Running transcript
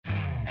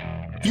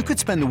You could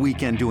spend the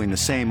weekend doing the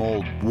same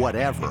old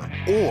whatever,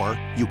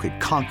 or you could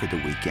conquer the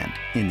weekend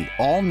in the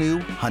all-new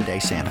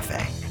Hyundai Santa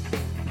Fe.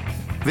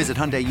 Visit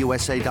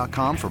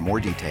HyundaiUSA.com for more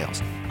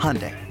details.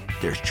 Hyundai,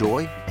 there's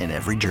joy in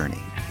every journey.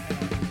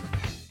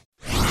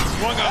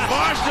 Swung a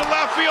launch to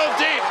left field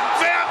deep.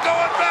 Pham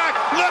going back,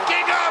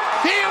 looking up.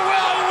 He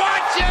will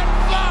watch it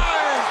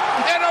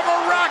fly. And a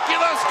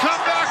miraculous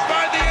comeback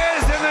by the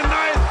A's in the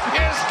ninth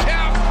is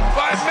capped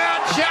by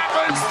Matt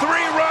Chapman's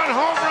 3-run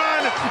home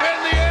run.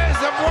 And the A's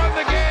have won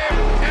the game.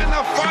 And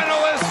the final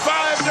is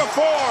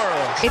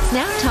 5-4. It's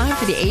now time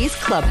for the A's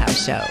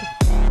Clubhouse Show.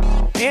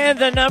 And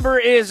the number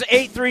is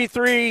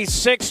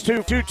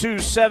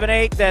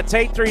 833-622-2278. That's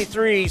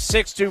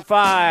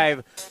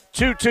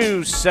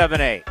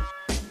 833-625-2278.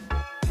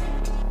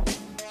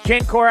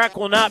 Ken Korach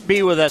will not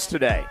be with us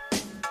today.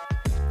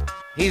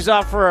 He's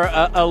off for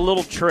a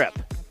little trip.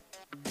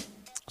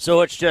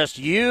 So it's just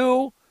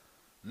you,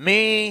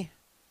 me,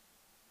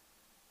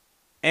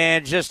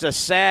 and just a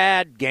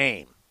sad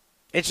game.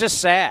 It's just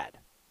sad.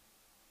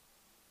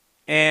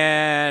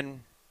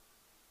 And,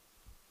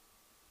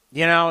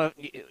 you know,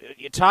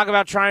 you talk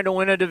about trying to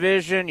win a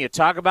division, you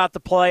talk about the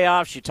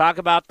playoffs, you talk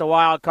about the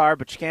wild card,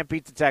 but you can't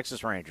beat the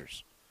Texas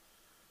Rangers.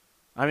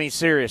 I mean,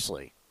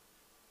 seriously.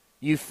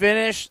 You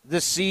finish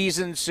the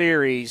season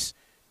series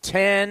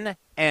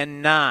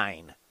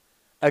 10-9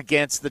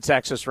 against the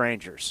Texas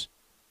Rangers.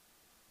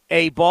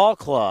 A ball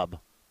club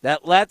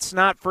that, let's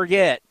not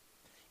forget,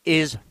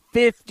 is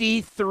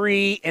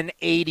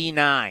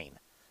 53-89.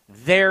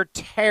 They're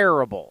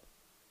terrible.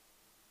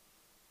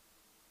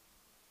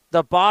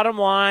 The bottom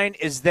line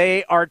is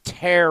they are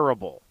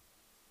terrible.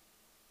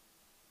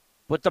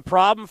 But the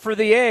problem for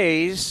the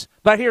A's,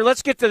 but here,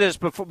 let's get to this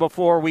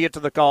before we get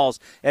to the calls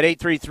at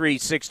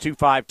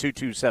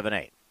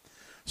 833-625-2278.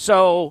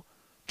 So,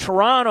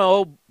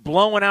 Toronto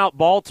blowing out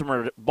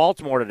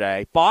Baltimore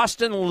today,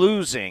 Boston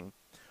losing.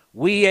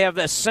 We have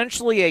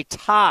essentially a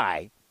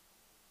tie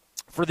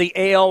for the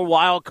AL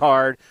wild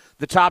card,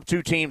 the top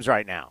two teams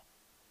right now.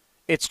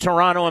 It's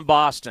Toronto and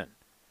Boston.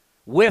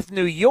 With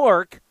New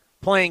York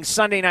playing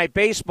Sunday Night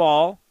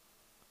Baseball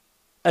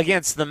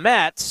against the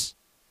Mets,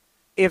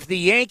 if the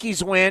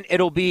Yankees win,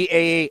 it'll be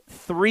a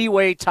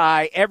three-way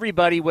tie,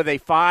 everybody with a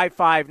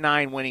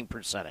 5.59 winning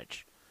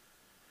percentage.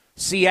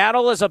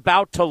 Seattle is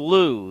about to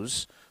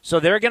lose,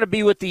 so they're going to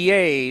be with the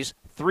A's,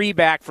 3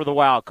 back for the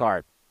wild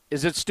card.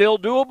 Is it still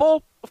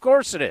doable? Of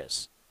course it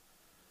is.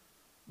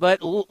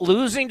 But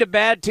losing to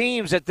bad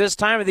teams at this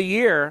time of the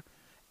year,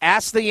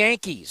 ask the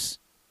Yankees.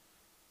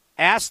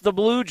 Ask the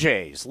Blue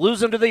Jays.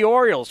 Losing to the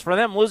Orioles. For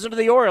them, losing to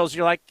the Orioles,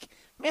 you're like,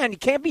 man, you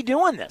can't be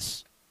doing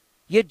this.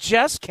 You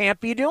just can't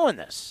be doing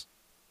this.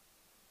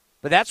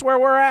 But that's where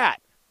we're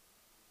at.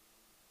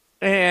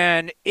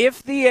 And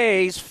if the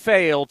A's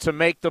fail to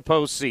make the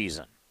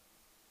postseason,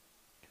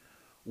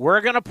 we're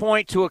going to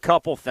point to a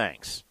couple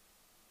things.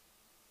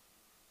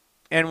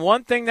 And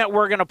one thing that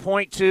we're going to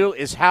point to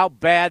is how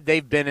bad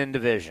they've been in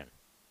division.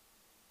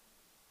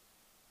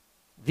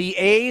 The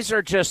A's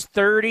are just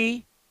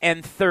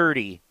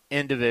 30-30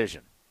 in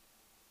division.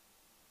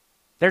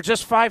 They're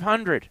just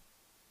 500.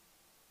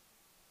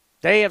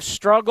 They have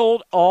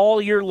struggled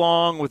all year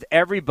long with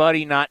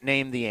everybody not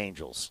named the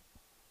Angels.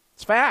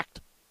 It's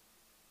fact.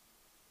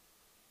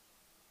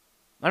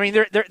 I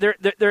mean,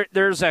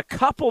 there's a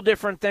couple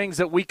different things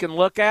that we can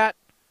look at.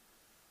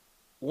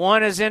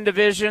 One is in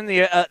division.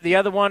 The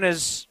other one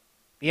is,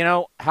 you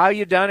know, how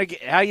you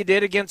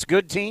did against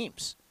good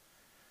teams.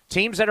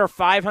 Teams that are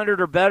 500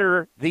 or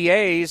better, the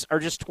A's are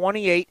just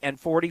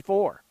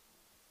 28-44.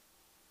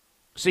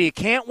 So you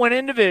can't win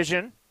in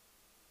division,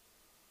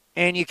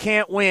 and you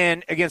can't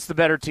win against the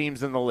better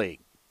teams in the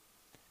league.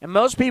 And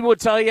most people would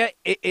tell you,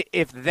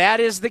 if that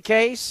is the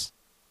case,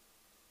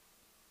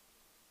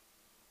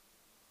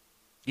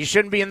 you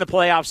shouldn't be in the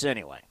playoffs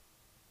anyway.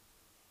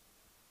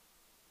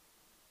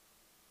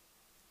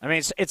 I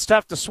mean, it's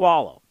tough to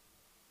swallow.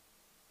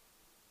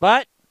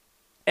 But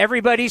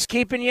everybody's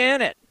keeping you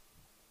in it.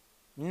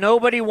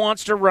 Nobody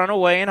wants to run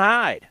away and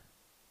hide.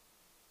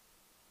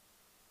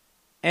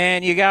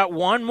 And you got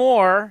one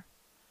more.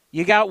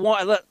 You got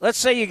one. Let's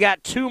say you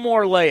got 2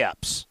 more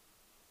layups.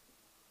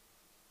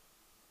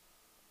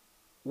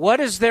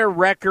 What is their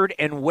record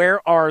and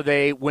where are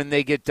they when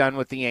they get done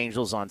with the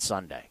Angels on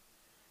Sunday?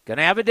 Going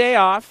to have a day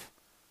off.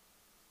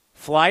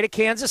 Fly to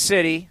Kansas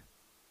City.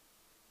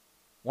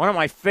 One of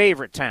my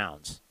favorite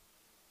towns.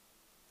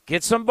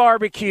 Get some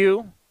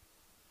barbecue.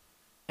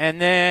 And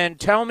then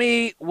tell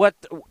me where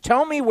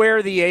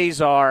the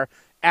A's are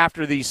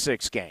after these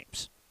 6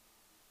 games.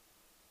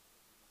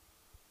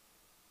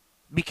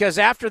 Because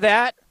after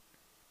that,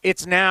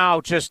 it's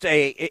now just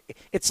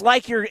it's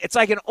like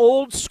an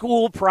old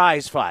school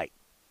prize fight.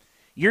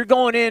 You're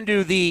going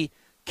into the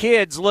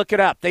kids, look it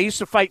up. They used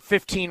to fight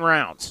 15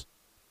 rounds.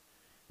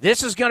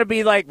 This is going to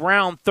be like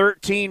round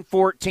 13,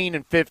 14,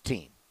 and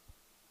 15.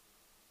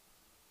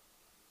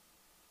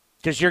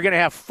 Because you're going to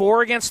have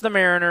 4 against the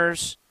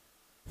Mariners,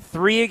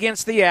 3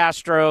 against the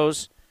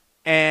Astros,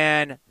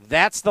 and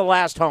that's the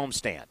last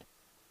homestand.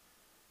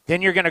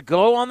 Then you're going to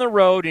go on the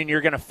road and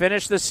you're going to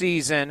finish the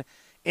season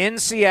in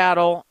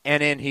Seattle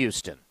and in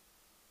Houston.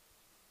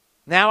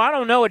 Now, I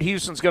don't know what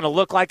Houston's going to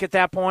look like at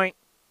that point.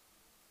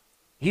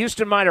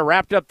 Houston might have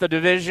wrapped up the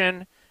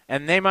division,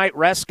 and they might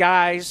rest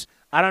guys.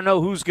 I don't know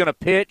who's going to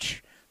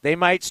pitch. They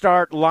might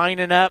start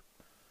lining up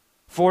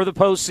for the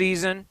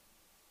postseason.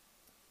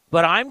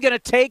 But I'm going to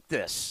take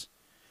this.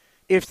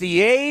 If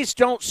the A's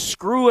don't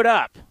screw it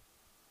up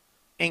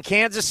in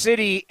Kansas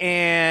City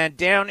and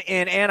down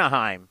in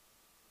Anaheim,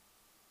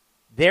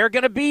 they're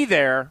going to be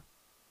there,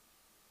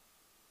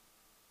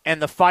 and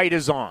the fight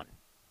is on.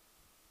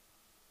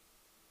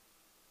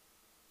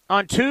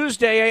 On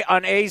Tuesday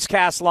on A's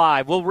Cast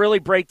Live, we'll really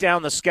break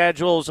down the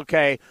schedules.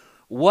 Okay,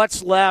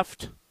 what's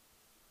left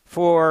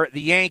for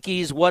the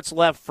Yankees, what's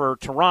left for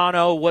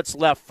Toronto, what's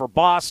left for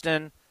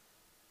Boston.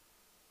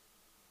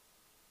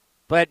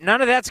 But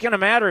none of that's going to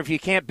matter if you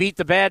can't beat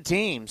the bad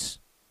teams.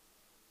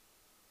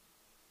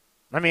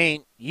 I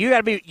mean, you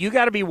got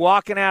to be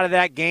walking out of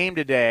that game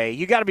today.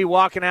 You got to be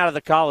walking out of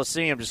the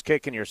Coliseum just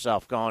kicking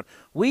yourself going,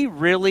 we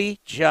really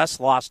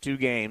just lost 2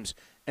 games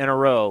in a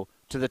row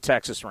to the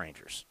Texas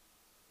Rangers.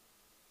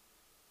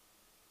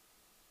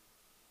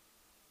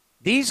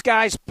 These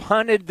guys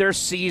punted their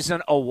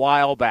season a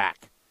while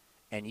back,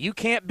 and you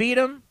can't beat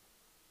them.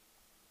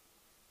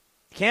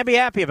 You can't be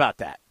happy about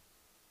that.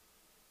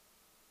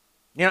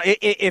 You know,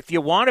 if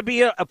you want to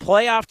be a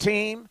playoff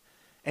team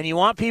and you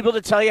want people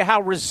to tell you how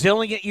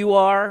resilient you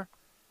are,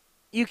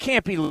 you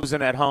can't be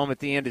losing at home at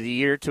the end of the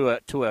year to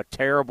a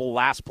terrible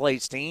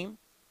last-place team.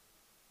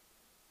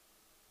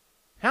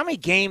 How many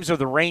games are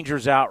the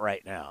Rangers out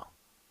right now?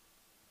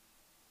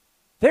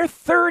 They're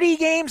 30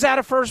 games out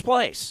of first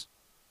place.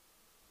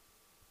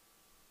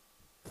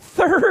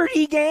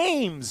 30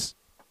 games.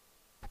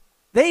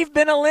 They've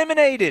been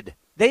eliminated.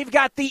 They've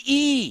got the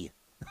E.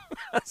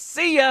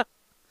 See ya.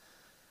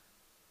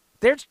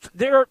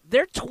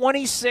 They're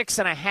 26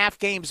 and a half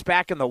games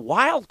back in the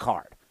wild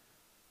card.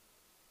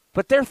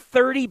 But they're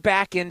 30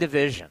 back in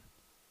division.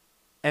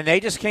 And they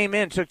just came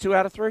in, took 2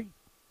 out of 3.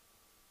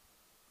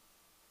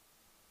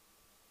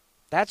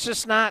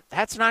 That's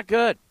not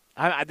good.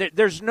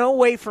 There's no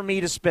way for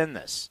me to spin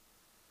this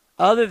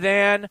other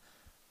than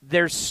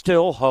there's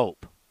still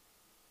hope.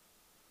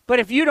 But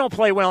if you don't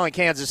play well in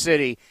Kansas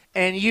City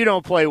and you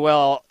don't play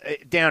well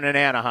down in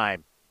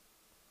Anaheim,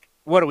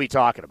 what are we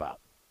talking about?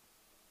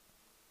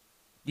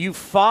 You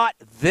fought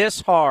this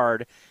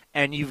hard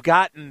and you've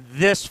gotten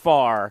this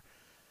far.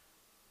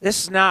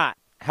 This is not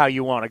how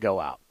you want to go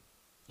out.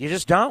 You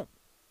just don't.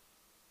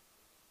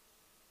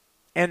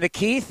 And the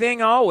key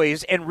thing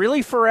always, and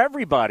really for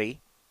everybody,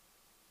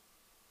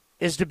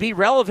 is to be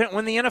relevant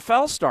when the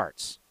NFL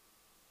starts.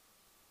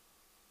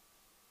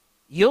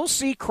 You'll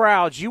see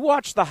crowds. You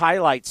watch the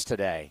highlights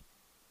today.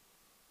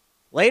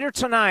 Later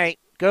tonight,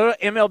 go to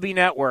MLB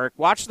Network,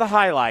 watch the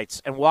highlights,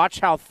 and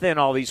watch how thin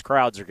all these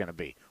crowds are going to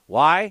be.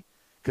 Why?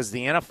 Because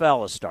the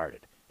NFL has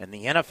started, and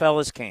the NFL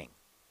is king.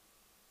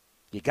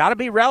 You got to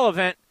be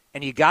relevant,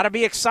 and you got to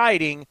be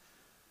exciting,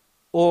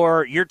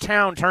 or your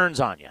town turns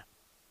on you.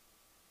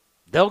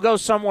 They'll go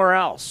somewhere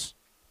else.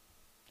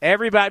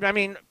 Everybody, I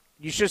mean,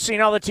 you should have seen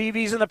all the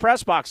TVs in the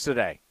press box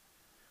today.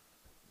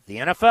 The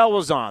NFL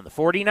was on. The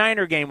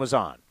 49er game was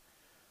on.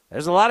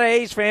 There's a lot of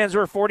A's fans who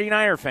are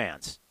 49er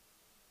fans.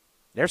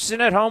 They're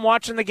sitting at home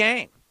watching the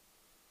game.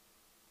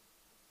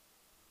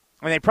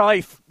 And they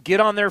probably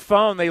get on their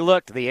phone. They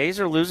look, the A's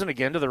are losing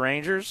again to the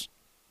Rangers.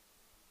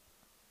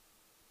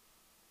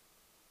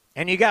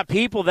 And you got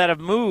people that have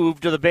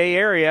moved to the Bay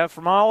Area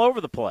from all over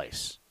the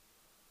place.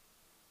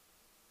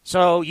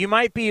 So you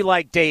might be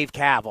like Dave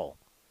Cavill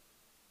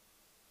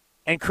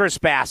and Chris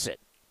Bassett,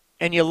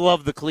 and you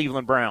love the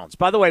Cleveland Browns.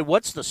 By the way,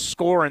 what's the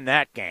score in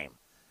that game?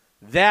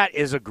 That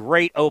is a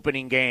great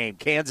opening game.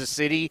 Kansas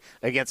City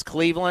against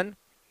Cleveland.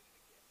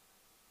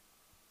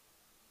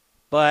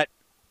 But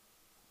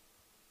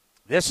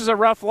this is a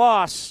rough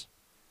loss.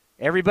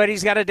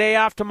 Everybody's got a day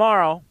off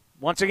tomorrow.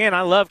 Once again,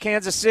 I love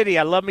Kansas City.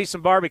 I love me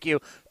some barbecue.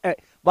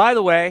 By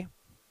the way,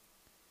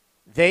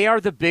 they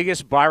are the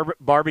biggest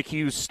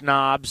barbecue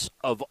snobs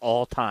of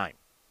all time.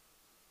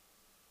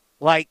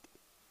 Like,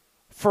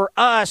 for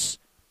us,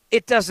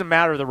 it doesn't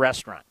matter the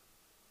restaurant.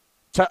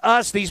 To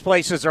us, these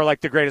places are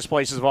like the greatest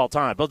places of all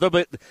time. But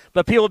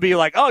people will be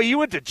like, oh, you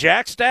went to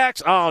Jack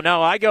Stack's? Oh,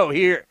 no, I go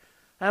here.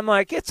 I'm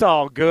like, it's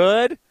all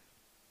good.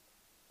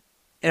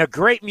 And a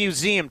great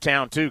museum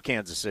town, too,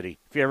 Kansas City,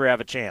 if you ever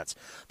have a chance.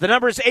 The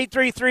number is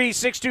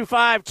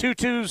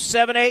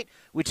 833-625-2278.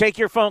 We take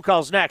your phone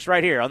calls next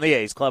right here on the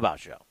A's Clubhouse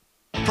Show.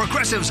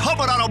 Progressive's Home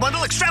and Auto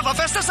Bundle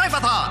Extravafesta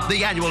Save-A-Thon,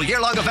 the annual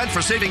year-long event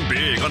for saving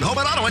big on home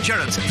and auto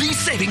insurance. These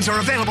savings are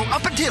available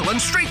up until and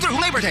straight through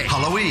Labor Day,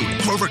 Halloween,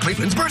 Grover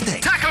Cleveland's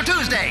birthday, Taco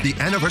Tuesday, the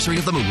anniversary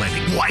of the moon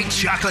landing, White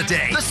Chocolate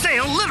Day. The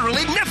sale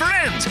literally never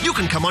ends. You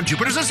can come on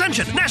Jupiter's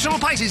Ascension, National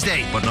Pisces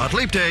Day, but not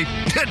Leap Day.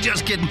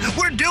 Just kidding.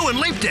 We're doing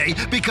Leap Day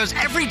because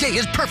every day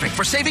is perfect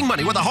for saving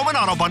money with a home and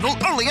auto bundle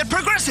only at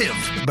Progressive.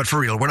 But for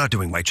real, we're not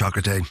doing White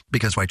Chocolate Day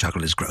because white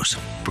chocolate is gross.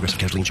 Progressive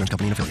Casualty Insurance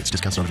Company and affiliates.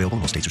 Discounts not available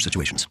in all states or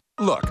situations.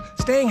 Look,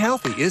 staying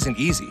healthy isn't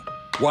easy,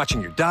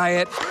 watching your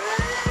diet,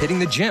 hitting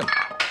the gym,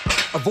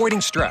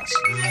 avoiding stress.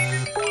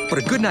 But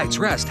a good night's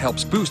rest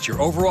helps boost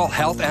your overall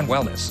health and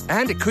wellness.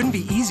 And it couldn't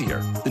be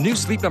easier. The new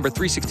Sleep Number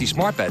 360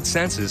 smart bed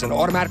senses and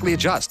automatically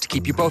adjusts to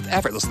keep you both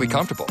effortlessly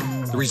comfortable.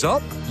 The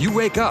result? You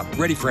wake up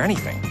ready for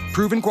anything.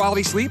 Proven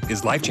quality sleep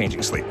is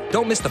life-changing sleep.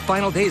 Don't miss the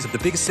final days of the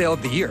biggest sale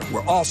of the year,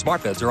 where all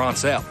smart beds are on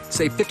sale.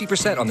 Save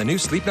 50% on the new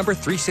Sleep Number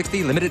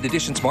 360 limited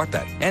edition smart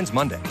bed. Ends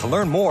Monday. To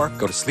learn more,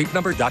 go to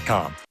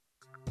sleepnumber.com.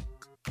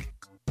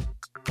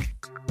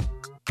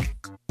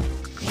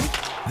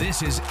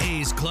 This is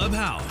A's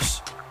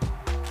Clubhouse.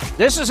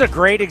 This is a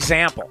great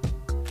example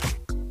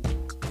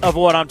of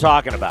what I'm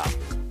talking about.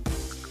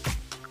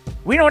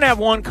 We don't have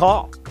one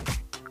call.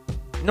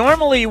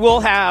 Normally,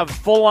 we'll have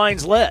full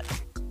lines lit.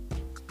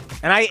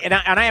 And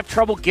I have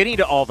trouble getting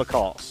to all the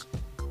calls.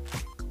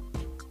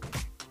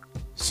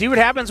 See what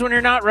happens when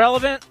you're not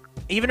relevant?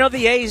 Even though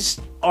the A's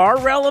are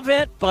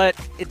relevant, but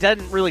it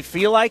doesn't really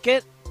feel like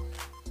it.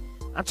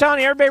 I'm telling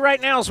you, everybody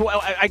right now,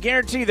 I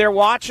guarantee they're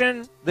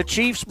watching the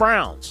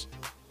Chiefs-Browns.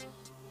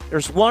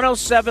 There's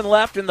 1:07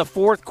 left in the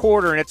fourth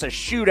quarter, and it's a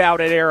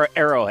shootout at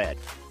Arrowhead,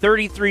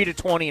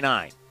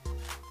 33-29.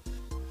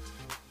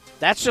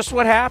 That's just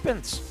what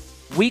happens.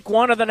 Week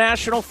 1 of the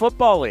National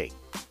Football League.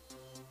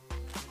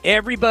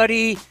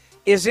 Everybody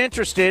is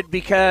interested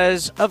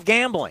because of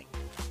gambling.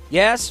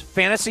 Yes,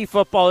 fantasy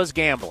football is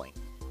gambling.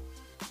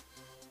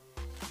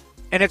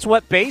 And it's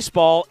what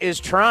baseball is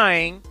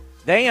trying.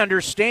 They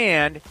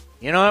understand,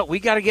 you know what,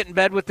 we got to get in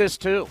bed with this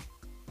too.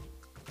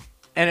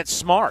 And it's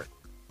smart.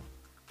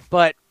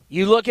 But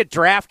you look at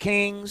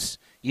DraftKings,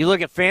 you look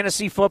at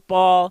fantasy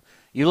football,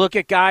 you look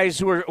at guys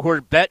who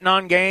are betting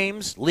on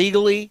games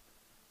legally.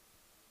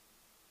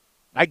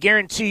 I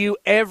guarantee you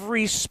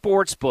every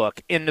sports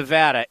book in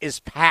Nevada is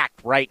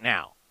packed right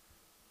now.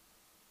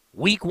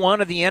 Week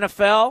 1 of the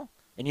NFL,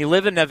 and you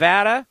live in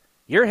Nevada,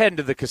 you're heading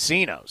to the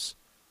casinos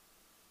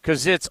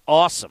because it's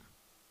awesome.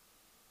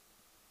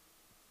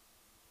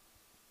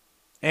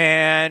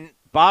 And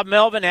Bob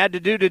Melvin had to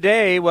do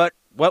today what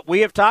we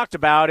have talked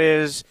about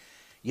is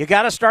you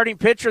got a starting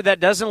pitcher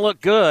that doesn't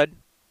look good.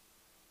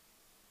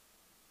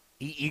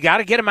 You got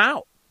to get him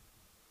out.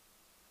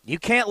 You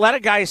can't let a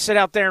guy sit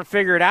out there and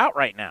figure it out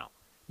right now.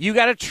 You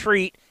got to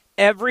treat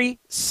every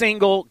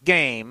single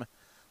game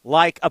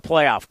like a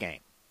playoff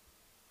game.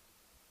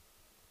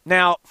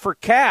 Now, for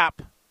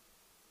Cap,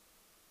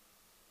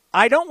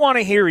 I don't want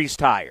to hear he's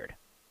tired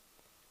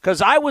because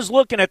I was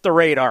looking at the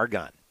radar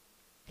gun.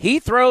 He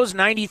throws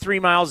 93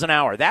 miles an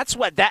hour. That's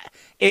what that.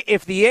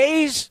 If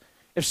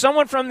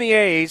someone from the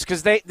A's,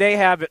 because they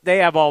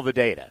have all the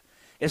data.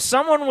 If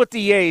someone with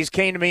the A's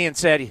came to me and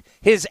said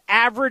his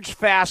average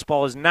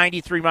fastball is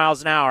 93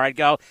 miles an hour, I'd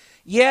go,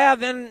 yeah,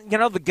 then,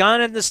 the gun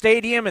in the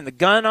stadium and the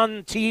gun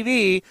on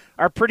TV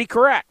are pretty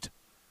correct.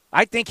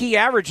 I think he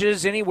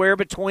averages anywhere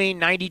between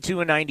 92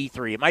 and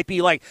 93. It might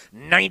be like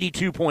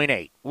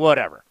 92.8,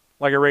 whatever,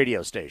 like a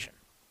radio station.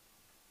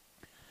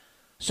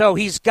 So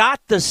he's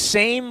got the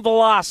same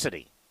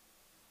velocity,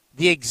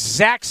 the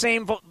exact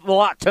same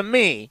velocity to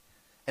me,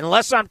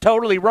 unless I'm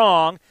totally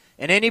wrong.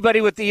 And anybody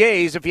with the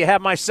A's, if you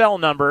have my cell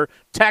number,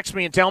 text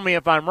me and tell me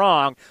if I'm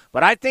wrong.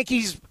 But I think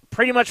he's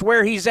pretty much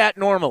where he's at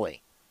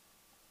normally.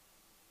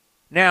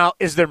 Now,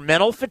 is there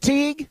mental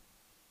fatigue?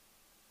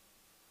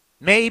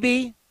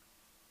 Maybe.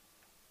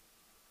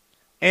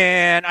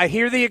 And I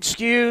hear the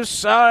excuse,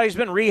 he's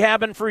been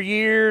rehabbing for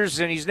years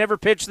and he's never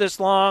pitched this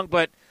long.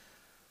 But,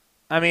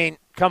 I mean,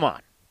 come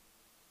on.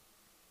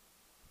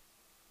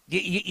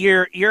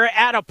 You're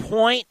at a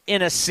point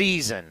in a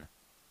season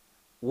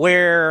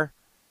where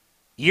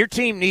your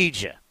team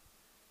needs you.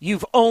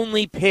 You've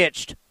only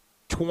pitched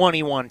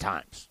 21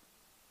 times.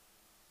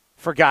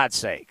 For God's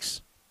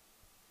sakes.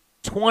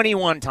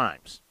 21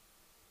 times.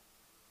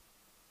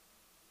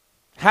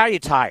 How are you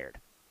tired?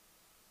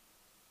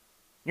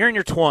 You're in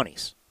your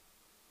 20s.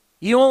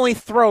 You only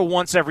throw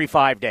once every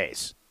 5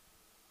 days.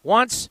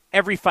 Once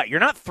every 5. You're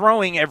not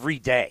throwing every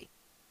day.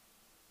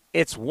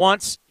 It's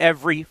once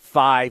every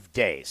 5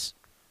 days.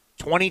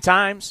 20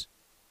 times?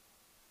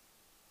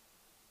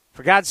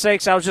 For God's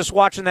sakes, I was just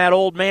watching that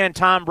old man,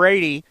 Tom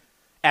Brady,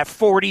 at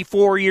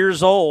 44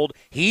 years old.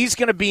 He's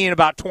going to be in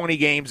about 20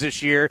 games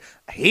this year.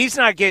 He's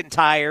not getting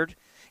tired.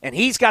 And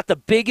he's got the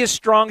biggest,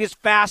 strongest,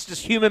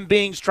 fastest human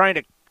beings trying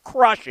to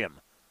crush him.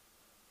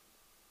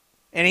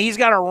 And he's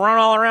got to run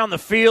all around the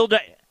field.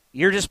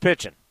 You're just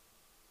pitching.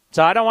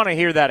 So I don't want to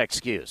hear that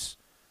excuse.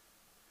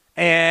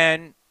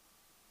 And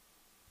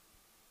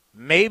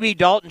maybe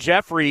Dalton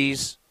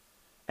Jeffries,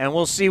 and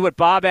we'll see what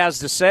Bob has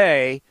to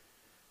say.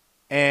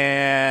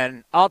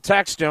 And I'll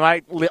text him.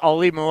 I'll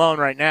leave him alone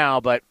right now,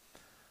 but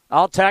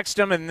I'll text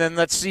him, and then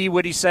let's see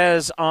what he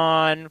says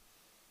on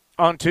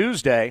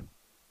Tuesday.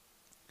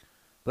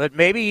 But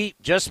maybe,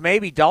 just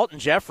maybe, Dalton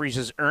Jeffries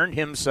has earned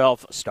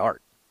himself a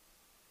start.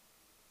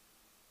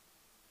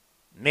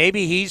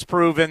 Maybe he's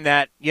proven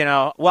that,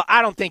 well,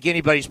 I don't think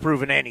anybody's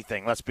proven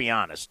anything, let's be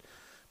honest.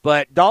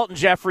 But Dalton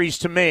Jeffries,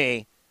 to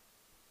me,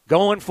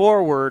 going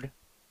forward,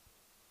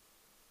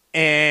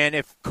 and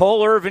if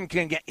Cole Irvin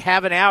can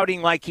have an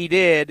outing like he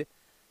did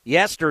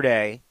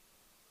yesterday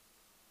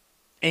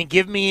and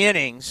give me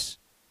innings,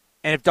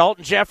 and if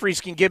Dalton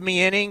Jeffries can give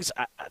me innings,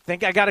 I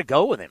think I got to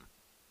go with him.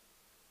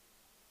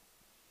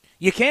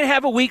 You can't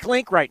have a weak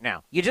link right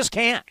now. You just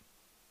can't.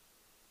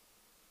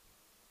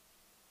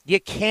 You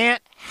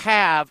can't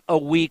have a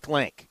weak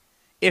link.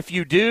 If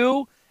you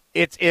do,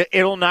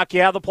 it'll knock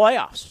you out of the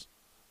playoffs.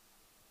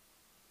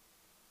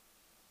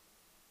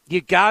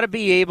 You got to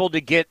be able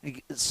to get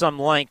some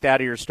length out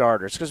of your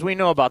starters because we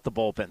know about the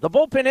bullpen. The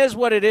bullpen is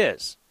what it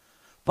is.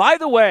 By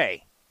the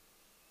way,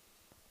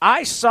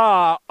 I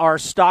saw our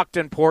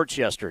Stockton Porch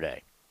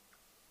yesterday.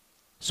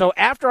 So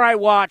after I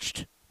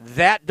watched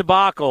that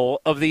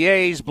debacle of the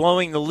A's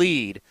blowing the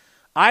lead,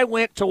 I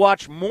went to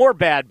watch more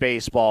bad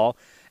baseball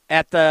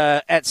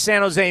at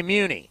San Jose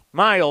Muni,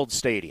 my old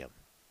stadium.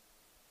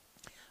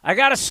 I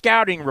got a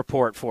scouting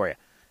report for you,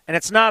 and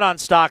it's not on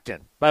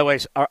Stockton. By the way,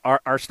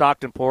 our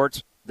Stockton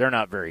Ports, they're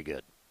not very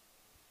good.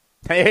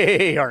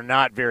 They are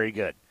not very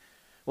good.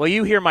 Well,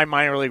 you hear my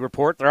minor league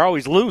report, they're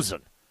always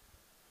losing.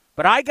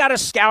 But I got a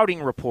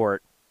scouting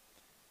report,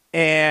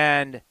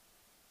 and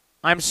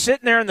I'm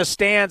sitting there in the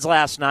stands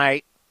last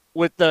night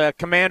with the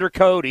Commander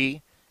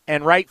Cody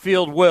and right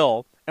field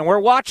Will, and we're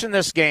watching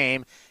this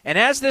game, and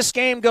as this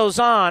game goes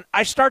on,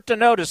 I start to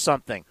notice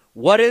something.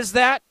 What is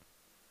that?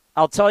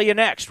 I'll tell you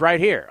next, right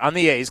here on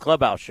the A's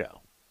Clubhouse Show.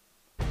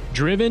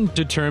 Driven,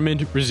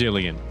 determined,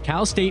 resilient.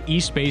 Cal State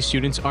East Bay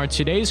students are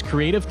today's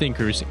creative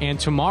thinkers and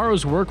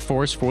tomorrow's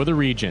workforce for the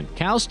region.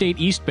 Cal State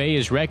East Bay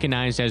is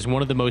recognized as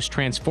one of the most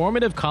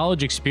transformative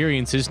college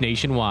experiences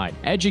nationwide,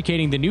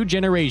 educating the new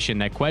generation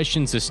that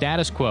questions the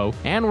status quo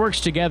and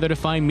works together to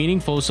find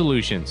meaningful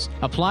solutions.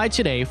 Apply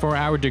today for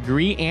our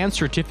degree and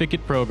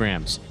certificate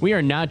programs. We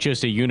are not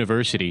just a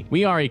university,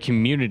 we are a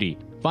community.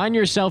 Find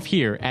yourself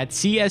here at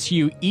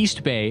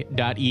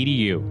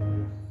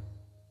csueastbay.edu.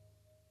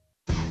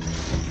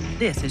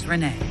 This is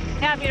Renee.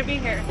 Happy to be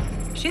here.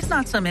 She's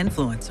not some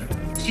influencer.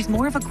 She's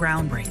more of a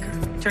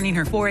groundbreaker, turning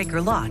her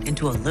 4-acre lot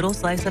into a little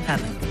slice of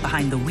heaven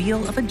behind the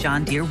wheel of a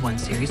John Deere 1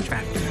 Series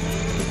tractor.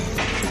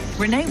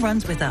 Renee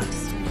runs with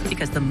us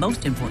because the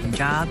most important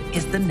job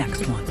is the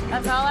next one.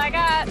 That's all I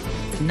got.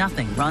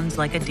 Nothing runs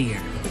like a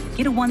Deere.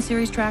 Get a 1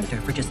 Series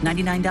tractor for just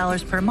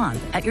 $99 per month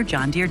at your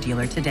John Deere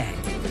dealer today.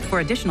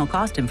 For additional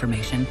cost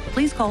information,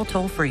 please call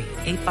toll-free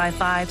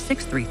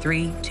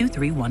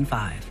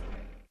 855-633-2315.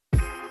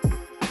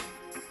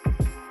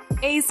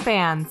 A's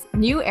fans,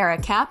 New Era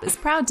Cap is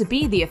proud to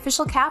be the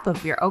official cap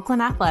of your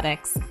Oakland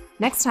Athletics.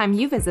 Next time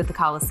you visit the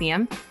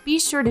Coliseum, be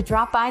sure to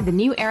drop by the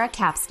New Era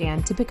Cap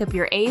stand to pick up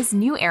your A's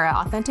New Era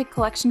Authentic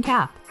Collection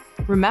cap.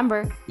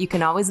 Remember, you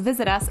can always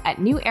visit us at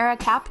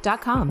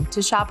neweracap.com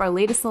to shop our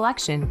latest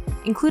selection,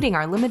 including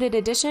our limited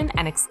edition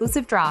and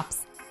exclusive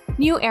drops.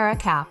 New Era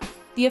Cap,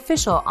 the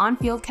official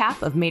on-field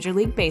cap of Major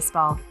League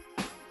Baseball.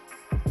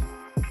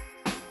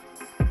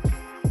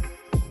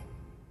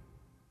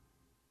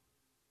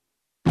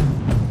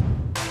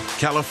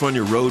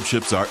 California road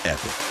trips are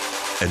epic,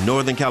 and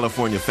Northern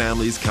California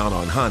families count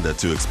on Honda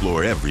to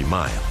explore every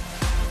mile.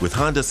 With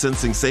Honda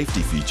sensing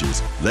safety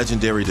features,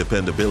 legendary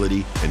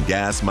dependability, and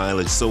gas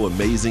mileage so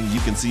amazing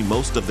you can see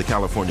most of the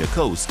California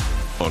coast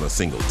on a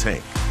single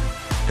tank.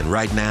 And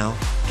right now,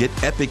 get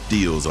epic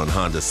deals on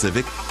Honda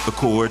Civic,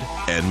 Accord,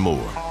 and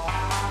more.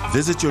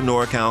 Visit your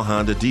NorCal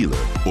Honda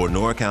dealer or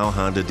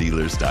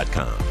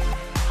NorCalHondaDealers.com.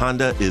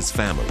 Honda is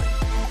family.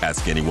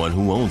 Ask anyone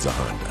who owns a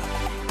Honda.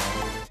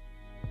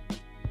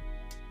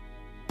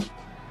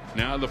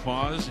 Now the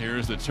pause.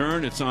 Here's the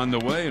turn. It's on the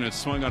way, and it's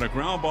swung on a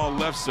ground ball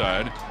left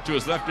side to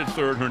his left at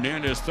third.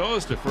 Hernandez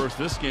throws to first.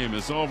 This game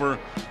is over.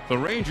 The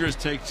Rangers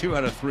take 2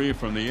 out of 3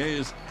 from the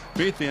A's.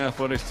 Beat the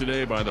Athletics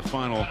today by the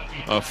final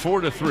of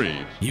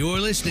 4-3. You're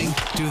listening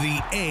to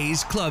the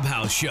A's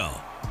Clubhouse Show.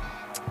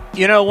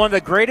 You know, one of the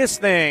greatest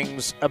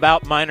things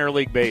about minor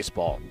league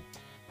baseball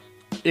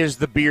is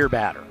the beer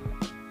batter.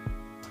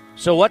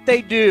 So what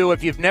they do,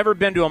 if you've never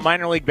been to a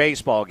minor league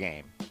baseball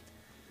game,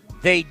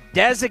 they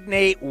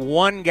designate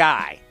one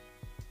guy,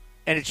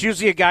 and it's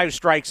usually a guy who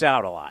strikes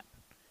out a lot,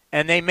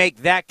 and they make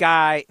that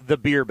guy the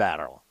beer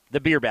batter.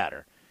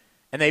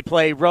 And they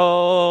play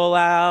Roll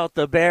Out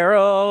the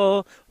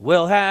Barrel,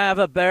 we'll have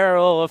a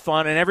barrel of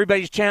fun, and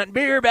everybody's chanting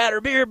beer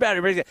batter, beer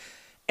batter.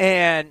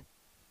 And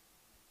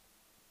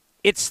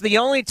it's the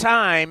only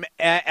time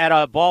at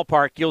a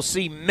ballpark you'll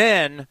see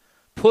men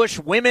push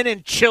women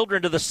and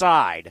children to the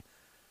side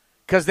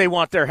because they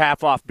want their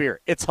half-off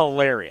beer. It's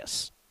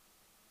hilarious.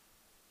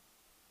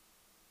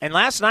 And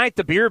last night,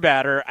 the beer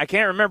batter, I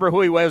can't remember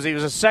who he was. He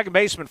was a second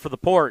baseman for the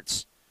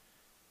Ports.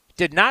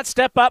 Did not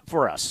step up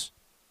for us.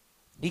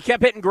 He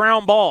kept hitting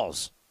ground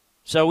balls,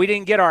 so we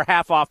didn't get our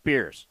half-off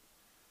beers.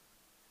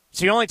 It's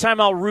the only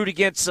time I'll root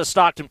against a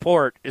Stockton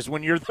Port is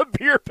when you're the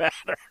beer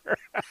batter.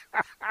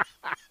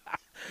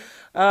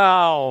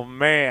 Oh,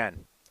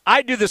 man.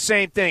 I'd do the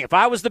same thing. If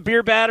I was the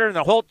beer batter and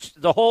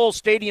the whole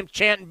stadium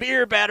chanting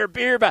beer batter,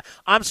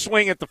 I'm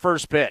swinging at the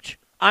first pitch.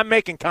 I'm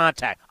making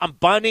contact. I'm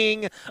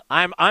bunting.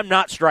 I'm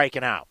not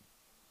striking out.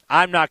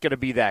 I'm not going to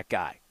be that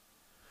guy.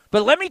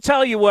 But let me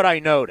tell you what I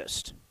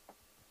noticed.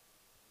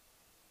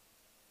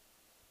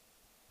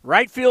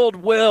 Right field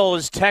Will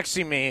is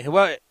texting me.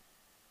 What?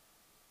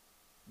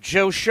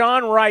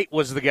 Joshawn Wright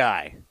was the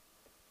guy.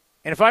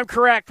 And if I'm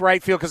correct,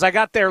 right field, because I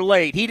got there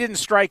late, he didn't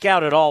strike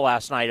out at all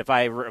last night, if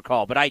I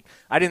recall, but I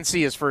didn't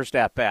see his first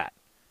at-bat.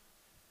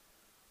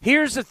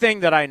 Here's the thing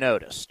that I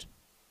noticed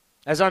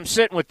as I'm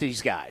sitting with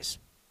these guys.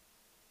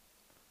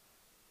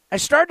 I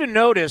started to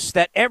notice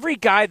that every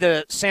guy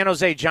the San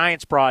Jose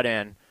Giants brought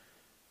in,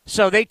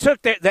 so they took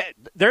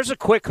there's a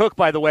quick hook,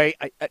 by the way.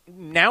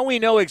 Now we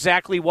know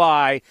exactly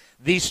why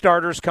these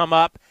starters come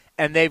up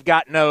and they've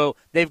got no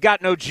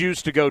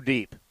juice to go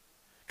deep,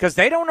 because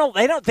they don't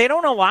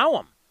allow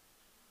them.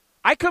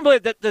 I couldn't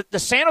believe that the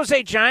San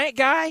Jose Giant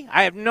guy,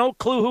 I have no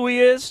clue who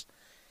he is.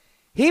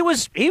 He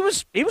was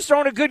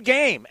throwing a good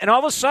game, and all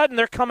of a sudden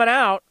they're coming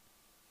out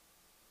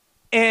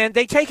and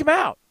they take him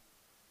out.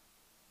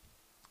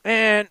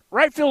 And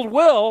right field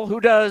Will, who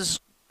does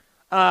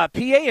PA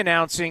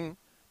announcing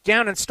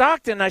down in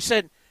Stockton, I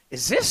said,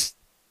 is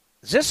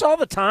this all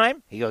the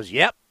time? He goes,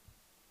 yep.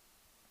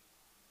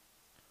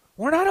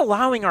 We're not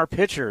allowing our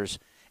pitchers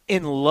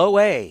in low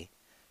A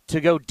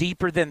to go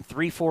deeper than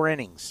 3-4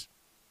 innings.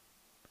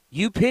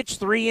 You pitch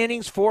 3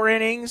 innings, 4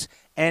 innings,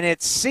 and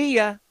it's see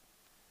ya.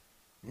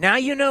 Now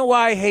you know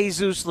why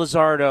Jesus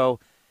Luzardo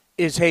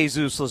is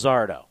Jesus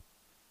Luzardo.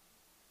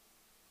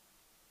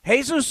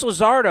 Jesus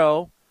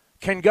Luzardo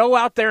can go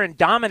out there and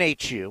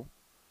dominate you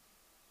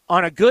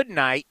on a good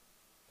night,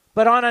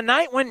 but on a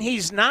night when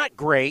he's not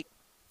great,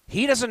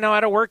 he doesn't know how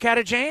to work out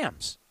of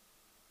jams.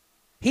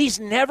 He's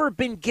never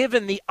been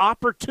given the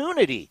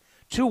opportunity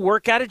to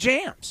work out of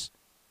jams.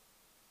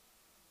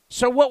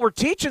 So what we're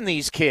teaching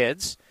these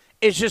kids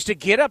is just to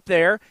get up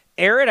there,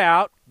 air it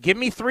out, give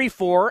me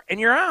 3-4, and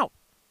you're out.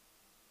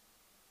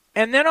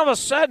 And then all of a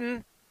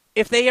sudden,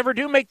 if they ever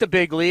do make the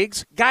big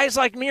leagues, guys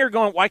like me are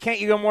going, why can't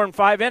you go more than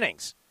 5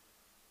 innings?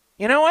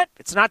 You know what?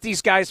 It's not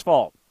these guys'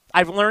 fault.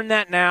 I've learned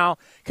that now,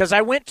 because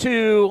I went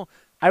to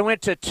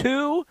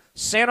 2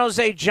 San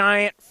Jose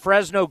Giant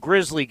Fresno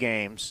Grizzly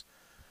games.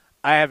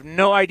 I have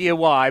no idea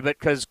why, but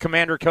because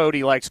Commander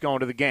Cody likes going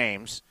to the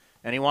games,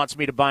 and he wants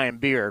me to buy him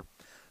beer.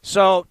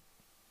 So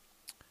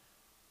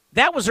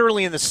that was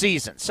early in the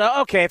season.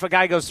 So, okay, if a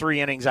guy goes 3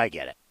 innings, I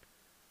get it.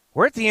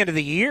 We're at the end of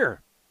the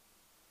year.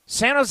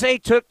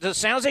 The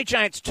San Jose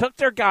Giants took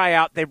their guy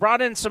out. They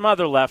brought in some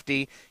other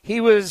lefty. He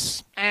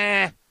was,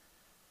 But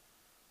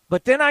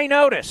then I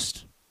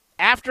noticed,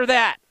 after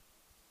that,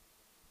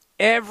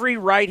 every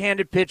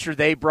right-handed pitcher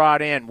they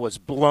brought in was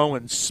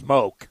blowing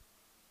smoke.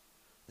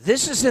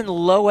 This is in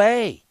low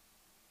A.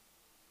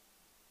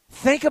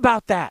 Think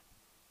about that.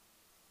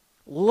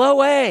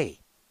 Low A.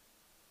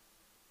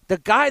 The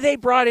guy they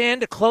brought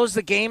in to close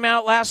the game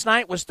out last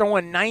night was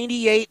throwing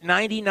 98,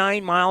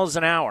 99 miles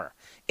an hour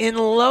in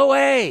low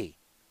A.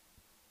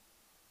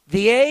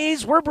 The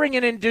A's, we're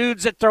bringing in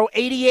dudes that throw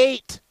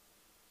 88,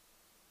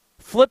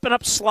 flipping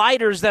up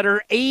sliders that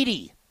are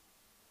 80.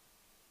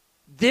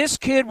 This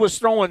kid was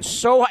throwing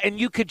so high, and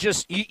you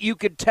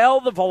could tell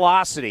the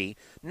velocity,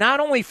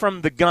 not only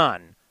from the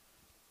gun,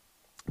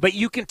 but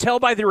you can tell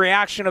by the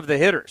reaction of the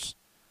hitters.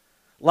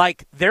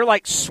 Like, they're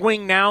like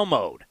swing now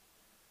mode.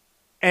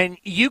 And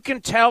you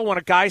can tell when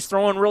a guy's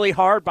throwing really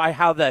hard by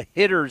how the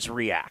hitters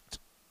react,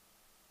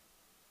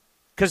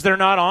 because they're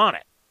not on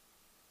it.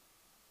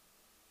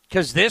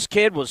 Because this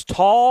kid was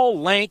tall,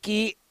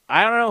 lanky.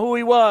 I don't know who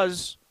he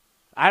was.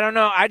 I don't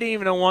know. I didn't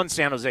even know one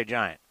San Jose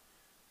Giant,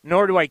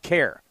 nor do I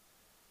care.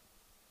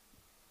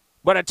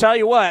 But I tell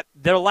you what,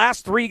 the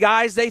last 3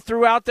 guys they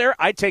threw out there,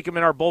 I'd take them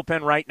in our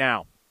bullpen right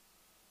now.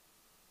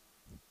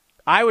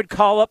 I would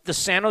call up the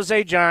San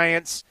Jose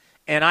Giants,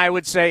 and I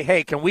would say,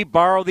 hey, can we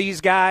borrow these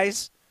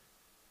guys?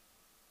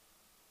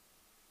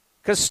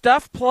 Because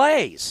stuff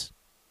plays.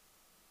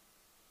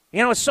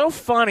 You know, it's so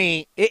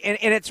funny, and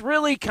it's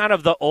really kind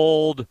of the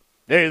old,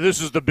 hey, this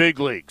is the big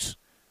leagues.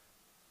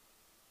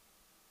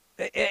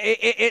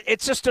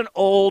 It's just an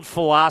old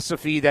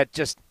philosophy that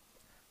just,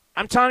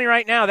 I'm telling you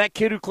right now, that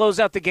kid who closed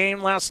out the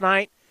game last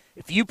night,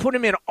 if you put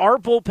him in our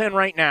bullpen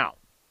right now,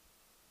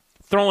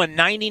 throwing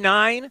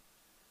 99,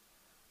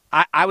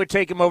 I would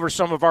take him over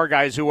some of our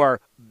guys who are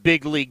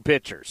big league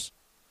pitchers.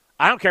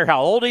 I don't care how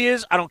old he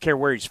is. I don't care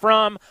where he's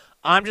from.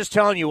 I'm just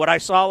telling you what I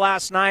saw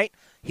last night.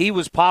 He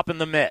was popping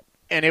the mitt,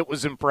 and it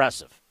was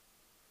impressive.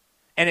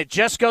 And it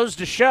just goes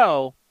to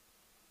show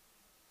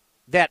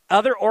that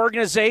other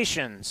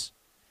organizations,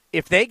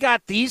 if they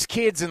got these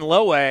kids in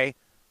low A,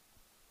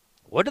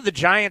 what do the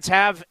Giants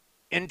have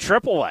in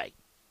triple A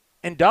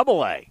and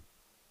double A?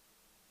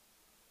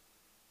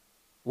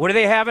 What do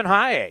they have in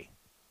high A?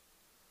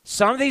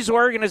 Some of these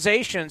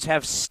organizations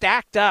have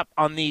stacked up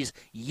on these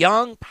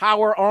young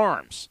power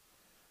arms.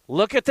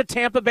 Look at the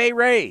Tampa Bay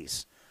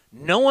Rays.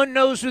 No one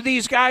knows who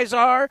these guys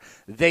are.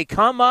 They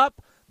come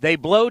up, they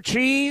blow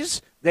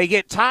cheese, they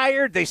get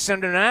tired, they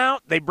send them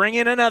out, they bring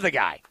in another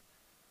guy.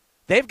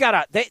 They've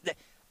got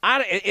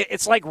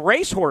it's like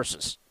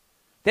racehorses.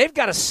 They've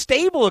got a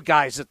stable of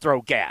guys that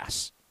throw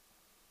gas.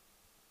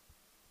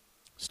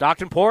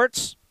 Stockton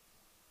Ports,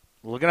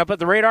 looking up at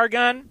the radar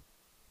gun,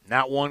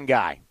 not one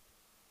guy.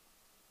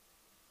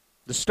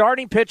 The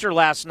starting pitcher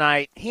last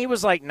night, he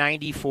was like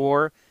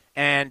 94,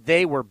 and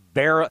they were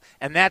barely –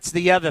 and that's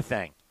the other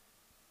thing.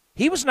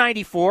 He was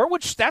 94,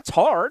 which that's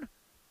hard.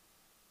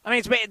 I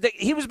mean,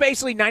 he was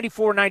basically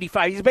 94,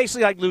 95. He's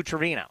basically like Lou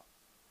Trevino.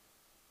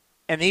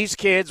 And these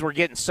kids were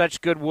getting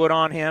such good wood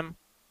on him.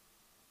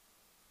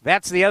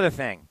 That's the other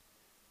thing.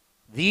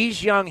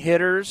 These young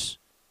hitters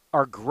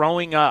are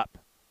growing up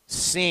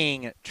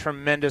seeing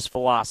tremendous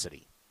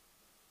velocity.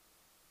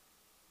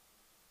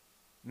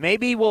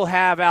 Maybe we'll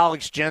have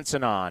Alex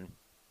Jensen on.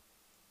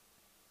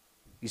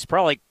 He's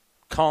probably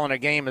calling a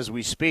game as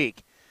we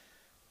speak.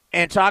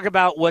 And talk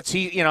about what's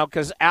he,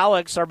 because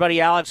Alex, our buddy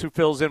Alex, who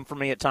fills in for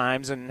me at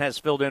times and has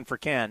filled in for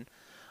Ken,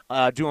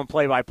 doing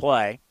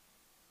play-by-play.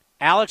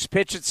 Alex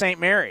pitched at St.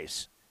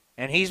 Mary's,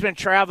 and he's been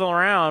traveling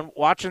around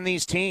watching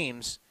these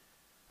teams.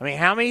 I mean,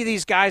 how many of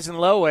these guys in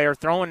low A are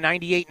throwing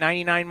 98,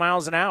 99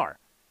 miles an hour?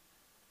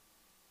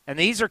 And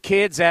these are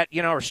kids that,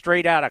 are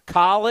straight out of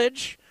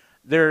college,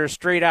 they're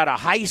straight out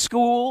of high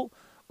school,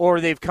 or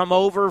they've come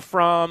over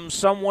from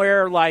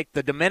somewhere like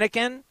the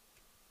Dominican.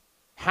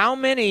 How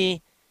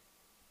many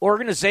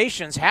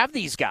organizations have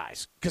these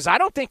guys? Because I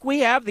don't think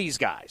we have these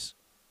guys.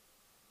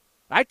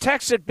 I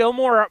texted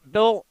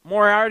Bill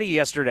Moriarty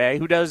yesterday,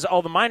 who does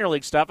all the minor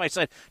league stuff. I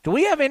said, do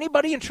we have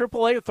anybody in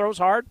AAA who throws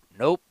hard?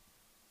 Nope.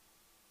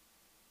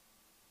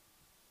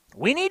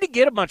 We need to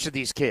get a bunch of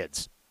these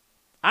kids.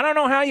 I don't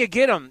know how you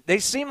get them. They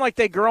seem like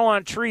they grow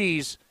on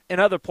trees in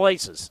other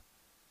places.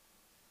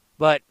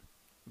 But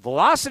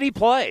velocity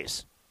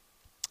plays.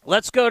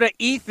 Let's go to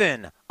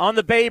Ethan on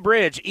the Bay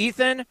Bridge.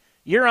 Ethan,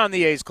 you're on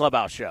the A's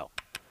Clubhouse show.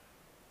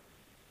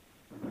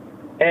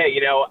 Hey,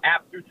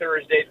 after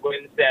Thursday's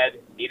win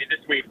said needed to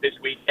sweep this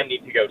weekend,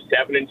 need to go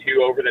 7-2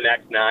 over the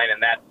next 9,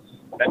 and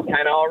that's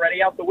kind of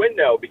already out the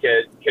window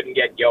because couldn't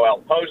get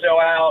Yoel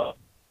Pozo out,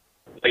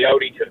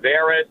 Leody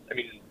Taveras. I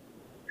mean,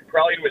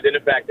 probably was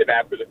ineffective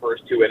after the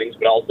first 2 innings,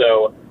 but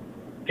also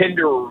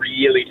Pinder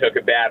really took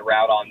a bad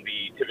route on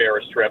the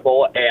Taveras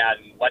triple,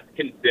 and let's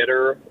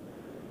consider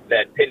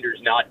that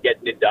Pinder's not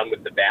getting it done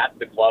with the bat.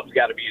 The club's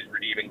got to be his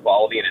redeeming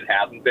quality, and it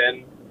hasn't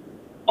been.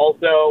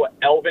 Also,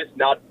 Elvis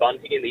not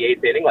bunting in the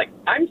 8th inning. Like,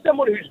 I'm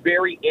someone who's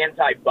very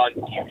anti-bunt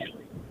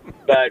usually.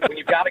 But when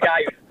you've got a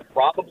guy who's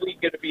probably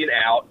going to be an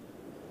out,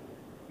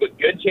 with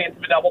good chance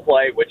of a double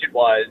play, which it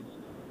was,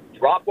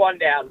 drop one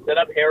down, set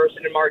up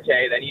Harrison and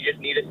Marte, then you just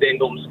need a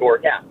single to score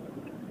a count.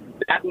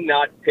 That and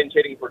not pinch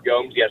hitting for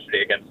Gomes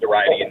yesterday against the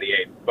righty in the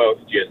 8th. Both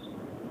just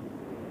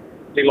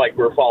seemed like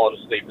we were falling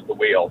asleep at the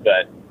wheel.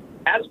 But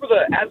as for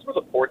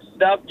the Port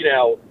stuff,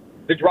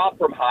 the drop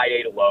from high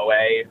A to low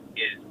A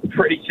is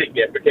pretty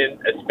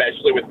significant,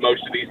 especially with most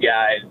of these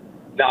guys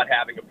not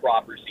having a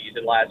proper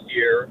season last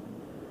year.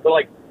 So,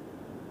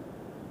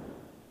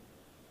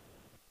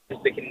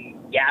 they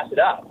can gas it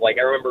up. Like,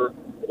 I remember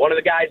one of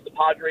the guys the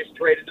Padres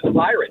traded to the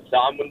Pirates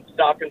saw him when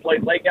Stockton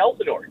played Lake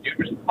Elsinore. Dude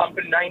was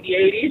pumping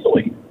 98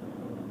 easily.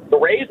 The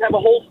Rays have a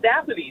whole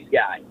staff of these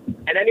guys.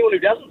 And anyone who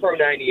doesn't throw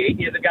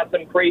 98, they've got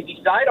some crazy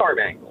sidearm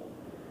angle.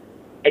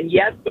 And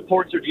yes, the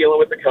Ports are dealing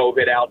with the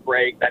COVID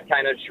outbreak. That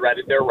kind of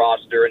shredded their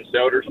roster, and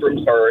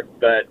Soderstrom's hurt.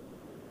 But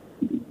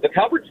the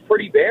cupboard's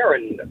pretty bare,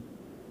 and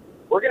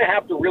we're going to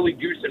have to really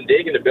do some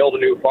digging to build a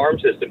new farm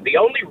system. The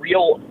only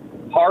real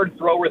hard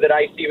thrower that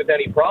I see with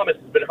any promise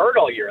has been hurt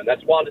all year, and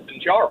that's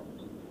Wanderson Charles,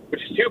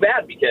 which is too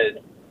bad because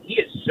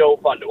he is so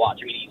fun to watch.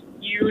 I mean,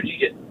 he's huge.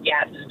 He just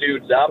gasses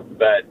dudes up,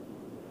 but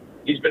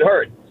he's been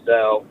hurt.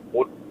 So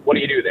what do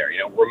you do there?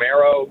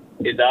 Romero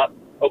is up.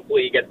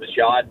 Hopefully he gets a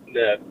shot in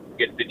the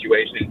good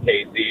situation in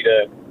KC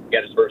to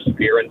get his first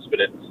appearance, but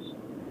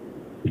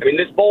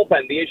this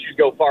bullpen, the issues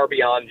go far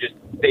beyond just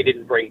they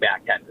didn't bring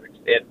back Hendricks.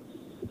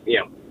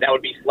 That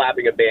would be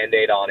slapping a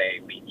Band-Aid on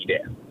a leaky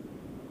dam.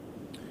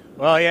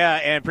 Well, yeah,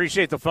 and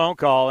appreciate the phone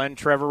call and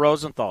Trevor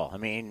Rosenthal. I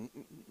mean,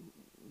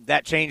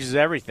 that changes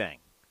everything.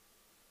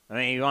 I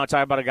mean, you want to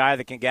talk about a guy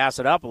that can gas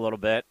it up a little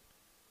bit.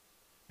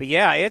 But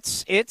yeah,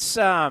 it's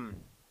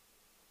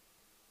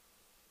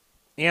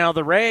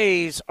the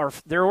Rays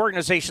their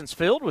organization's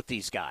filled with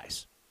these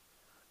guys.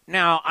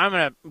 Now, I'm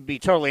going to be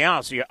totally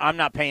honest with you. I'm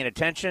not paying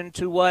attention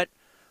to what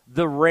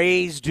the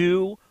Rays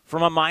do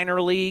from a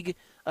minor league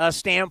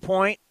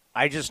standpoint.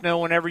 I just know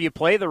whenever you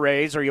play the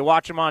Rays or you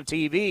watch them on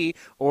TV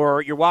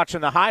or you're watching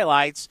the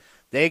highlights,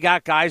 they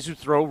got guys who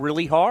throw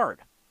really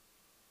hard.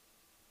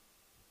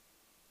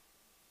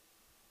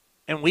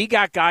 And we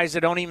got guys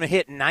that don't even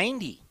hit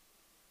 90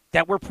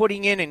 that we're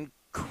putting in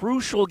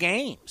crucial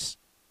games.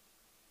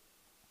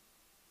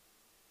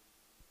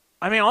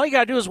 I mean, all you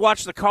got to do is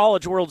watch the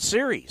College World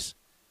Series.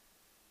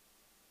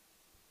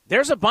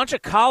 There's a bunch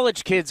of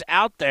college kids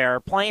out there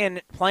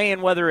playing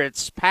whether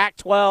it's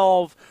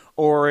Pac-12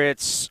 or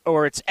it's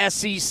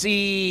SEC,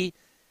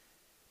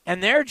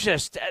 and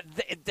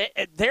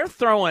they're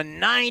throwing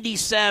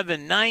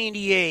 97,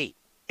 98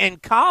 in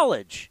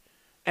college,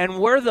 and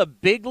we're the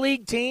big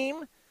league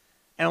team,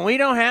 and we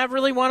don't have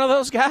really one of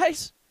those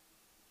guys?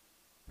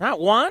 Not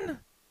one?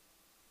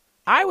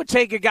 I would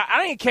take a guy. I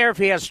don't even care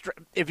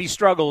if he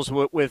struggles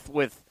with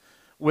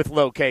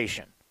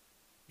location.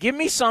 Give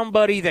me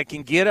somebody that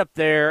can get up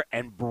there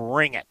and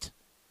bring it.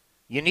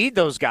 You need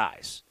those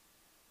guys.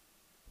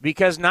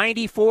 Because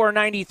 94,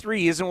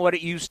 93 isn't what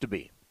it used to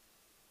be.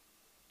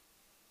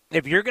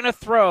 If you're going to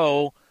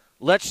throw,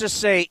 let's just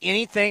say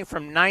anything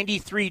from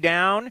 93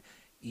 down,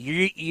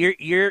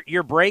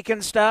 you're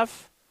breaking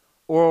stuff,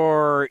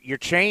 or your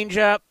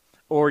changeup,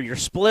 or your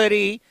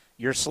splitty,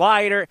 your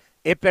slider,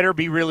 it better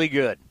be really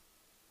good.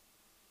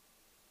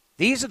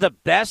 These are the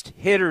best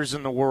hitters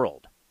in the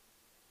world.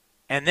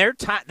 And they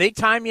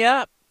time you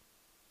up.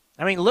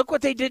 I mean, look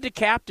what they did to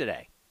Cap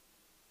today.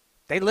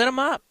 They lit him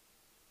up.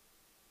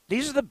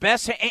 These are the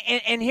best.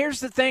 And here's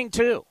the thing,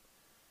 too.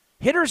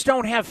 Hitters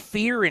don't have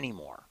fear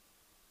anymore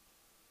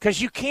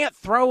because you can't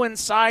throw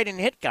inside and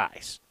hit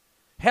guys.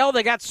 Hell,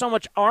 they got so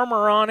much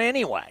armor on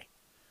anyway.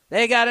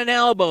 They got an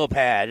elbow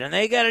pad, and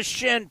they got a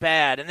shin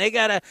pad, and they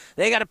got a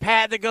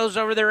pad that goes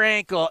over their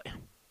ankle.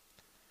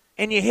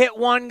 And you hit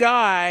one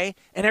guy,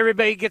 and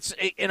everybody gets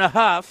in a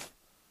huff.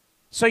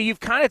 So you've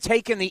kind of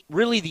taken the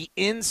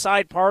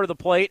inside part of the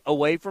plate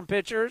away from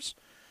pitchers.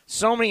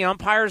 So many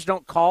umpires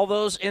don't call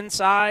those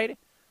inside.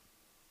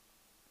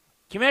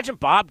 Can you imagine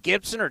Bob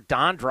Gibson or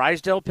Don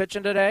Drysdale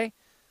pitching today?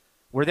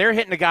 Where they're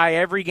hitting a guy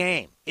every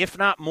game, if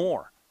not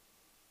more.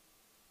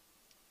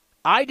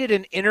 I did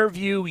an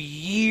interview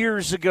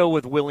years ago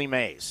with Willie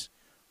Mays.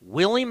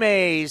 Willie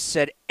Mays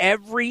said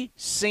every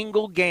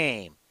single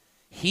game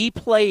he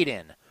played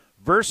in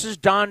versus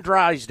Don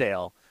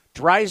Drysdale,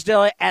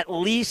 Drysdale at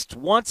least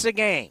once a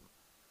game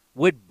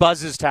would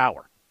buzz his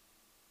tower.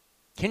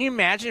 Can you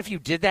imagine if you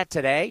did that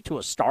today to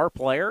a star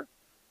player?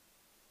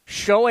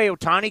 Shohei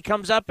Ohtani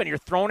comes up and you're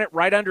throwing it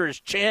right under his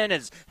chin,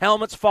 his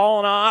helmet's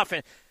falling off,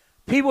 and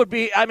people would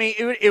be, I mean,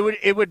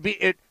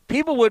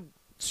 people would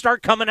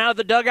start coming out of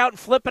the dugout and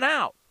flipping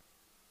out.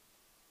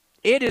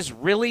 It is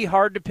really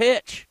hard to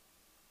pitch.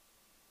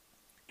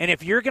 And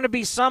if you're going to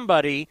be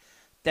somebody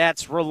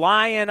that's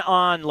relying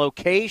on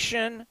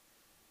location,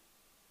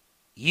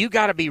 you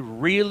got to be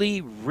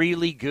really,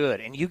 really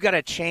good, and you got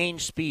to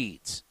change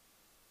speeds.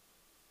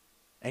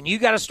 And you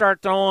got to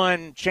start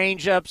throwing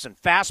changeups and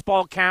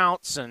fastball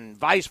counts and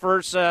vice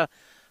versa.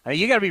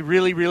 You got to be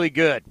really, really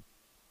good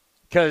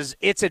because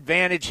it's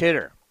advantage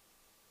hitter.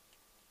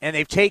 And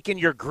they've taken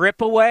your grip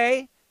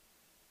away.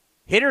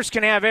 Hitters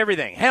can have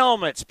everything.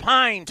 Helmets,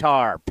 pine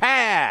tar,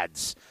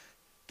 pads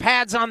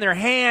on their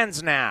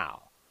hands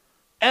now,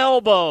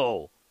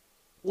 elbow,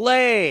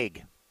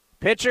 leg.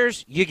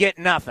 Pitchers, you get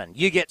nothing.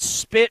 You get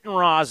spit and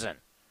rosin.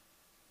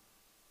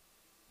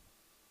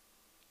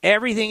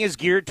 Everything is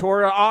geared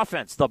toward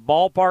offense. The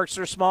ballparks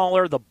are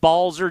smaller. The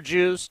balls are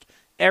juiced.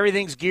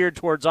 Everything's geared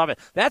towards offense.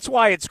 That's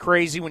why it's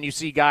crazy when you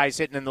see guys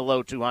hitting in the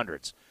low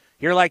 200s.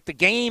 You're like, the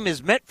game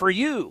is meant for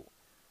you.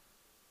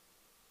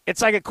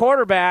 It's like a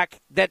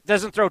quarterback that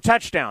doesn't throw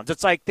touchdowns.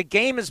 It's like the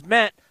game is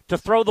meant to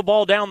throw the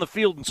ball down the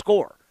field and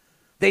score.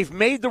 They've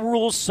made the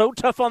rules so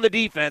tough on the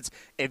defense,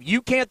 if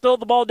you can't throw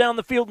the ball down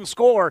the field and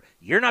score,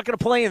 you're not going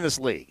to play in this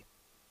league.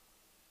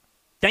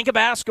 Think of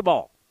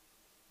basketball.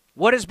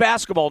 What is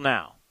basketball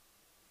now?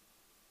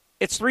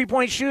 It's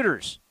three-point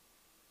shooters.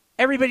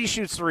 Everybody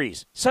shoots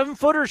threes.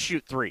 7-footers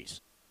shoot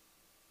threes.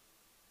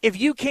 If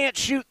you can't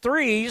shoot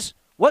threes,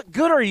 what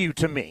good are you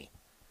to me?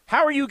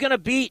 How are you going to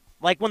beat,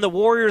 like when the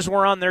Warriors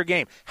were on their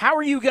game, how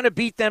are you going to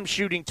beat them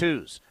shooting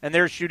twos and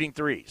they're shooting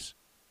threes?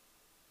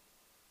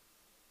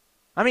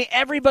 I mean,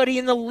 everybody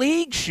in the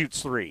league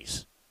shoots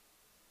threes.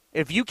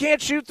 If you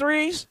can't shoot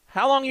threes,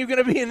 how long are you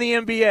going to be in the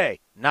NBA?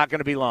 Not going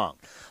to be long.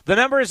 The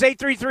number is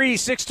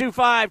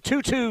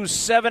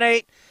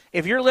 833-625-2278.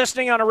 If you're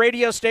listening on a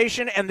radio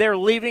station and they're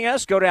leaving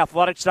us, go to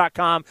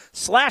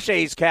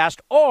athletics.com/A'sCast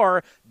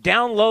or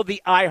download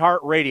the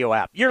iHeartRadio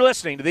app. You're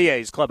listening to the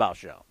A's Clubhouse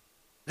Show.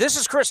 This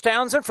is Chris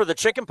Townsend for the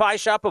Chicken Pie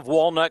Shop of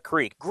Walnut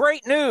Creek.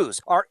 Great news!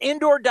 Our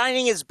indoor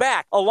dining is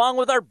back, along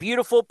with our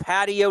beautiful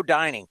patio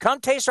dining. Come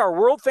taste our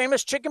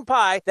world-famous chicken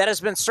pie that has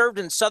been served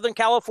in Southern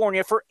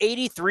California for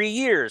 83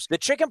 years. The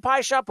Chicken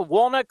Pie Shop of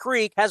Walnut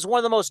Creek has one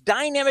of the most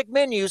dynamic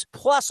menus,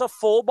 plus a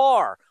full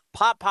bar.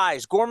 Pot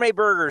pies, gourmet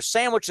burgers,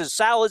 sandwiches,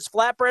 salads,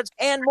 flatbreads,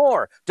 and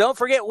more. Don't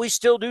forget, we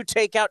still do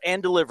takeout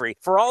and delivery.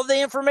 For all the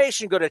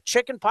information, go to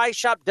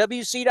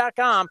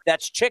chickenpieshopwc.com.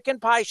 That's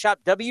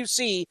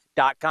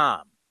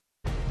chickenpieshopwc.com.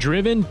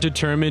 Driven,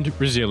 determined,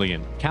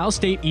 resilient. Cal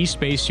State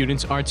East Bay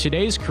students are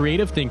today's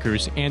creative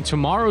thinkers and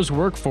tomorrow's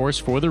workforce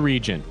for the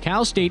region.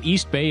 Cal State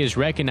East Bay is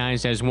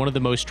recognized as one of the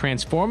most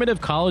transformative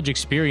college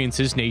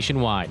experiences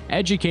nationwide,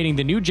 educating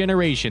the new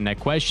generation that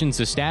questions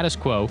the status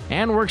quo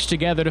and works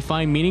together to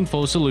find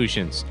meaningful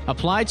solutions.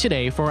 Apply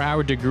today for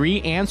our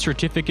degree and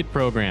certificate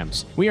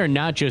programs. We are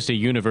not just a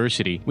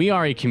university, we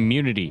are a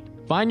community.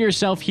 Find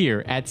yourself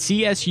here at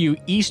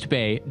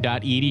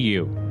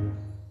csueastbay.edu.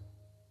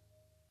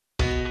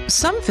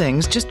 Some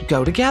things just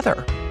go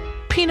together.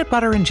 Peanut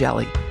butter and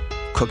jelly,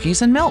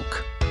 cookies and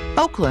milk,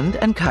 Oakland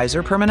and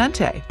Kaiser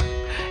Permanente.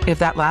 If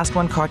that last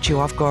one caught you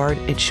off guard,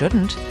 it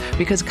shouldn't,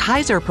 because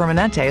Kaiser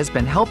Permanente has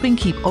been helping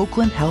keep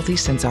Oakland healthy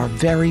since our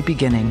very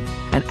beginning.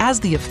 And as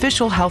the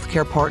official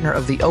healthcare partner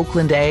of the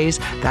Oakland A's,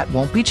 that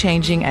won't be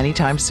changing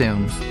anytime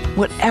soon.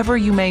 Whatever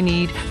you may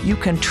need, you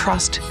can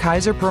trust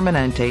Kaiser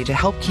Permanente to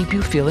help keep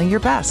you feeling your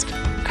best.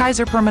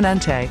 Kaiser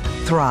Permanente.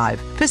 Thrive.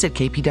 Visit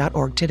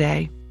kp.org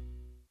today.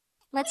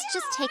 Let's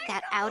just take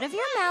that out of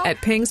your mouth.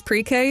 At Ping's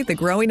Pre-K, the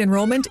growing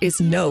enrollment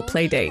is no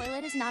play date.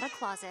 Toilet is not a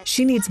closet.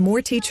 She needs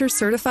more teachers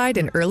certified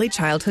in early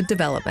childhood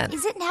development.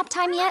 Is it nap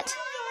time yet?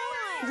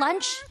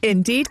 Lunch?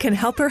 Indeed can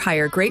help her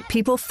hire great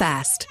people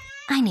fast.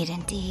 I need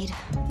Indeed.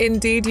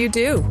 Indeed you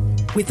do.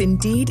 With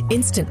Indeed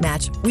Instant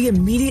Match, we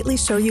immediately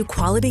show you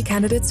quality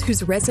candidates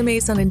whose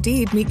resumes on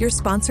Indeed meet your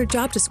sponsored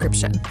job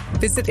description.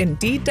 Visit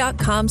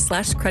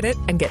Indeed.com/credit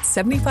and get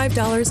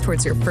 $75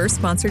 towards your first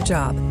sponsored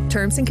job.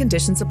 Terms and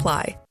conditions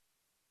apply.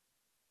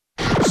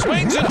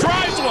 Swings and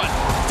drives one.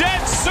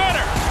 Dead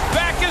center.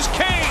 Back is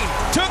Kane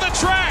to the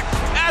track.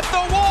 At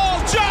the wall.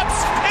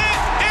 Jumps. It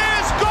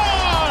is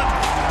gone.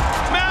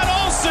 Matt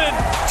Olson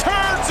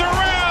turns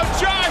around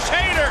Josh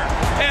Hader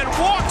and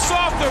walks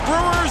off the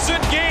Brewers in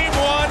game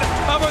 1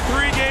 of a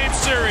 3-game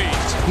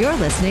series. You're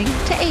listening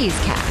to A's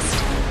Cast.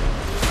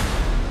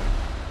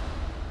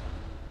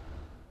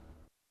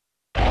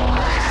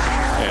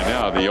 And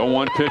now the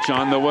 0-1 pitch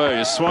on the way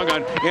is swung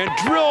on and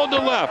drilled to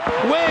left.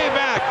 Way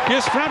back.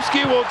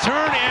 Yastrzemski will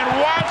turn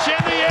and watch,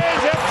 and the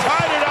A's have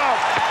tied it up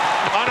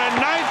on a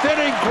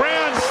 9th-inning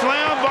grand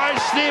slam by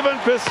Stephen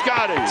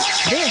Piscotty.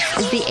 This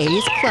is the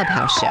A's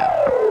Clubhouse Show.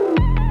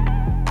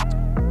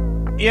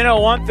 You know,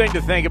 one thing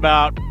to think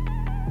about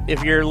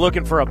if you're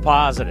looking for a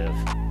positive,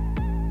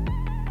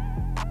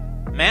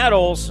 Matt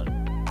Olson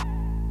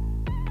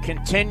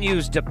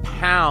continues to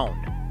pound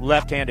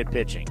left-handed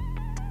pitching.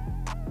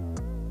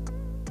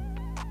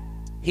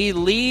 He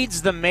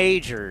leads the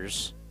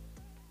majors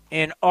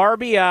in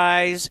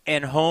RBIs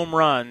and home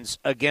runs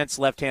against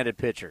left-handed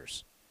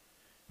pitchers.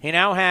 He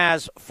now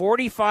has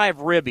 45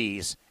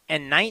 ribbies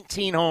and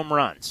 19 home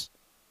runs.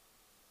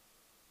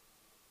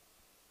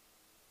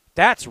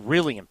 That's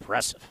really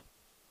impressive.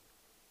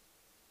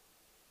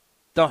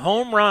 The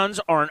home runs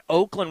are an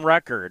Oakland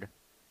record,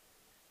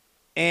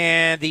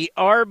 and the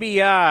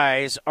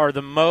RBIs are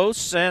the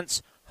most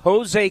since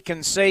Jose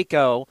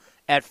Canseco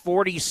at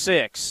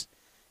 46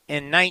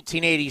 in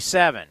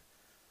 1987.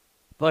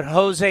 But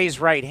Jose's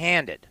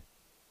right-handed.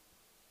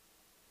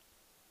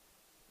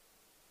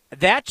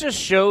 That just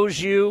shows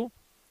you,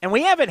 and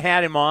we haven't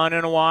had him on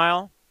in a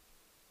while.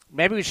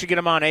 Maybe we should get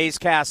him on A's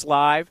Cast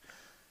Live.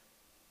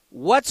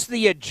 What's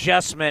the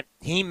adjustment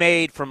he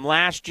made from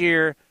last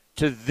year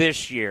to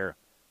this year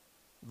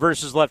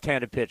versus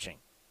left-handed pitching?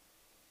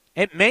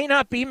 It may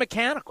not be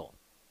mechanical.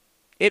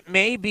 It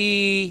may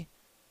be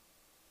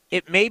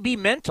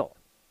mental.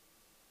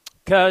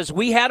 Because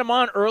we had him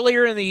on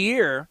earlier in the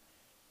year.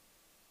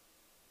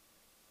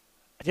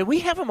 Did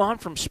we have him on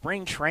from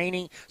spring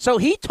training? So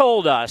he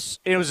told us,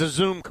 it was a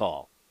Zoom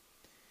call.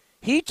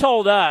 He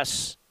told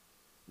us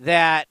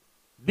that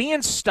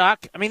being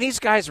stuck, I mean, these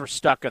guys were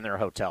stuck in their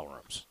hotel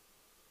rooms.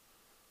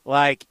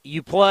 Like,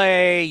 you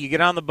play, you get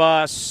on the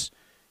bus,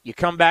 you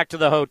come back to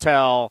the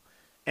hotel,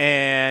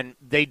 and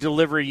they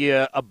deliver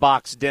you a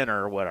box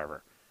dinner or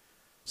whatever.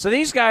 So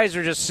these guys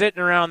are just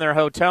sitting around their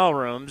hotel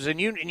rooms, and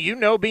you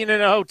know being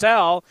in a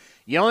hotel,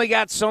 you only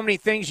got so many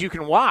things you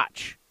can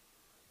watch.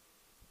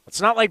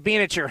 It's not like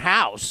being at your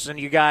house and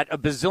you got a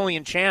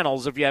bazillion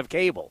channels if you have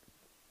cable.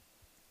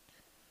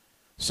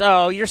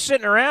 So you're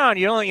sitting around,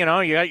 you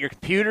got your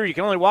computer, you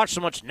can only watch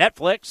so much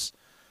Netflix.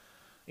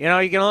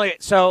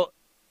 So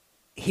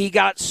he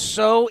got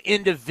so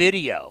into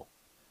video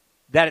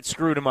that it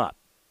screwed him up.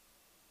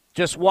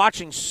 Just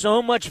watching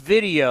so much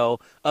video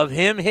of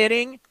him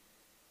hitting,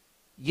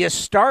 you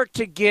start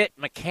to get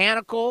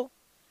mechanical.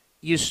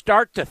 You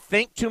start to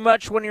think too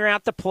much when you're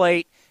at the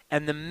plate,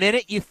 and the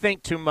minute you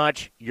think too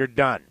much, you're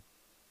done.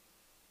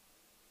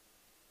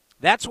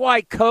 That's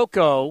why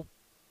Coco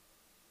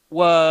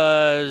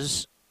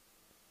was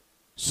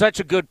such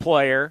a good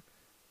player.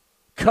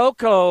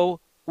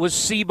 Coco was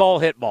see-ball,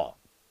 hit-ball.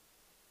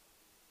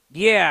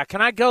 Yeah,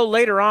 can I go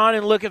later on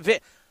and look at video?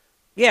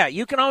 Yeah,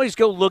 you can always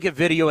go look at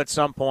video at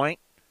some point.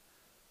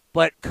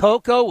 But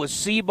Coco was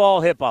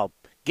see-ball, hit-ball.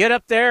 Get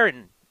up there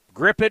and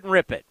grip it and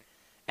rip it.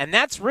 And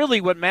that's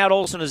really what Matt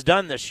Olson has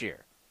done this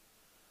year.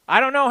 I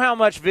don't know how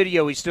much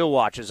video he still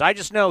watches. I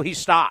just know he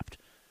stopped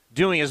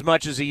doing as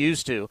much as he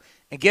used to.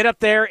 And get up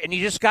there, and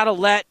you just got to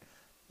let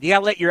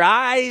your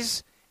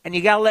eyes and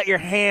you got to let your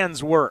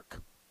hands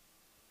work.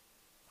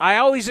 I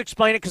always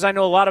explain it because I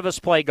know a lot of us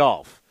play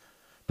golf.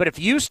 But if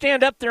you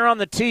stand up there on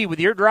the tee with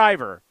your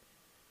driver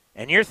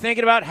and you're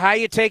thinking about how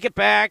you take it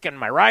back and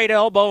my right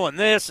elbow and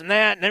this and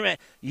that, and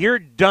you're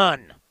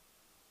done.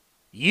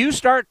 You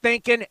start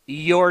thinking,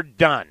 you're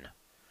done.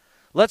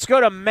 Let's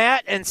go to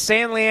Matt and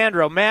San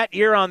Leandro. Matt,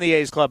 you're on the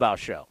A's Clubhouse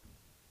Show.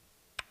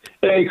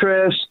 Hey,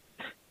 Chris.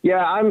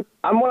 Yeah,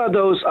 I'm one of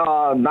those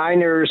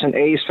Niners and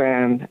A's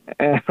fan,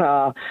 and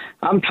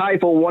I'm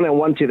tied for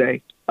 1-1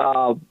 today.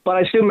 But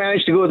I still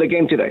managed to go to the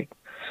game today.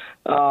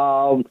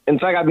 In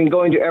fact, I've been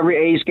going to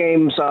every A's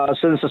game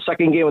since the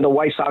second game of the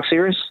White Sox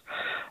series.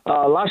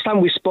 Last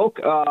time we spoke,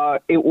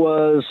 it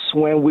was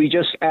when we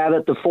just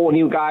added the 4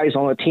 new guys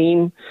on the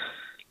team.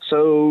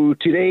 So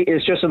today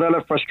is just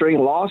another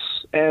frustrating loss.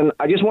 And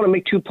I just want to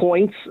make 2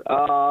 points.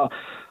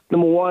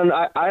 Number one,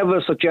 I have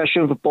a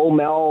suggestion for Bo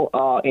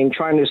Mel in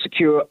trying to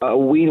secure a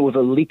win with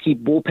a leaky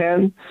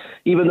bullpen,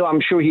 even though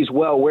I'm sure he's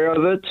well aware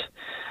of it.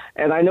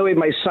 And I know it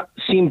might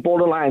seem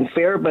borderline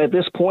unfair, but at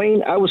this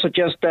point, I would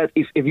suggest that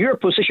if you're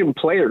position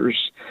players,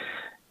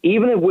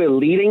 even if we're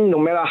leading, no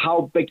matter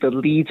how big the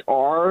leads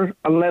are,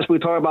 unless we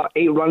talk about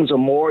 8 runs or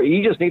more,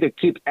 you just need to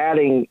keep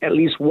adding at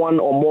least 1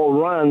 or more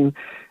run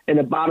in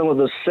the bottom of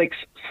the 6th,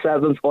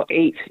 7th, or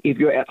 8th if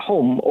you're at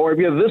home. Or if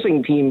you're a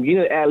visiting team, you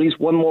need to add at least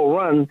 1 more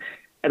run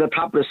at the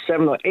top of the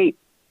 7 or 8.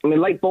 I mean,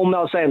 like Bo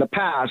Mel said in the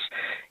past,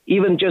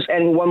 even just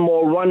adding 1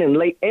 more run in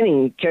late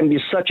inning can be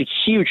such a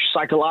huge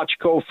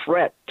psychological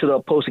threat to the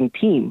opposing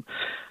team.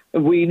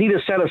 We need to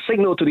send a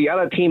signal to the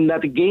other team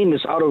that the game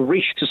is out of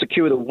reach to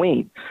secure the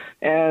win.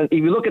 And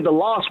if you look at the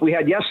loss we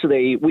had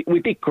yesterday, we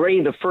did great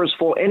in the first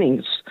 4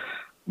 innings,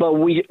 but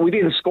we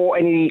didn't score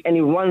any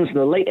runs in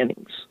the late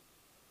innings.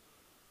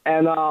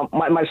 And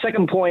my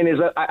second point is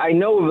that I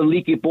know with a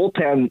leaky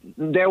bullpen,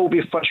 there will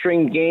be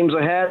frustrating games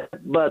ahead,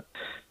 but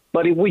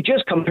if we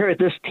just compare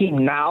this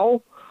team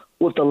now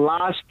with the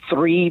last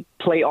 3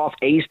 playoff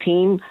A's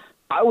team,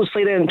 I would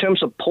say that in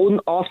terms of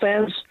potent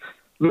offense,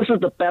 this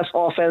is the best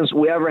offense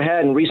we ever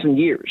had in recent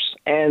years.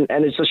 And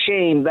it's a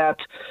shame that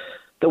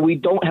we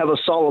don't have a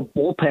solid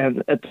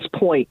bullpen at this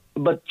point.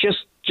 But just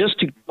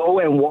to go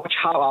and watch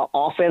how our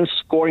offense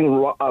scoring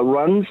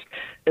runs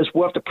is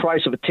worth the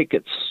price of the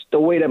tickets, the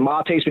way that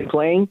Marte's been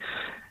playing.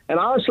 And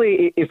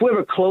honestly, if we have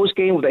a close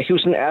game with the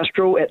Houston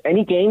Astros at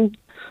any game,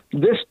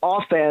 this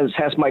offense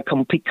has my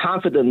complete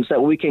confidence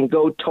that we can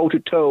go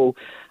toe-to-toe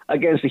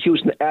against the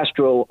Houston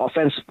Astros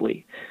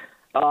offensively.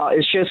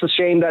 It's just a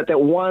shame that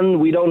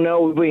one, we don't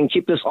know if we can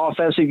keep this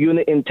offensive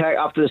unit intact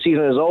after the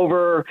season is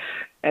over.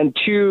 And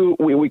 2,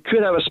 we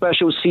could have a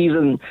special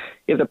season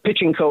if the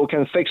pitching coach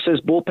can fix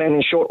his bullpen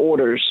in short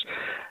orders.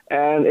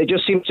 And it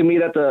just seems to me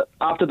that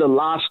after the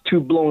last 2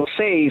 blown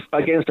saves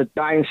against the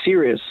dying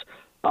series,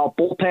 our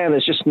bullpen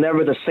is just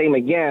never the same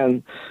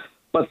again.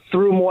 But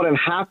through more than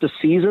half the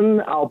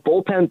season, our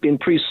bullpen been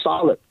pretty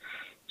solid.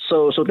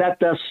 So that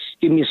does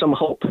give me some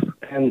hope.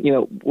 And,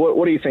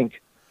 what do you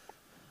think?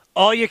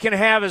 All you can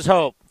have is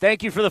hope.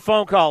 Thank you for the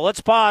phone call.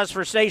 Let's pause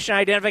for station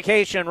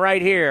identification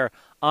right here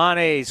on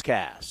A's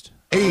Cast.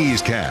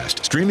 A's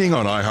Cast, streaming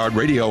on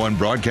iHeartRadio and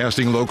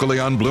broadcasting locally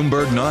on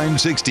Bloomberg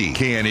 960,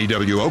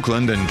 KNEW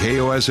Oakland, and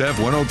KOSF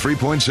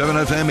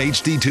 103.7 FM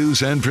HD2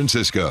 San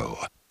Francisco.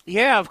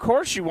 Yeah, of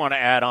course you want to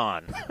add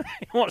on.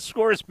 You want to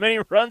score as many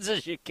runs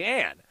as you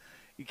can.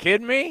 You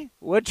kidding me?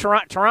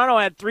 Toronto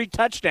had 3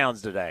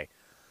 touchdowns today.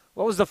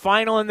 What was the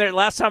final in there?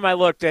 Last time I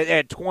looked, they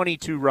had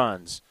 22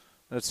 runs.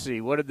 Let's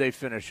see. What did they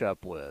finish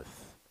up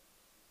with?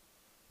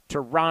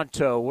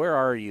 Toronto, where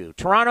are you?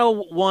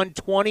 Toronto won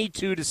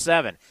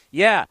 22-7.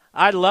 Yeah,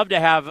 I'd love to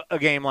have a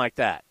game like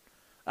that.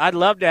 I'd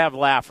love to have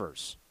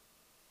laughers.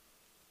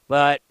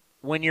 But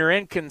when you're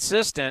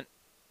inconsistent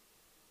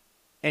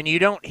and you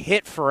don't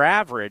hit for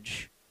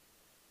average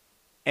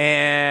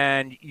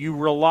and you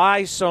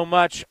rely so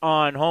much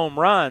on home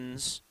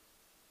runs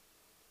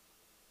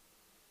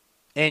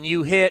and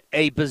you hit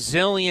a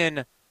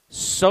bazillion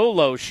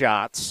solo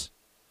shots,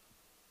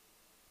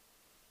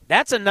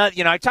 that's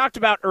another, I talked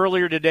about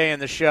earlier today in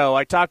the show,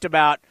 I talked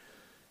about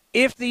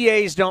if the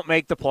A's don't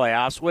make the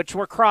playoffs, which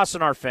we're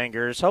crossing our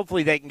fingers,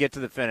 hopefully they can get to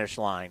the finish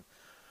line.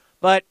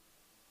 But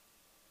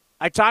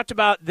I talked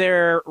about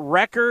their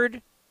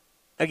record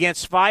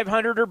against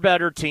 500 or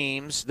better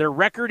teams, their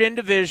record in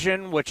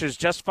division, which is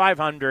just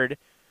 500,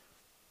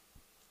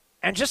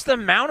 and just the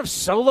amount of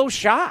solo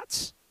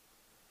shots.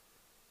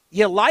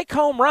 You like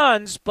home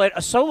runs, but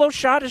a solo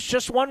shot is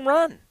just 1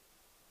 run.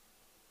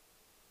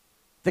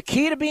 The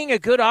key to being a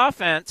good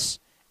offense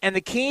and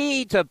the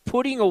key to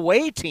putting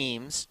away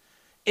teams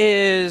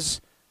is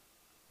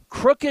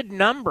crooked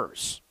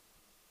numbers.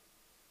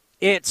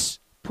 It's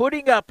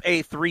putting up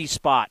a 3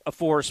 spot, a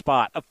 4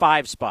 spot, a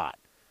 5 spot.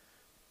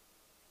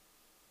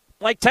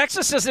 Like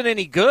Texas isn't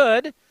any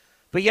good,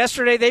 but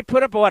yesterday they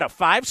put up, a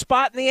 5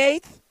 spot in the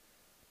 8th?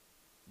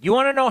 You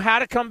want to know how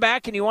to come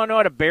back and you want to know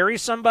how to bury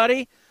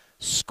somebody?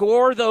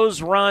 Score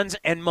those runs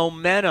and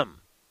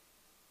momentum.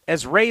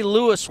 As Ray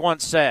Lewis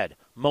once said,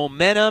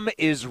 momentum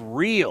is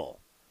real.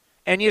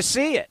 And you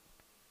see it.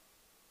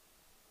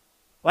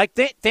 Like,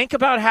 think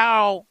about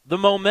how the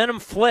momentum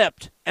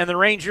flipped and the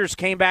Rangers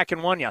came back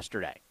and won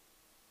yesterday.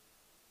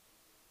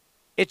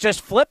 It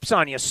just flips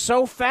on you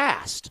so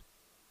fast.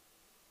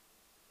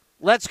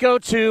 Let's go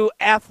to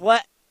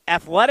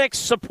Athletics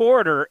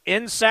Supporter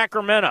in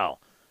Sacramento.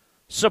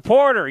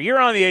 Supporter, you're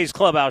on the A's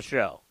Clubhouse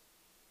Show.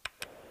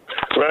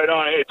 Right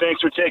on. Hey,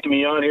 thanks for taking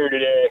me on here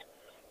today.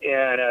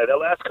 And that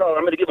last call,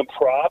 I'm going to give him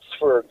props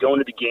for going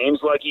to the games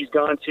like he's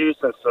gone to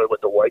since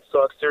with the White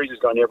Sox series. He's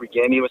gone to every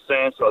game, he was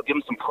saying. So I'll give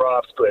him some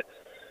props. But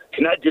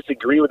cannot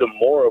disagree with him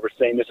more over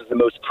saying this is the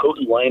most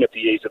potent lineup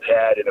the A's have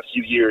had in a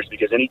few years,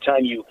 because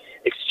anytime you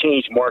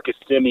exchange Marcus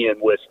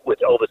Semien with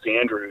Elvis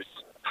Andrus,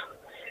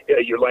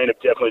 your lineup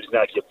definitely does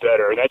not get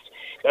better. And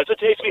that's what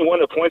takes me.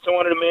 One of the points I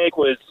wanted to make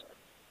was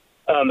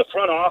the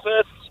front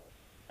office.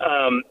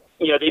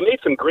 They made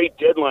some great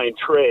deadline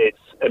trades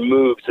and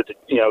moves at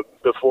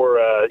before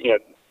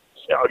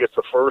August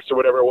the 1st or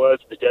whatever it was,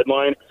 the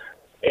deadline.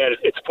 And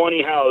it's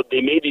funny how they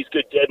made these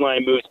good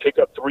deadline moves, picked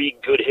up 3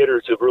 good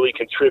hitters who have really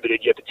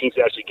contributed, yet the team's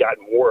actually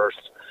gotten worse,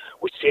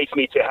 which takes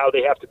me to how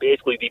they have to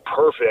basically be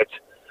perfect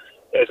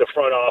as a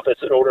front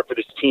office in order for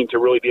this team to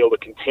really be able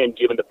to contend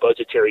given the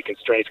budgetary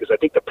constraints, because I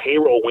think the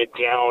payroll went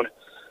down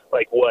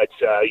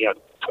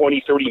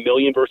 20, 30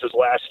 million versus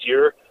last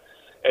year.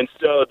 And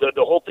so the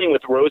whole thing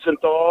with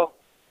Rosenthal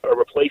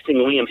replacing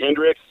Liam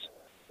Hendricks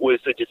was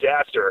a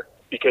disaster,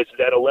 because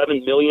that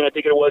 $11 million, I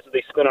think it was, that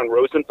they spent on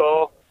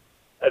Rosenthal,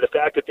 the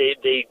fact that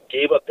they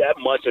gave up that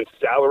much in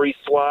salary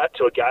slot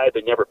to a guy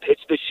that never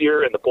pitched this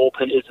year, and the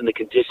bullpen is in the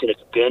condition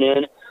it's been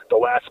in the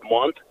last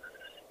month,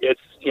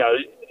 it's,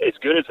 as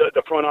good as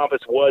the front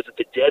office was at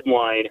the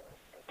deadline,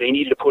 they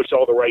needed to push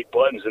all the right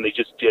buttons, and they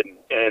just didn't.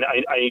 And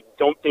I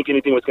don't think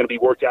anything was going to be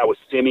worked out with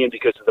Semien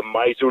because of the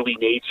miserly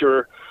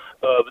nature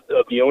of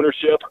the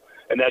ownership,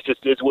 and that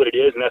just is what it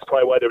is, and that's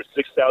probably why there were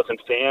 6,000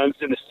 fans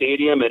in the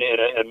stadium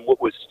and what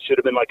should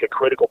have been like a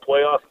critical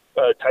playoff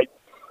type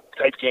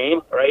game,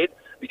 right?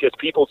 Because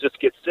people just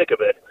get sick of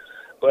it.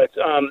 But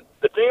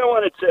the thing I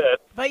wanted to,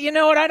 but you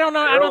know what? I don't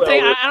know.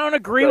 I don't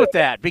agree with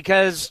that,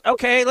 because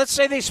okay, let's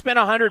say they spent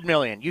 $100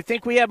 million. You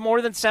think we have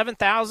more than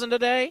 7,000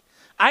 today?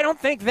 I don't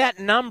think that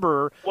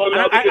number. Well,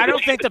 no, I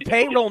don't think the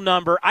payroll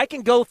number. I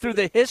can go through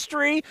the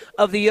history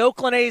of the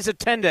Oakland A's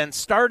attendance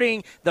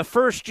starting the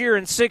first year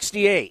in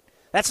 '68.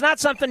 That's not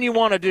something you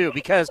want to do,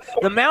 because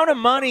the amount of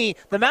money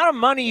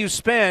you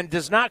spend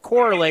does not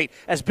correlate.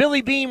 As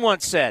Billy Beane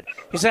once said,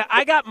 he said,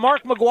 "I got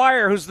Mark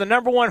McGwire, who's the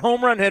 #1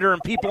 home run hitter,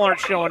 and people aren't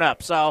showing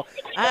up." So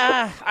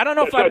I don't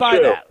know if I buy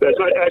that. That's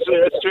not, actually,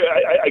 that's true.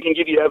 I can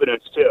give you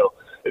evidence too.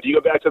 If you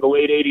go back to the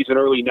late '80s and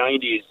early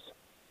 '90s,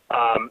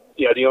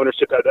 the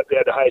ownership had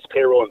the highest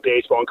payroll in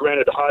baseball. And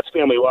granted, the Haas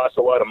family lost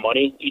a lot of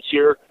money each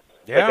year.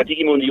 Yeah. I think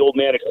even when the old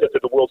man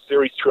accepted the World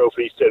Series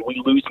trophy, he said, "We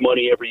lose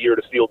money every year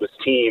to field this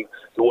team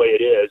the way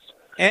it is."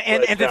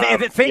 And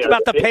think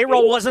about the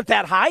payroll wasn't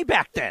that high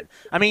back then.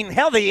 I mean,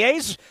 hell, the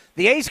A's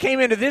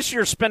came into this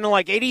year spending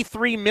like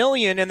 $83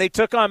 million, and they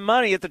took on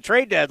money at the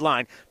trade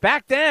deadline.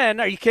 Back then,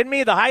 are you kidding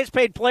me? The highest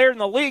paid player in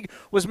the league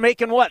was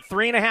making what,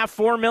 $3.5,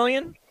 $4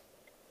 million?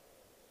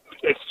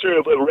 It's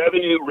true, but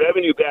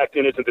revenue back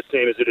then isn't the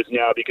same as it is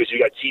now, because you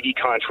got TV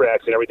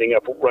contracts and everything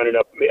running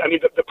up. I mean,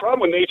 the problem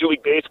with Major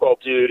League Baseball,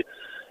 dude,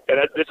 and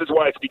this is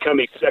why it's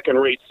become a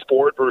second-rate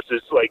sport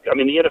versus, the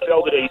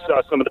NFL today, you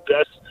saw some of the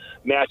best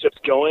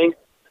matchups going,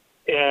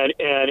 and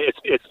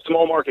it's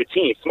small market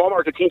teams. Small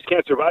market teams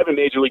can't survive in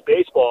Major League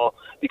Baseball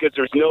because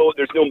there's no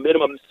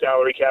minimum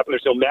salary cap and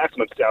there's no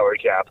maximum salary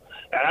cap.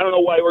 And I don't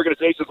know why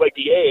organizations like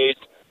the A's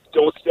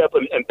don't step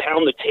and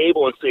pound the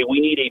table and say we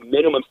need a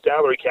minimum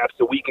salary cap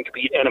so we can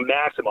compete and a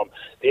maximum.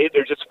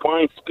 They're just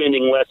fine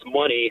spending less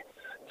money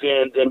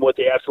than what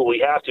they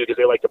absolutely have to, because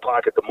they like to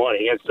pocket the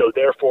money. And so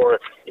therefore,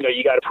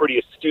 you got a pretty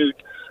astute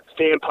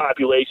fan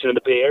population in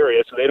the Bay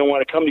Area, so they don't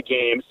want to come to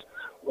games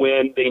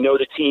when they know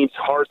the team's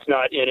heart's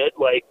not in it,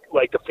 like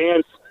the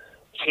fans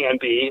can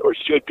be or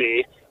should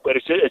be. But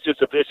it's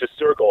just a vicious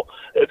circle.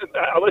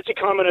 I'll let you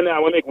comment on that. I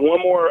want to make one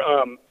more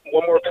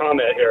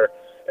comment here,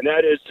 and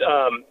that is,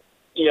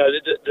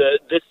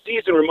 this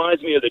season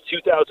reminds me of the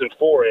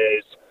 2004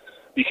 A's,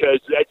 because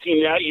that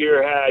team that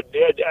year had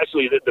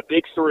actually the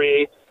big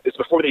three. It's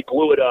before they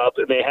blew it up,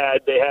 and they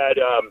had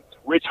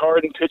Rich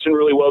Harden pitching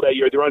really well that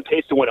year. They're on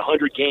pace to win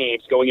 100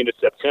 games going into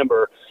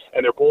September,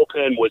 and their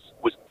bullpen was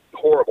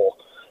horrible.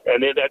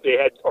 And they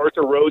had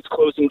Arthur Rhodes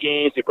closing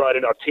games. They brought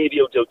in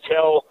Octavio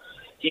Dotel.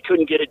 He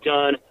couldn't get it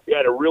done. They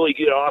had a really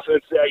good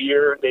offense that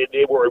year.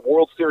 They were a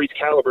World Series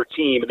caliber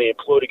team, and they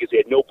imploded because they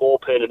had no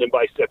bullpen. And then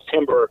by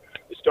September,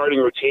 the starting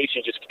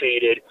rotation just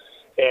faded,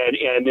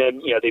 and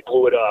then they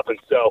blew it up. And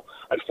so,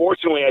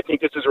 unfortunately, I think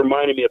this is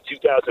reminding me of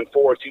 2004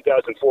 and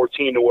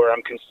 2014, to where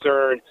I'm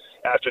concerned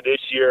after this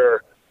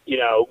year.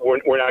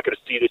 We're not going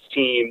to see this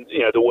team,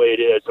 the way it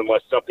is,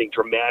 unless something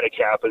dramatic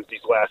happens these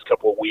last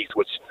couple of weeks,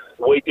 which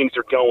the way things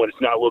are going,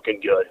 it's not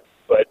looking good.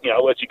 But,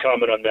 I'll let you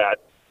comment on that.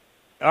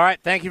 All right,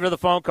 thank you for the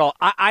phone call.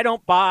 I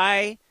don't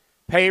buy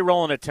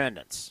payroll and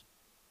attendance.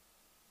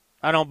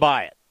 I don't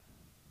buy it.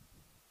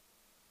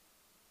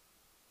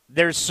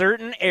 There's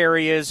certain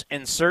areas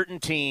and certain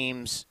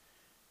teams,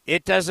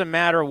 it doesn't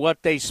matter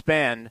what they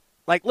spend.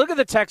 Like, look at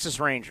the Texas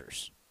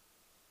Rangers.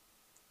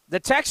 The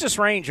Texas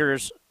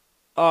Rangers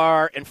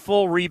are in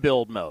full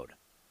rebuild mode.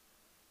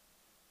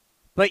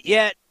 But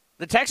yet,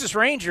 the Texas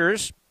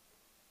Rangers,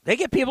 they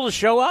get people to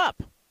show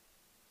up.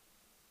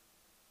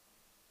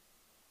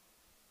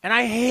 And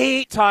I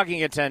hate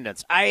talking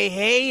attendance. I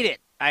hate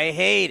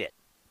it.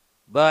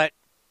 But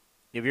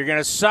if you're going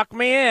to suck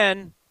me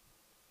in,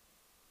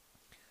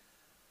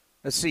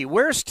 let's see,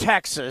 where's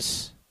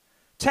Texas?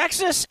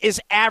 Texas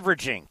is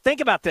averaging, think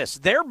about this,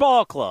 their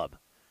ball club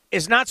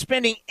is not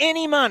spending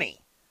any money.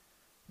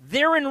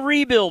 They're in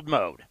rebuild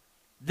mode.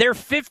 They're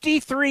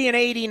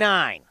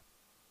 53-89.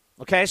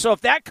 Okay, so if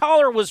that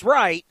caller was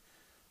right,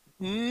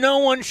 no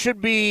one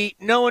should be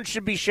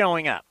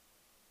showing up.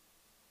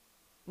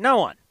 No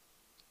one.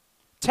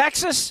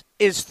 Texas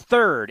is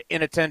third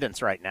in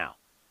attendance right now,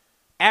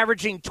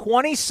 averaging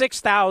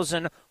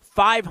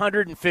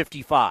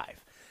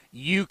 26,555.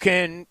 You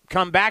can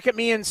come back at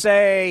me and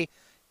say,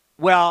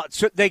 well,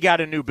 they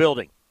got a new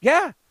building.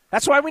 Yeah,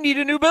 that's why we need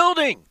a new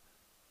building.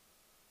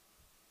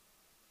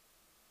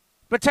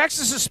 But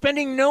Texas is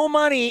spending no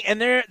money, and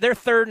they're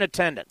third in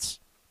attendance.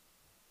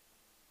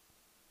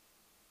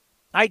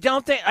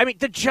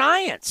 The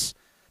Giants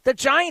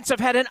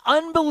have had an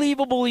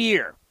unbelievable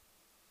year.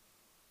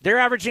 They're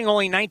averaging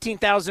only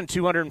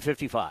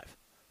 19,255.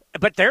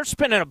 But they're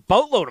spending a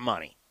boatload of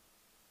money.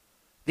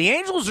 The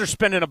Angels are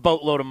spending a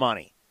boatload of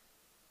money.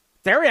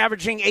 They're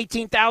averaging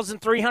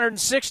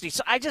 18,360.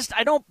 So I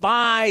don't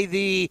buy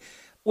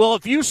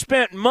if you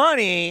spent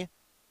money,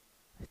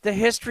 the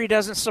history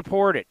doesn't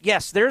support it.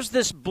 Yes, there's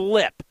this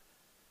blip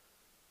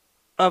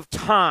of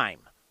time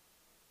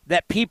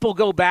that people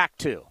go back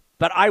to.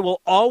 But I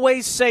will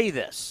always say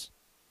this.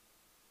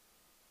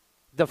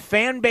 The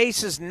fan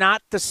base is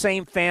not the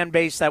same fan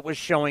base that was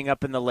showing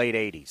up in the late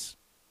 80s.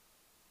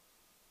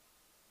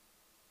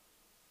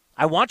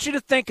 I want you to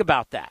think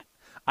about that.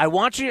 I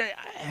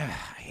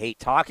hate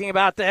talking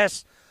about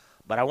this,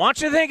 but I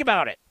want you to think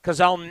about it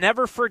because I'll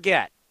never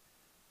forget.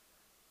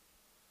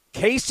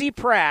 Casey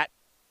Pratt,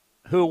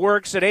 who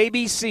works at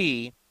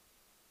ABC,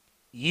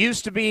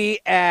 used to be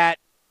at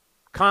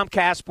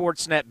Comcast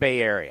Sportsnet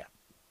Bay Area.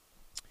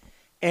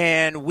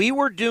 And we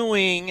were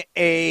doing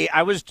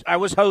I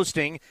was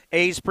hosting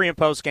A's pre- and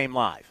post-game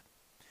live.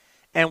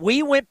 And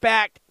we went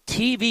back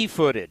TV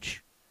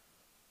footage.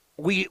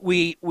 We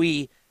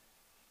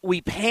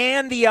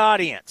panned the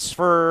audience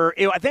I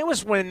think it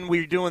was when we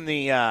were doing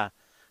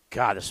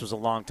this was a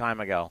long time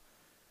ago.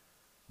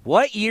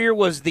 What year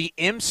was the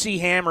MC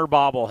Hammer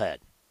bobblehead?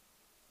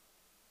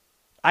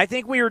 I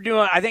think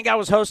I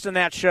was hosting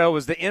that show.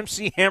 Was the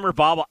MC Hammer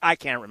bobble? I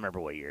can't remember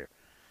what year.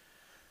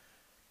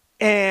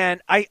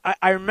 And I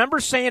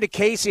remember saying to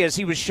Casey as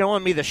he was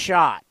showing me the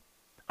shot,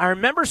 I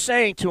remember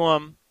saying to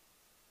him,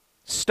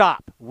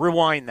 stop,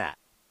 rewind that.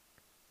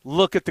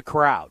 Look at the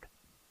crowd.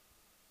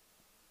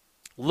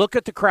 Look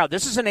at the crowd.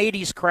 This is an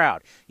 80s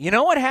crowd. You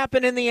know what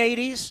happened in the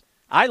 80s?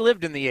 I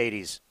lived in the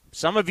 80s.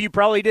 Some of you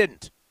probably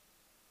didn't.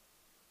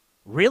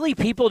 Really,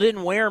 people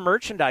didn't wear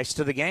merchandise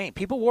to the game.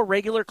 People wore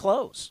regular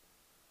clothes.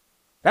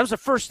 That was the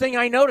first thing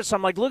I noticed.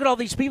 I'm like, look at all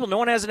these people. No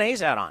one has an A's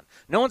hat on.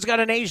 No one's got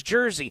an A's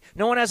jersey.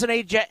 No one has an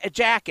A's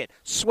jacket,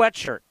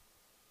 sweatshirt.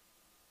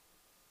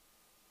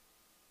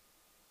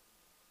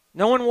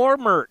 No one wore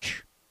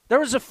merch.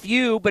 There was a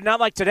few, but not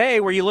like today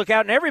where you look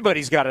out and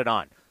everybody's got it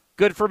on.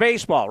 Good for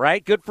baseball,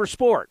 right? Good for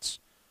sports.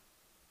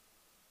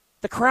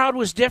 The crowd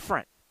was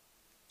different.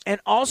 And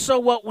also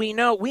what we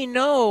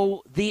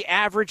know the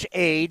average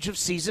age of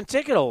season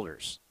ticket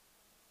holders.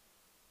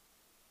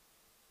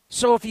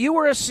 So if you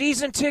were a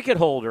season ticket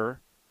holder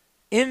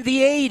in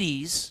the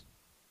 80s,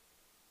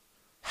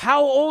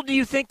 how old do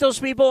you think those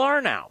people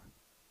are now?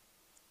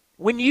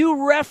 When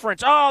you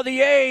reference,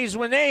 the A's,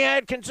 when they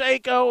had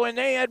Canseco and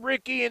they had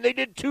Ricky and they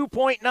did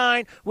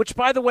 2.9, which,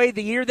 by the way,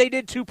 the year they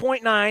did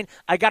 2.9,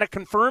 I got it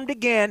confirmed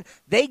again,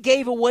 they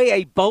gave away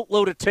a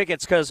boatload of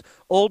tickets because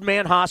Old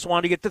Man Haas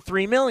wanted to get to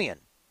 $3 million.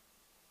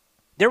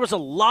 There was a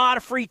lot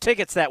of free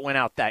tickets that went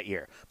out that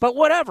year. But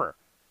whatever.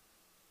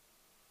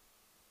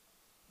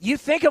 You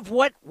think of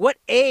what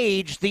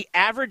age the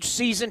average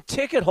season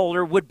ticket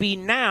holder would be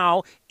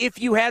now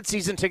if you had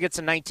season tickets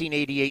in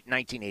 1988,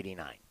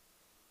 1989.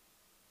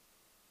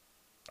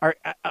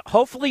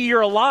 Hopefully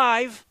you're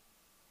alive.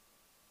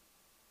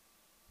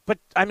 But,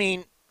 I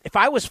mean, if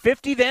I was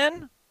 50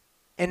 then,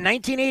 in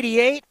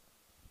 1988,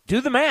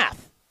 do the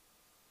math.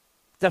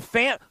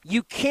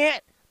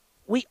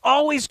 We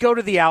always go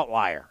to the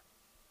outlier.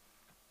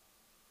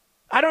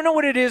 I don't know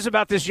what it is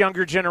about this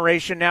younger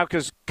generation now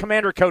because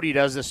Commander Cody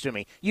does this to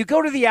me. You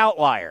go to the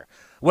outlier.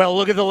 Well,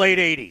 look at the late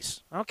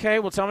 80s. Okay,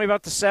 well, tell me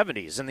about the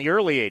 70s and the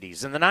early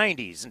 80s and the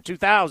 90s and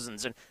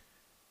 2000s. And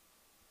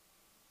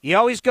you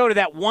always go to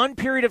that one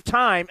period of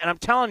time, and I'm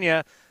telling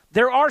you,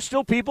 there are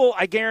still people,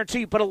 I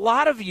guarantee, but a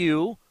lot of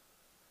you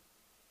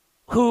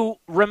who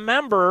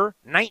remember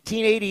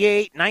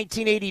 1988,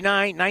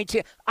 1989,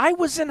 I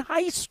was in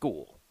high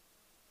school.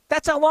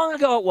 That's how long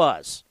ago it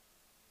was.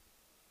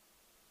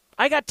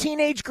 I got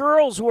teenage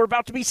girls who are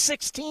about to be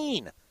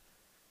 16.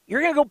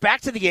 You're going to go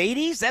back to the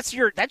 80s? That's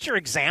your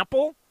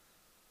example?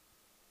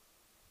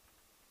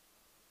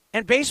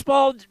 And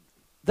baseball,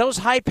 those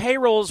high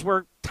payrolls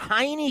were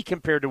tiny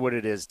compared to what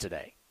it is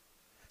today.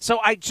 So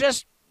I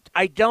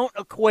don't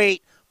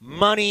equate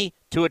money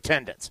to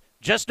attendance.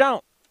 Just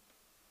don't.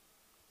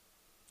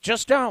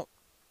 Just don't.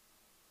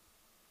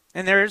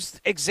 And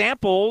there's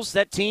examples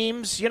that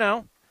teams,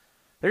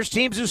 there's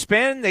teams who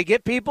spend, they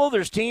get people,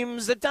 there's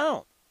teams that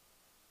don't.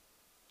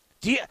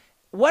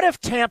 What if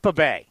Tampa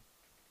Bay,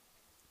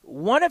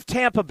 what if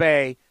Tampa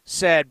Bay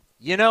said,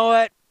 you know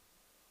what,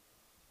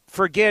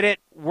 forget it,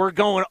 we're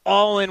going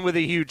all in with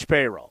a huge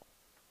payroll?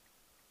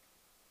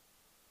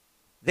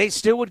 They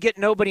still would get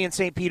nobody in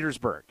St.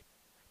 Petersburg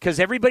because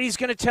everybody's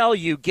going to tell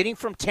you getting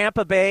from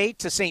Tampa Bay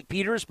to St.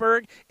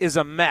 Petersburg is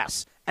a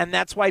mess, and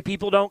that's why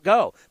people don't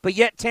go. But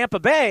yet Tampa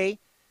Bay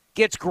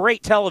gets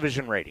great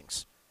television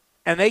ratings,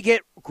 and they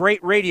get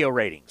great radio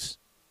ratings.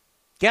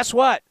 Guess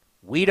what?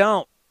 We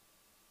don't.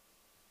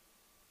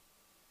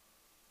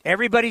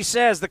 Everybody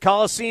says the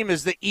Coliseum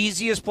is the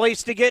easiest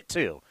place to get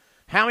to.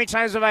 How many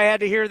times have I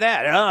had to hear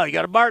that? Oh, you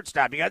got a BART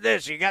stop, you got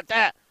this, you got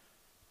that.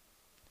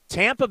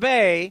 Tampa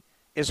Bay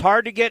is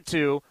hard to get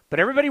to, but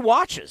everybody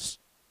watches.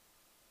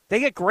 They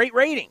get great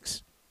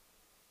ratings.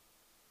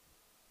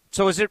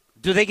 So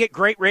do they get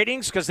great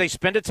ratings because they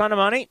spend a ton of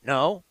money?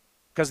 No,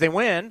 because they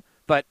win.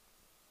 But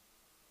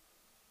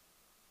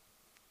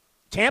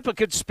Tampa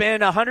could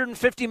spend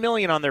 $150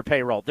 million on their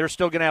payroll. They're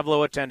still going to have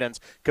low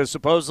attendance because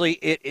supposedly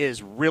it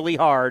is really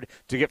hard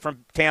to get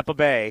from Tampa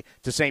Bay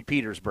to St.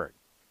 Petersburg.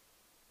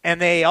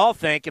 And they all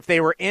think if they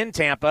were in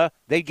Tampa,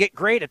 they'd get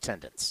great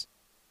attendance.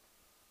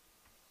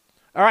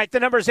 All right, the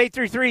number is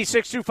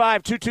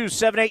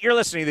 833-625-2278. You're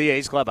listening to the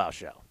A's Clubhouse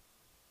Show.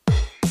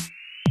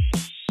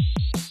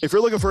 If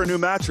you're looking for a new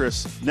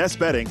mattress, Nest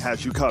Bedding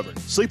has you covered.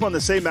 Sleep on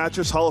the same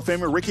mattress Hall of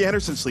Famer Ricky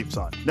Henderson sleeps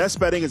on. Nest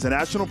Bedding is a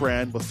national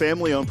brand with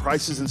family-owned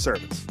prices and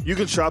service. You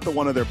can shop at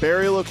one of their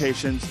Barrie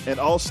locations,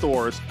 and all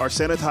stores are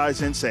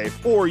sanitized and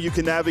safe, or you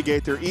can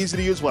navigate their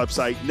easy-to-use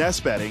website,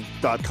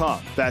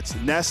 nestbedding.com. That's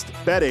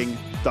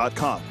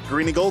nestbedding.com.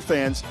 Green and Gold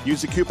fans,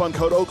 use the coupon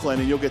code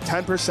Oakland and you'll get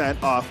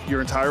 10% off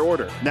your entire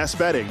order. Nest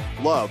Bedding,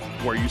 love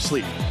where you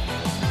sleep.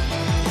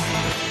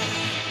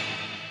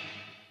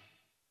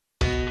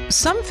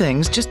 Some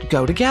things just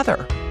go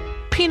together.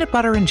 Peanut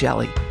butter and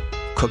jelly,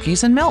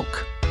 cookies and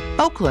milk,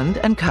 Oakland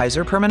and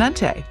Kaiser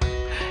Permanente.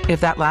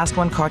 If that last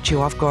one caught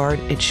you off guard,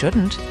 it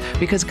shouldn't,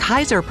 because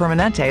Kaiser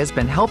Permanente has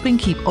been helping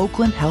keep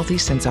Oakland healthy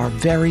since our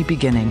very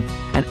beginning.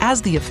 And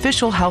as the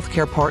official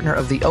healthcare partner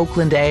of the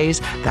Oakland A's,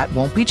 that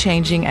won't be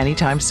changing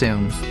anytime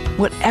soon.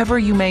 Whatever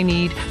you may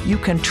need, you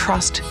can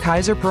trust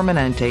Kaiser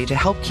Permanente to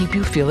help keep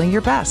you feeling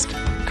your best.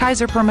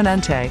 Kaiser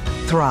Permanente.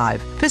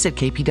 Thrive. Visit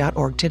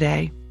kp.org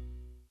today.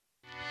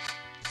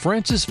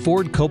 Francis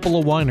Ford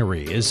Coppola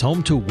Winery is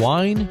home to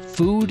wine,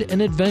 food,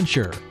 and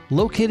adventure.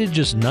 Located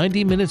just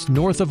 90 minutes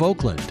north of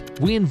Oakland,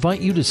 we invite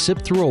you to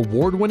sip through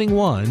award-winning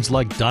wines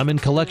like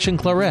Diamond Collection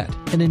Claret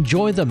and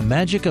enjoy the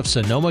magic of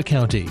Sonoma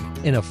County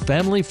in a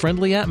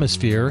family-friendly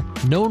atmosphere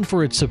known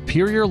for its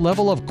superior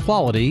level of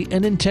quality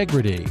and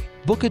integrity.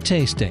 Book a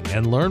tasting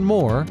and learn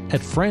more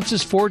at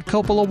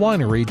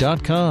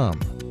francisfordcoppolawinery.com.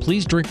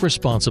 Please drink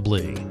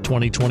responsibly.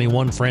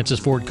 2021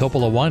 Francis Ford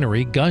Coppola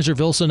Winery,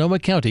 Geyserville, Sonoma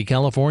County,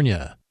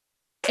 California.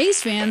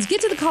 A's fans,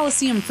 get to the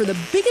Coliseum for the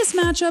biggest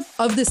matchup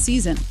of the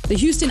season. The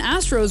Houston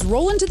Astros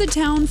roll into the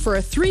town for a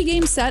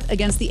 3-game set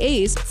against the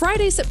A's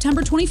Friday,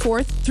 September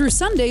 24th through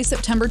Sunday,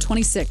 September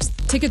 26th.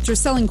 Tickets are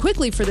selling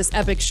quickly for this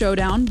epic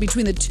showdown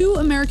between the two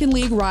American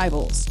League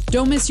rivals.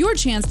 Don't miss your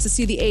chance to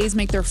see the A's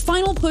make their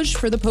final push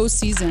for the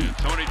postseason.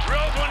 Tony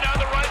drills one down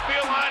the right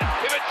field line.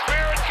 If it's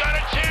fair, it's got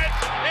a chance.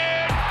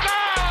 And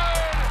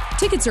gone!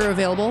 Tickets are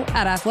available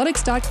at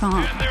athletics.com.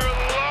 And they're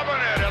loving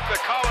it at the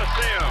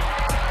Coliseum.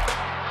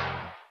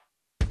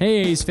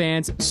 Hey A's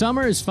fans,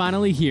 summer is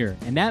finally here,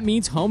 and that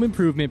means home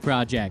improvement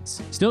projects.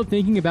 Still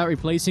thinking about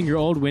replacing your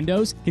old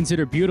windows?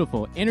 Consider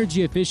beautiful,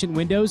 energy-efficient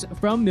windows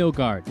from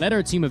Milgard. Let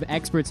our team of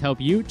experts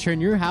help you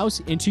turn your house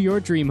into your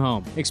dream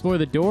home. Explore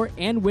the door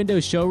and window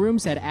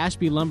showrooms at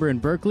Ashby Lumber in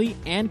Berkeley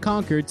and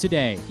Concord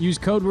today. Use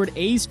code word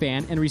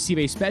A'sFan and receive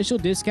a special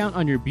discount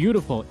on your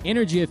beautiful,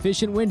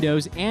 energy-efficient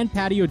windows and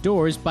patio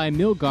doors by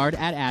Milgard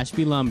at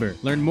Ashby Lumber.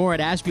 Learn more at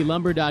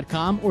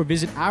ashbylumber.com or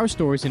visit our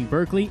stores in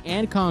Berkeley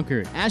and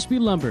Concord. Ashby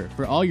Lumber,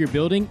 for all your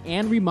building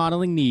and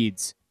remodeling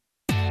needs.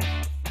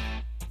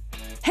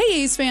 Hey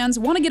A's fans,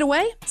 want to get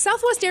away?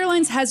 Southwest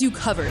Airlines has you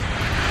covered.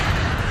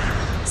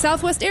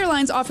 Southwest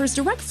Airlines offers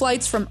direct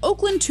flights from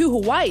Oakland to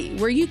Hawaii,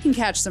 where you can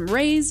catch some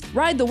rays,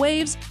 ride the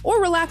waves,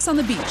 or relax on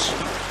the beach.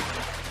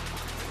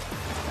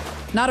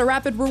 Not a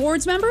Rapid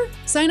Rewards member?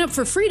 Sign up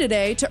for free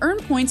today to earn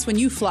points when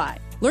you fly.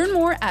 Learn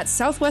more at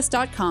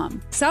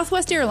southwest.com.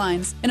 Southwest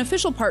Airlines, an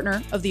official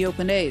partner of the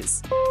Oakland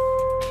A's.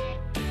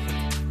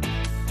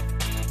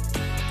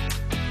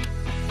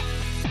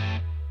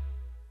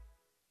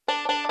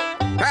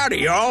 Howdy,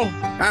 y'all.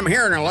 I'm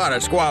hearing a lot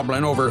of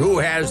squabbling over who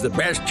has the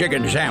best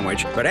chicken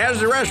sandwich, but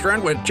as a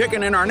restaurant with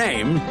chicken in our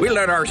name, we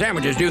let our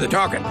sandwiches do the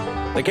talking.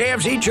 The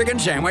KFC chicken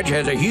sandwich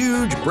has a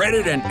huge,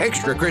 breaded, and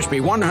extra crispy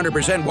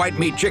 100% white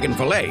meat chicken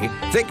filet,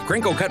 thick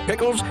crinkle-cut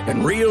pickles,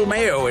 and real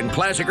mayo in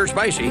classic or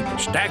spicy,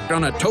 stacked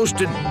on a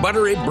toasted,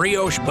 buttery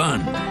brioche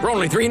bun for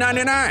only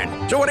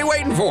 $3.99. So what are you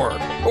waiting for?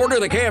 Order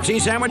the KFC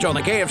sandwich on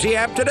the KFC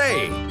app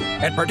today.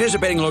 At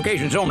participating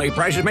locations only,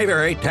 prices may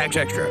vary, tax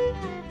extra.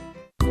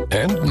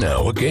 And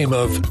now a game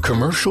of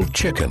Commercial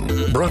Chicken,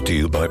 brought to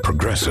you by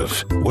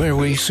Progressive, where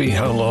we see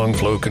how long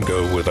Flo can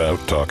go without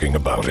talking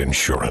about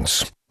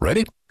insurance.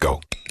 Ready?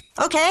 Go.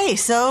 Okay,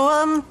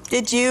 so,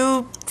 did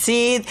you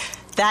see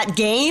that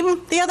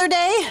game the other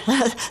day?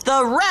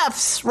 The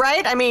refs,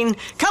 right? I mean,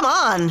 come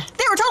on.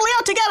 They were totally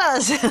out to get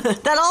us.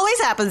 That always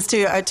happens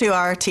to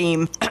our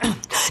team.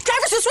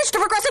 Drivers who switch to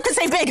Progressive can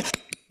save big.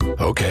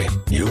 Okay,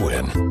 you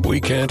win.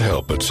 We can't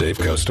help but save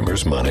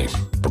customers money.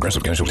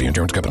 Progressive Casualty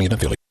Insurance Company and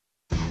affiliates.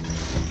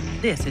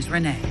 This is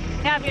Renee.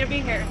 Happy to be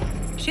here.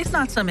 She's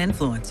not some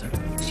influencer.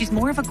 She's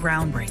more of a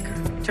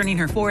groundbreaker, turning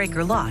her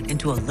 4-acre lot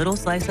into a little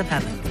slice of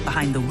heaven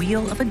behind the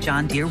wheel of a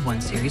John Deere 1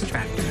 Series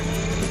tractor.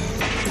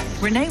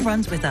 Renee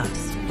runs with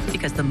us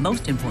because the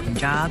most important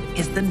job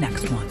is the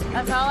next one.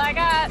 That's all I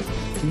got.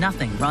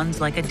 Nothing runs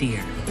like a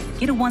Deere.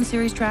 Get a 1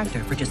 Series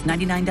tractor for just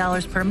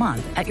 $99 per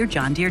month at your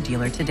John Deere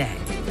dealer today.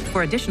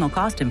 For additional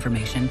cost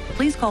information,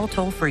 please call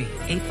toll-free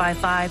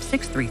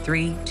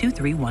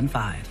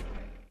 855-633-2315.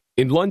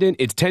 In London,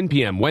 it's 10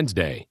 p.m.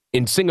 Wednesday.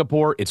 In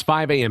Singapore, it's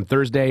 5 a.m.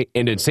 Thursday.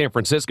 And in San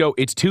Francisco,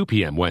 it's 2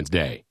 p.m.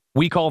 Wednesday.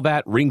 We call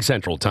that Ring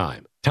Central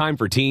Time. Time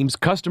for teams,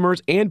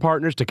 customers, and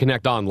partners to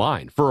connect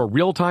online for a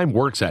real-time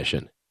work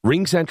session.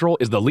 Ring Central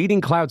is the leading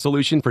cloud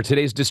solution for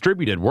today's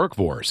distributed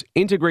workforce,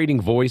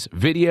 integrating voice,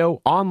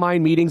 video,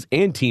 online meetings,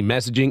 and team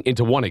messaging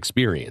into one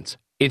experience.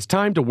 It's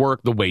time to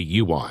work the way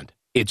you want.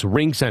 It's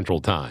Ring Central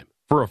Time.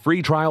 For a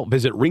free trial,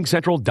 visit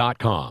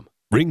ringcentral.com.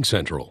 Ring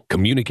Central.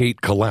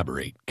 Communicate,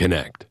 collaborate,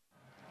 connect.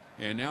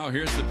 And now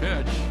here's the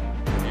pitch.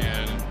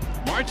 And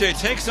Marte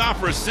takes off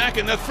for a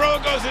second. The throw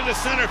goes into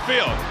center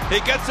field. He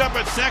gets up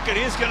at second.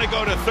 He's going to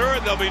go to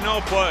third. There'll be no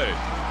play.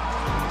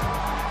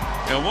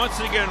 And once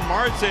again,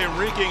 Marte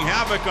wreaking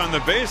havoc on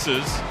the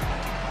bases.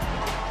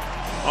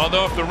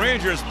 Although if the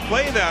Rangers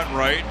play that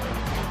right,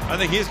 I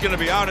think he's going to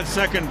be out at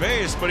second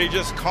base, but he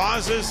just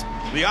causes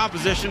the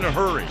opposition to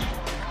hurry.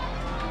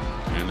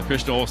 And the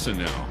pitch to Olsen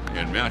now.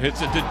 And Matt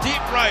hits it to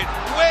deep right,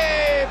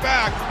 way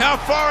back. How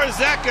far is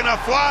that going to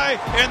fly?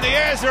 And the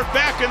A's are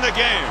back in the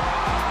game.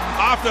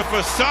 Off the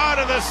facade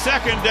of the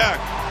second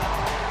deck.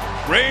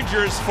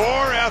 Rangers 4,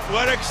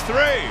 Athletics 3.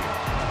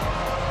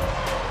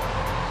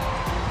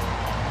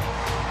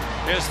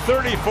 His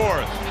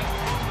 34th.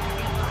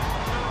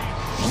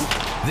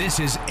 This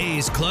is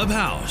A's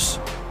Clubhouse.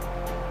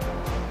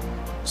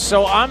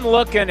 So I'm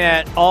looking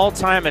at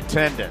all-time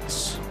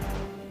attendance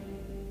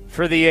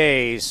for the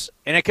A's,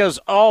 and it goes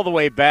all the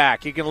way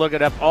back. You can look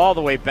it up all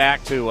the way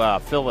back to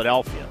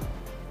Philadelphia.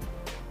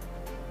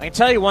 I can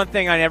tell you one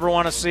thing I never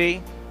want to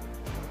see.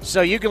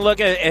 So you can look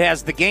at it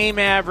has the game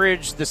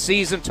average, the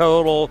season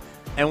total,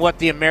 and what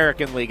the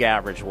American League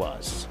average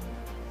was.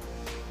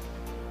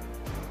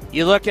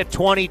 You look at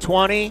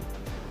 2020,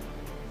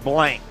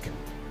 blank.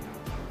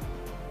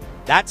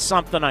 That's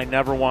something I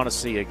never want to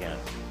see again.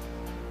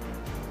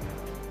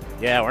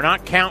 Yeah, we're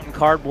not counting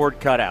cardboard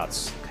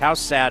cutouts. How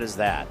sad is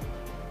that?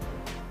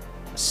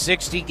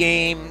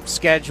 60-game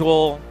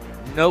schedule,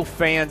 no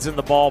fans in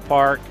the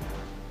ballpark.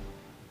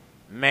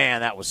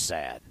 Man, that was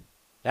sad.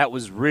 That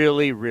was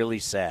really, really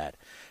sad.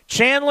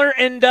 Chandler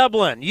in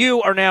Dublin,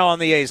 you are now on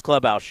the A's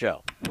Clubhouse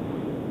show.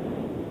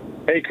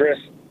 Hey, Chris.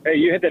 Hey,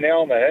 you hit the nail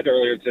on the head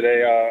earlier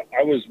today.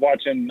 I was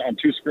watching on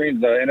two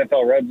screens, the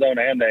NFL Red Zone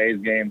and the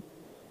A's game.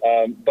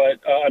 But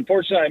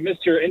unfortunately, I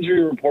missed your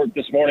injury report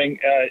this morning.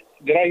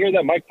 Did I hear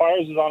that Mike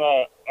Fiers is on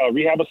a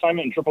rehab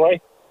assignment in AAA?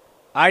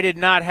 I did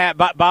not have.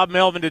 Bob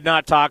Melvin did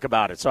not talk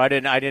about it, so I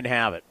didn't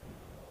have it.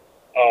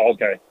 Oh,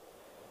 okay.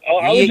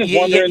 I was just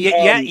wondering.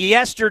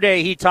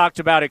 Yesterday he talked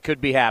about it could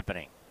be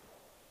happening.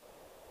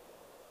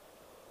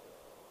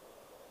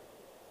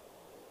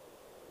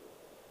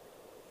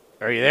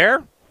 Are you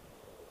there?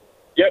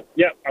 Yep,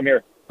 I'm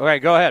here. Okay,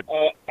 go ahead.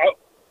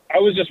 I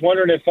was just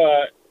wondering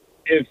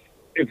if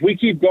we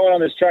keep going on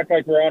this track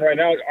like we're on right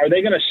now, are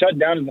they going to shut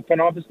down? Is the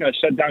front office going to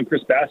shut down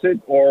Chris Bassett,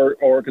 or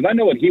because I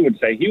know what he would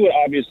say. He would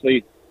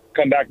obviously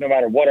come back no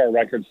matter what our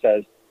record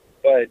says,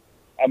 but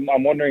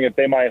I'm wondering if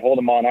they might hold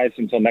him on ice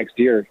until next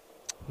year.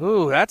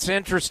 Ooh, that's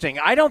interesting.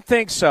 I don't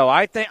think so.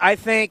 I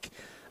think,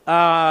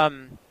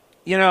 because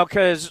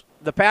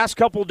the past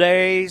couple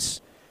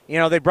days,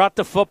 they brought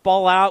the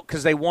football out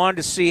because they wanted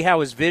to see how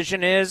his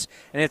vision is,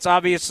 and it's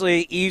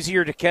obviously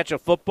easier to catch a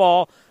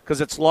football because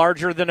it's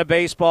larger than a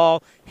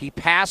baseball. He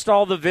passed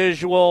all the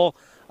visual.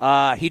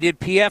 He did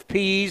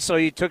PFPs, so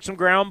he took some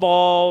ground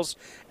balls,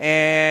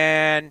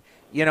 and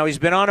he's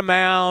been on a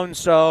mound.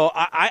 So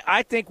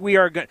I think we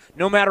are going.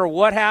 No matter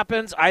what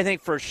happens, I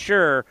think for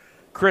sure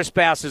Chris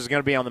Bassett is going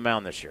to be on the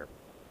mound this year.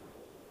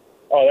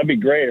 Oh, that'd be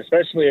great,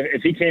 especially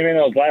if he came in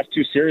those last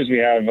two series we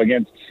have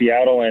against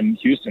Seattle and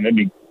Houston. It'd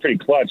be pretty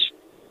clutch.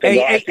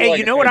 Hey,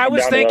 you know what I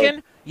was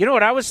thinking? You know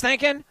what I was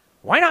thinking?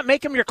 Why not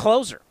make him your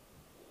closer?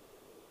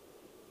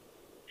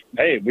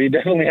 Hey, we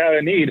definitely have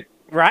a need.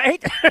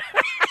 Right?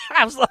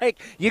 I was like,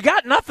 you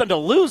got nothing to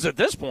lose at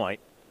this point.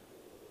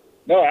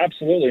 No,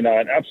 absolutely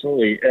not.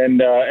 Absolutely.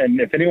 And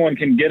if anyone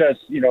can get us,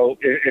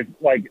 if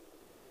like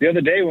the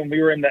other day when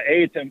we were in the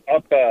eighth and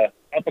up a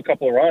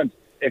couple of runs,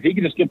 if he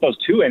could just get those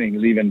 2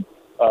 innings even,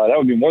 that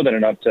would be more than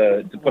enough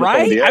to put us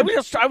over the edge.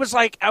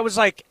 I was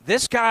like,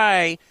 this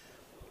guy,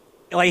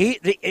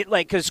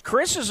 because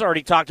Chris has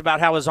already talked about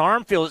how his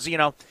arm feels.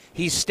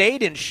 He's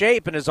stayed in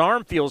shape and his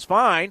arm feels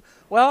fine.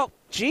 Well,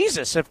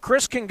 Jesus, if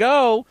Chris can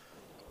go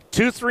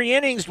 2-3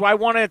 innings, do I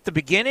want it at the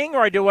beginning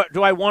or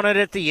do I want it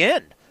at the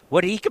end?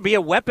 He could be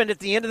a weapon at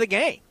the end of the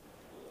game.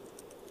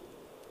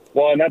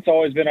 Well, and that's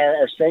always been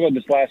our struggle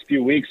this last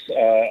few weeks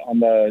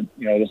on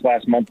this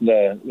last month of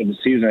the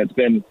season. It's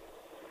been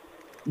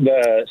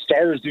the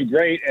starters do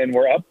great and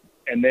we're up,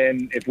 and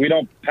then if we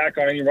don't pack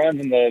on any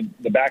runs in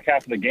the back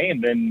half of the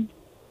game, then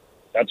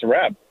that's a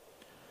wrap.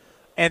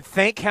 And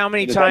think how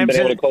many times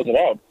to close it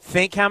out.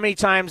 Think how many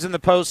times in the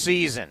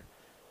postseason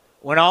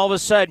when all of a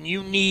sudden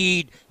you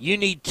need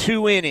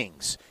 2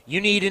 innings,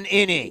 you need an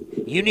inning,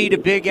 you need a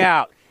big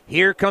out.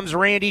 Here comes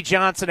Randy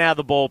Johnson out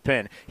of the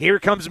bullpen. Here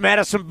comes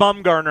Madison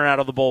Bumgarner out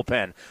of the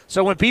bullpen.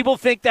 So when people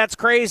think that's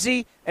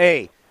crazy,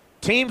 hey,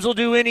 teams will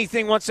do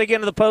anything once they get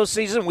into the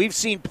postseason. We've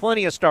seen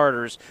plenty of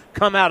starters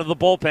come out of the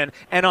bullpen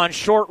and on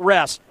short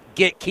rest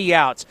get key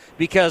outs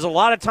because a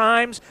lot of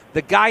times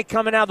the guy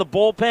coming out of the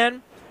bullpen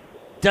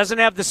doesn't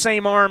have the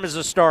same arm as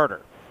a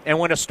starter. And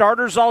when a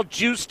starter's all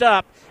juiced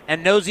up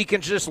and knows he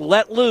can just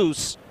let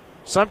loose,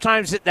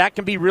 sometimes that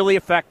can be really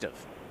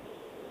effective.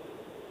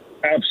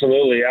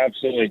 Absolutely.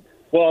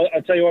 Well,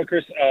 I'll tell you what,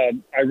 Chris,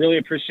 I really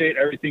appreciate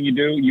everything you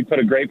do. You put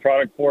a great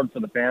product forward for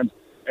the fans.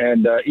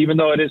 And even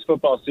though it is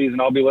football season,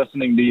 I'll be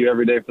listening to you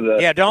every day for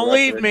the don't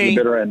leave me. The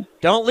bitter end.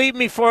 Don't leave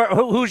me for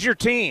who's your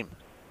team?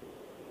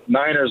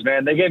 Niners,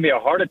 man. They gave me a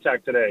heart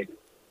attack today.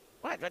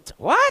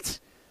 What?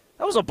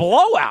 That was a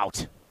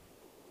blowout.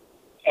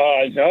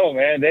 No,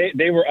 man.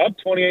 They were up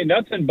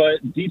 28-0,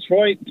 but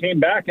Detroit came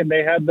back and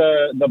they had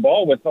the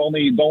ball with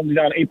only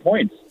down 8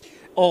 points.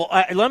 Oh,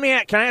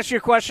 can I ask you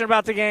a question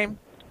about the game?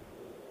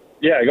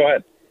 Yeah, go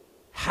ahead.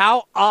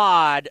 How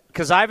odd,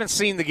 because I haven't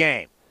seen the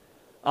game.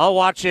 I'll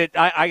watch it.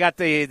 I got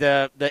the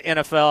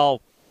NFL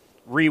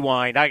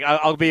rewind.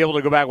 I'll be able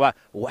to go back.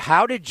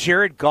 How did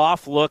Jared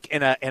Goff look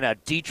in a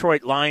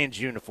Detroit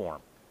Lions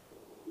uniform?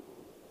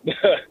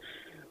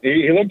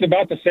 He looked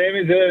about the same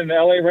as he did in an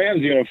LA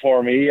Rams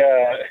uniform. He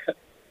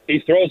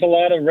throws a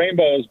lot of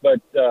rainbows, but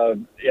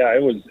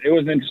it was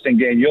an interesting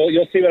game.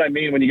 You'll see what I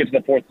mean when you get to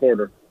the fourth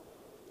quarter.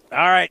 All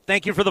right,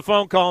 thank you for the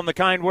phone call and the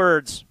kind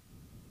words.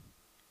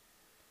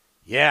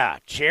 Yeah,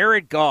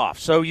 Jared Goff,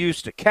 so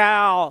used to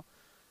Cal,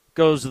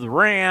 goes to the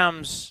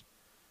Rams.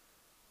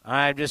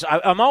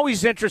 I'm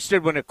always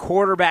interested when a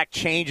quarterback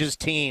changes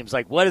teams.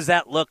 Like, what does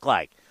that look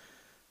like?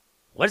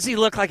 What does he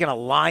look like in a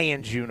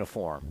Lions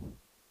uniform?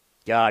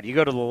 God, you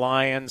go to the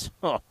Lions.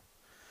 Oh.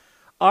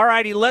 All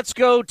righty, let's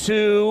go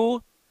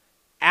to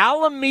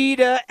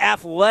Alameda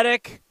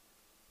Athletic.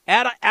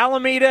 At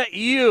Alameda,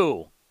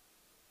 you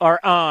are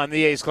on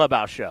the A's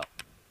Clubhouse show.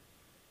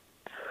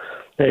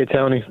 Hey,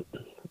 Tony.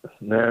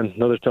 Man,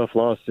 another tough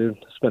loss, dude.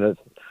 It's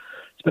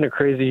been a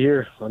crazy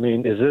year. I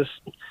mean, is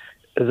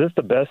this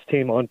the best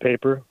team on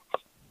paper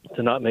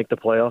to not make the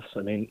playoffs?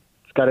 I mean,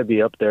 it's got to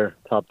be up there,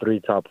 top 3,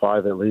 top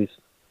 5 at least.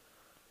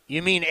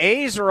 You mean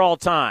A's or all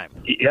time?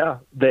 Yeah,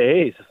 the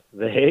A's,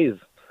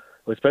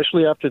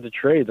 especially after the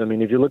trades. I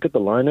mean, if you look at the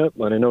lineup,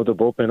 and I know the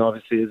bullpen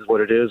obviously is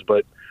what it is,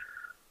 but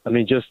I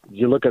mean, just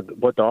you look at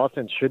what the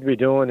offense should be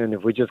doing, and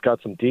if we just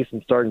got some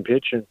decent starting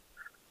pitching,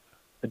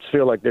 I just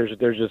feel like there's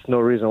just no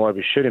reason why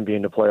we shouldn't be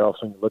in the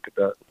playoffs when you look at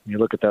that. When you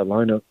look at that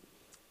lineup.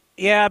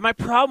 Yeah, my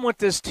problem with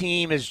this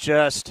team is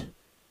just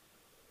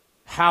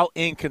how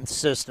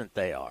inconsistent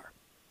they are.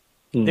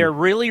 They're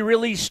really,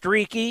 really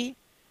streaky,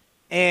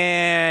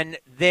 and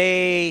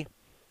they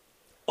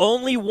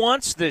only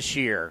once this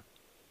year,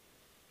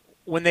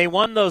 when they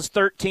won those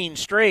 13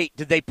 straight,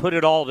 did they put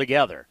it all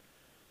together.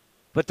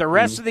 But the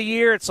rest of the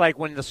year, it's like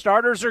when the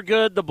starters are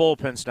good, the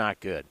bullpen's not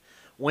good.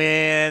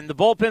 When the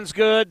bullpen's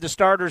good, the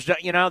starters,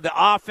 the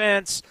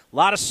offense, a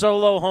lot of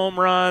solo home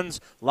runs,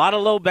 a lot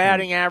of low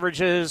batting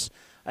averages.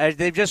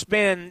 They've just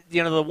been,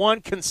 the one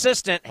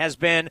consistent has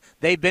been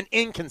they've been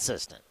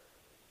inconsistent.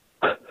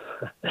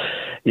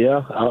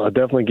 Yeah, I'll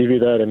definitely give you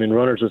that. I mean,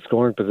 runners with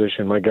scoring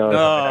position, my God.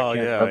 Oh, I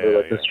can't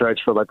remember the stretch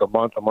for like a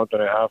month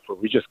and a half where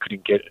we just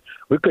couldn't get it.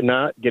 We could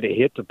not get a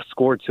hit to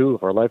score 2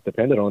 if our life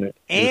depended on it.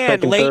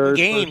 And late in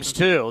games,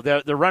 too.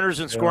 The runners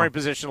in scoring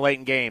position late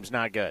in games,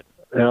 not good.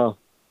 Yeah.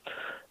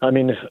 I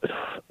mean,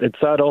 it's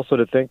sad also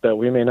to think that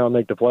we may not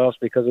make the playoffs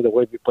because of the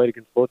way we played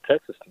against both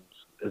Texas teams.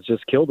 It's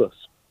just killed us.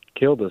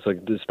 Like,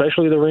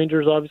 especially the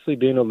Rangers, obviously,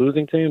 being a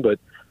losing team. But,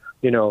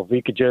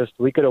 we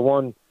could have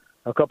won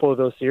a couple of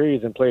those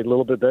series and played a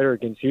little bit better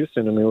against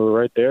Houston. I mean, we were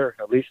right there,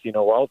 at least,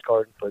 wild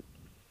card. But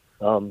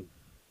I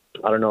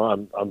don't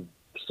know. I'm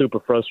super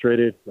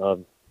frustrated. I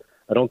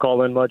don't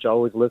call in much. I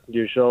always listen to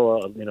your show.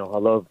 I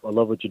love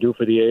what you do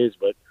for the A's,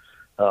 but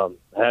I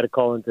had to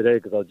call in today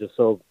because I was just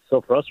so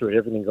frustrated,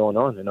 everything going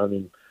on. And I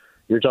mean,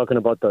 you're talking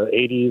about the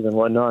 80s and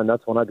whatnot, and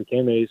that's when I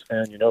became an A's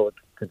fan, with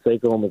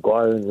Canseco and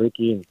McGuire and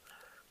Ricky.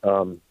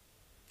 And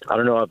I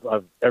don't know,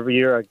 I've every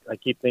year I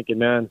keep thinking,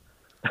 man,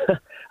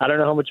 I don't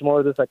know how much more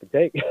of this I could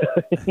take.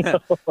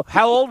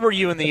 How old were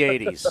you in the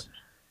 80s?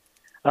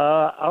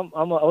 I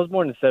was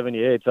born in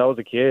 '78, so I was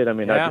a kid. I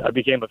mean, Yeah. I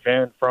became a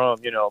fan from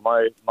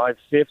my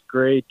fifth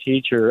grade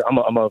teacher.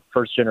 I'm a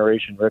first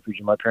generation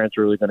refugee. My parents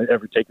were really going to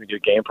ever take me to a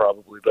game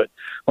probably, but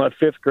my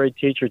fifth grade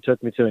teacher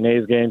took me to an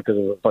A's game because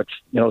it was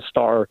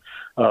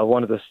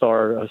one of the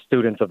star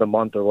students of the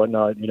month or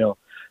whatnot.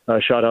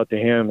 Shout out to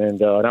him,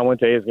 and I went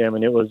to A's game,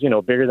 and it was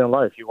bigger than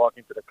life. You walk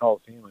into the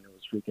Coliseum, and it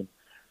was freaking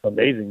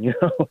amazing.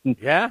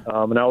 Yeah.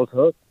 And I was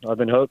hooked. I've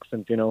been hooked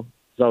since I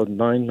was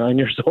 9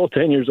 years old,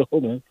 10 years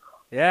old, man.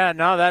 Yeah,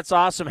 no, that's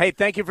awesome. Hey,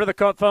 thank you for the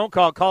phone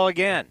call. Call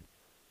again.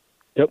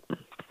 Yep.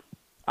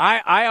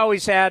 I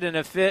always had an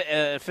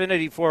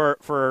affinity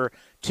for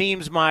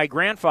teams my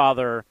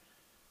grandfather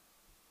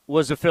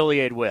was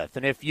affiliated with.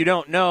 And if you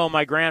don't know,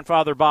 my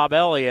grandfather, Bob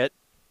Elliott,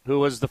 who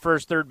was the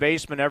first third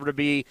baseman ever to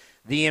be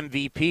the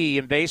MVP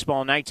in baseball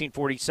in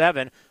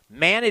 1947,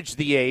 managed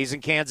the A's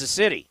in Kansas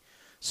City.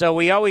 So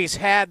we always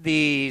had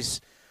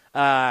these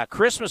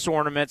Christmas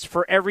ornaments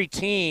for every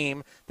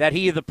team that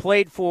he either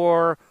played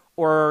for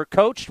or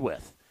coached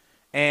with.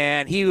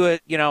 And he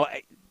would,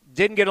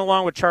 didn't get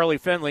along with Charlie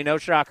Finley, no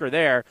shocker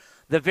there.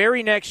 The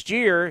very next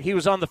year, he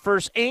was on the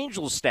first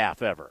Angels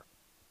staff ever.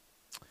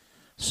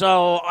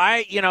 So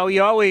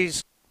you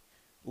always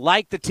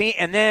liked the team.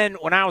 And then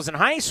when I was in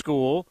high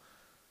school,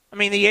 I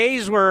mean, the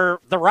A's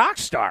were the rock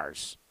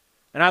stars.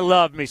 And I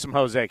loved me some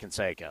Jose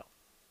Canseco.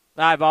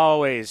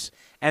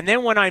 And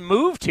then when I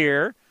moved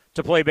here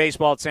to play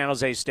baseball at San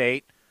Jose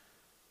State,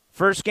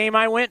 first game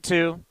I went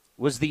to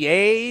was the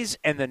A's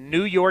and the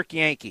New York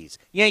Yankees.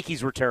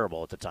 Yankees were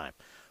terrible at the time.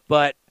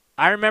 But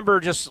I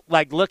remember just,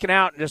 looking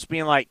out and just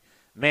being like,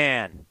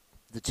 man,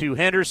 the two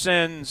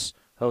Hendersons,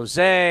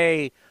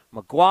 Jose,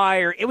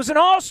 McGuire. It was an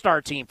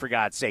all-star team, for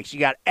God's sakes. You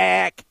got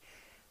Eck.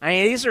 I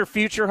mean, these are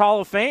future Hall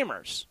of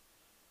Famers.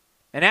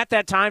 And at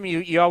that time,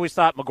 you always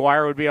thought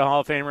McGuire would be a Hall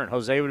of Famer and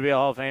Jose would be a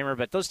Hall of Famer.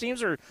 But those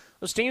teams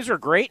are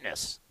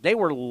greatness. They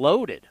were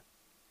loaded.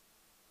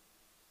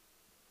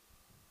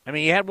 I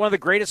mean, you had one of the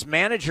greatest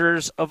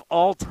managers of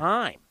all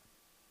time.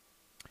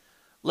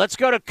 Let's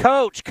go to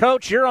Coach.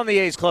 Coach, you're on the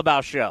A's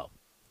Clubhouse show.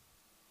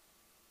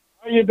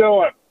 How you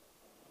doing?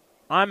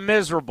 I'm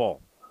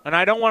miserable, and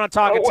I don't want to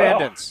talk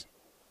attendance.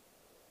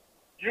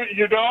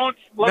 You don't?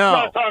 Let's No.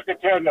 not talk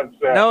attendance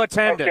then. No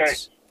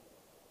attendance.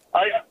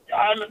 Okay.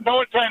 No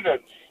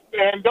attendance.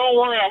 And don't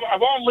worry, I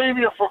won't leave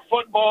you for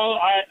football.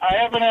 I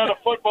haven't had a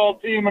football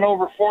team in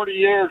over 40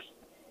 years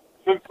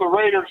since the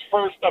Raiders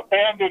first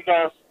abandoned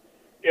us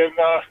in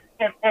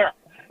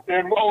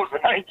what was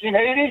it,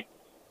 1980?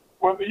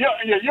 Well,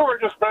 you were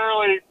just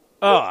barely.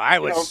 Oh, I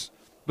was.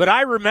 But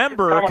I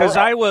remember because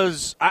I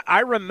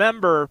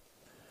remember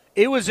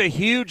it was a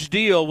huge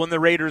deal when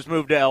the Raiders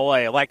moved to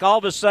L.A. Like all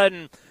of a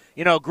sudden,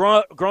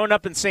 growing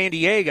up in San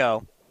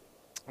Diego,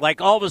 like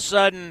all of a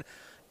sudden,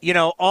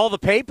 all the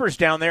papers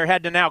down there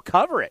had to now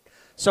cover it.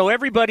 So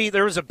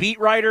there was a beat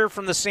writer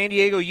from the San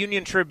Diego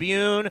Union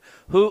Tribune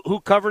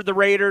who covered the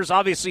Raiders.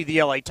 Obviously, the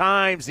L.A.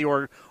 Times,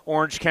 the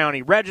Orange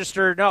County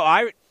Register. No,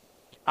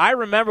 I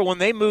remember when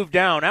they moved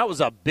down. That was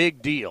a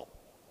big deal.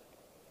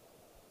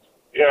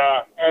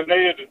 Yeah, and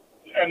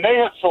they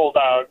had sold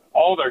out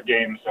all their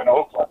games in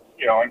Oakland,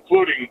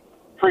 including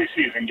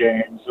preseason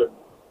games. And,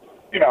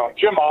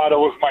 Jim Otto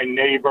was my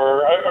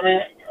neighbor. I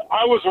mean,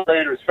 I was a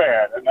Raiders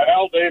fan, and then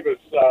Al Davis.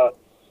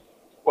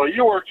 Well,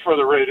 you worked for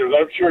the Raiders.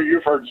 I'm sure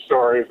you've heard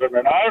stories. I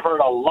mean, I've heard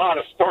a lot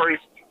of stories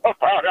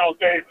about Al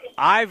Davis.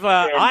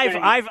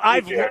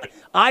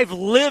 I've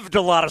lived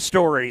a lot of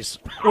stories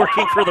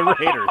working for the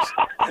Raiders,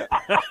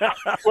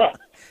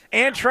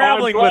 and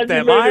traveling with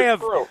them.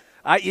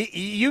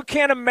 You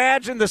can't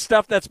imagine the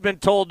stuff that's been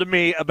told to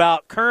me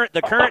about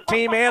the current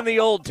team and the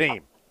old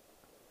team.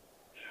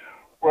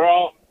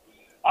 Well,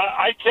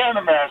 I can't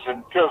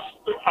imagine because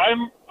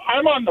I'm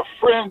on the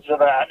fringe of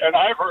that, and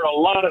I've heard a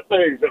lot of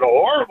things and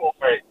horrible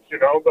things,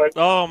 But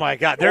oh my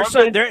God,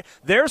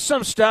 there's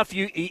some stuff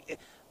you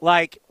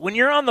like when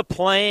you're on the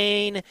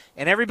plane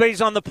and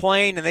everybody's on the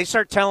plane and they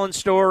start telling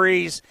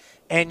stories,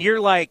 and you're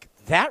like,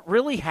 that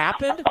really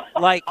happened?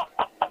 Like,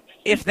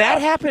 if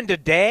that happened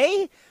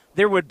today,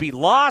 there would be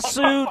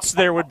lawsuits.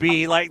 There would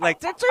be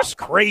there's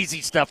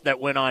crazy stuff that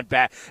went on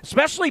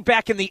especially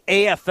back in the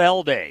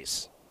AFL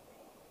days.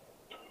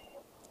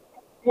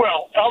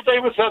 Well, Al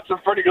Davis had some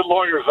pretty good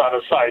lawyers on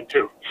his side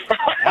too.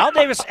 Al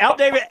Davis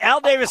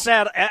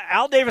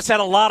had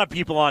a lot of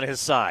people on his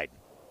side.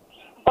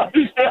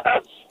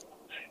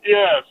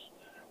 Yes.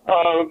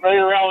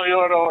 Mayor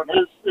Alioto and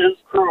his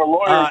crew of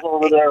lawyers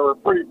over there were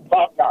pretty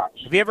top notch.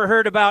 Have you ever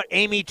heard about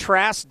Amy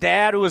Trask's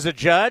dad, who was a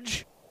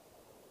judge?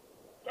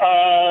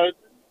 Oh,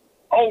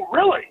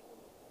 really?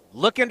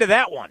 Look into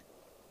that one.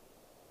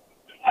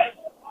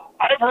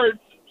 I've heard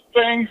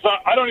things.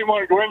 I don't even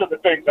want to go into the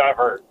things I've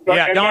heard.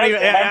 Yeah, don't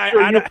even.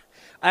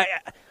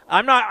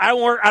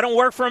 I don't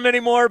work for him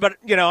anymore. But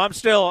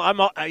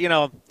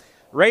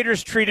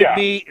Raiders treated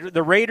me.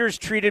 The Raiders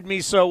treated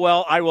me so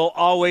well. I will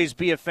always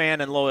be a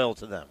fan and loyal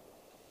to them.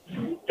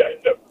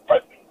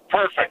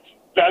 Perfect.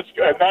 That's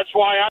good. That's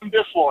why I'm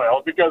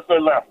disloyal, because they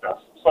left us.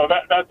 So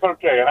that's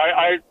okay. And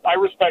I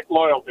respect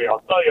loyalty. I'll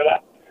tell you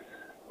that.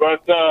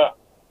 But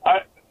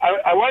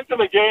I went to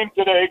the game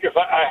today because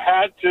I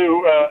had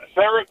to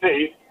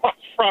therapy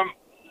from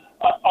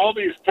all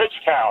these pitch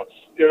counts,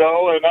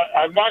 and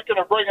I'm not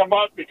going to bring them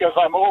up because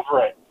I'm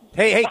over it.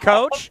 Hey,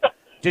 Coach,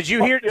 did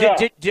you hear? Yeah.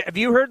 Have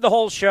you heard the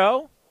whole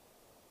show?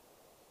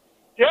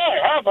 Yeah,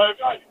 I have.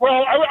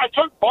 I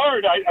took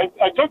Bard.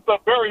 I took the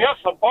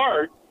Berryessa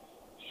Bard,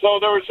 so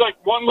there was like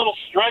one little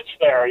stretch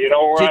there,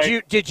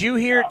 where Did you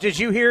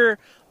hear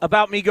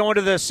about me going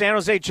to the San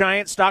Jose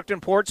Giants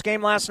Stockton Ports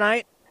game last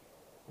night?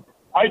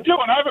 I do,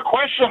 and I have a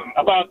question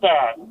about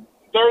that.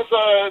 There's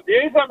the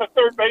A's have a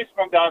third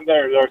baseman down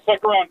there, their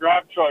second-round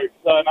draft choice,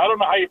 and I don't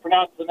know how you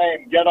pronounce the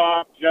name.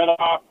 Jetoff.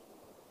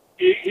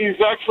 He's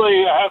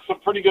actually has some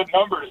pretty good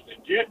numbers.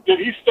 Did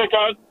he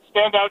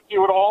stand out to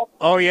you at all?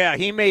 Oh yeah,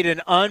 he made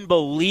an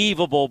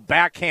unbelievable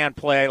backhand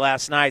play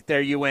last night.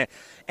 There you went,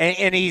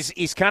 and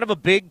he's kind of a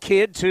big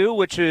kid too,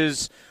 which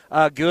is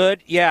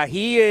good. Yeah,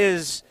 he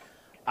is.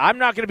 I'm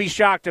not going to be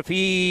shocked if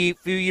a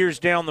few years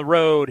down the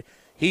road,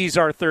 he's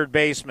our third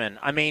baseman.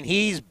 I mean,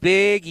 he's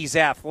big, he's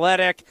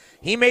athletic.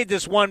 He made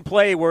this one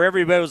play where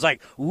everybody was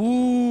like,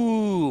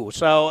 ooh.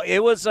 So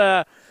it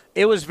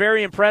was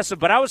very impressive.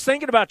 But I was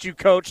thinking about you,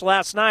 Coach,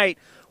 last night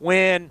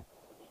when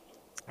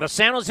the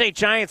San Jose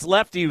Giants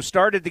lefty who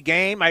started the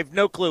game. I have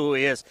no clue who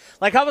he is.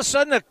 Like, all of a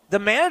sudden, the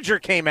manager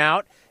came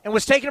out and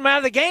was taking him out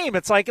of the game.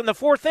 It's like in the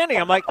fourth inning.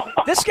 I'm like,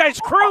 this guy's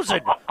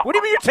cruising. What do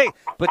you mean you're taking?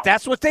 But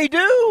that's what they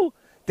do.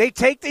 They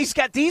take these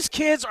guys. These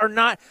kids are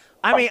not.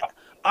 I mean,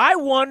 I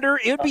wonder.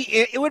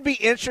 It would be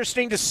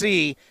interesting to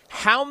see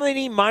how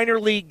many minor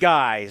league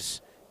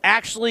guys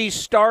actually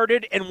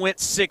started and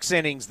went 6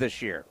 innings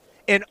this year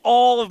in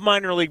all of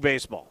minor league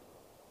baseball.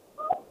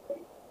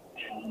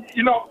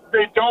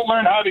 They don't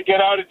learn how to get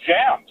out of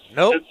jams.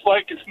 Nope. It's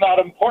like it's not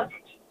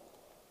important.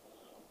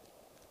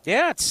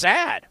 Yeah, it's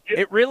sad.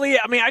 It really,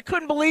 I mean, I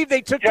couldn't believe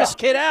they took this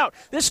kid out.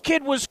 This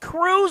kid was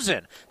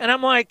cruising. And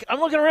I'm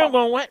looking around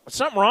going, what,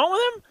 something wrong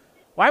with him?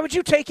 Why would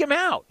you take him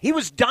out? He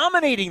was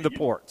dominating the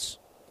Ports.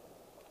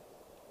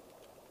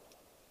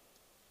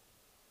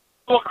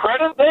 Well,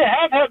 credit, they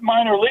have had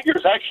minor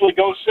leaguers actually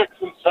go 6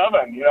 and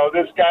 7.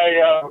 This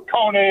guy,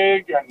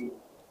 Koenig, and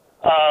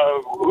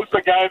who's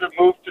the guy that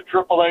moved to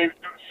AAA?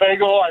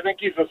 Fagel, I think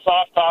he's a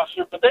soft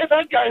tosser. But they've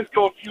had guys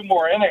go a few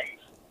more innings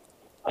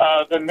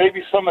than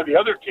maybe some of the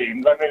other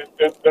teams. I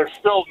mean, they're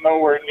still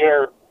nowhere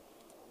near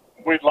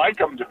we'd like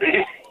them to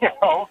be,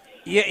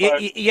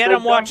 Yet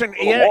I'm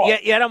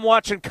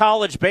watching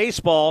college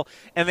baseball,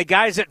 and the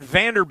guys at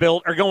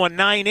Vanderbilt are going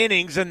 9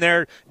 innings, and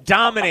they're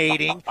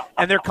dominating,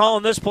 and they're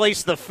calling this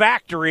place the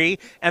factory,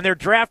 and they're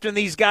drafting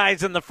these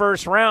guys in the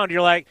first round.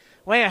 You're like,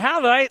 wait,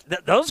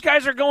 those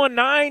guys are going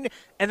 9,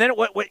 and then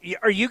what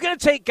are you going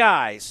to take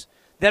guys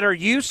that are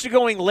used to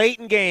going late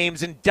in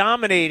games and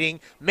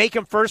dominating, make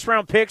them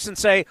first-round picks and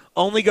say,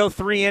 only go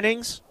 3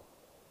 innings?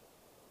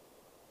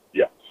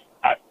 Yeah.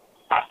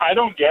 I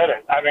don't get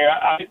it. I mean,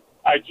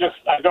 I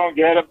don't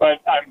get it, but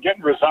I'm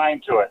getting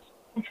resigned to it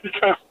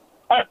because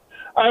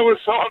I was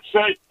so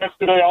upset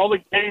yesterday. All the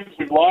games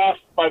we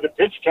lost by the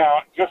pitch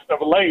count just of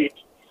late.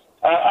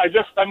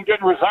 I'm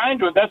getting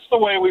resigned to it. That's the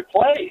way we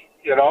play,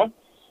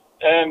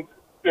 And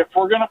if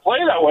we're going to play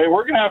that way,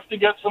 we're going to have to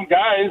get some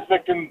guys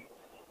that can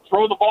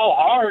throw the ball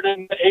hard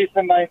in the 8th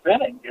and 9th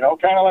inning.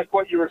 Kind of like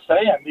what you were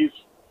saying, these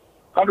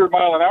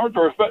 100-mile-an-hour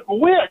throwers. But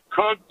we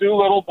could do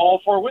little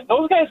ball forward.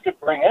 Those guys could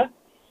bring it.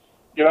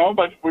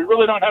 But we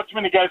really don't have too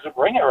many guys that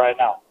bring it right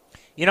now.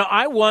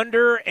 I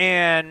wonder,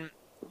 and,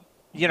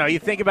 you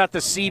think about the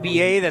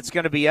CBA that's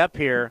going to be up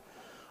here.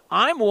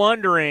 I'm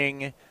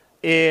wondering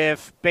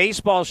if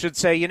baseball should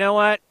say, you know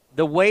what,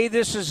 the way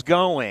this is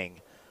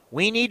going,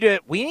 we need to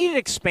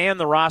expand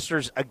the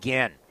rosters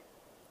again.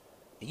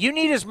 You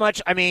need as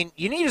much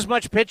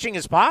pitching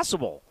as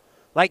possible.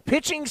 Like,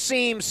 pitching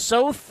seems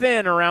so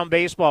thin around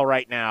baseball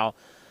right now.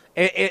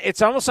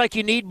 It's almost like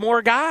you need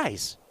more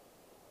guys.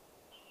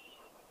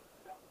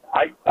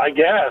 I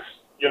guess,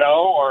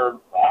 or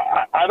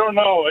I don't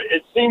know.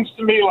 It seems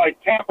to me like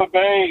Tampa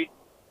Bay,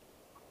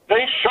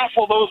 they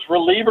shuffle those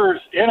relievers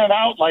in and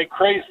out like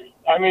crazy.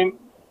 I mean,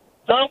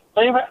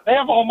 they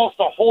have almost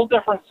a whole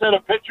different set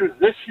of pitchers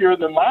this year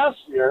than last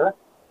year,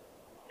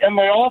 and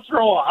they all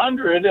throw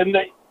 100, and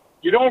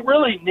you don't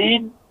really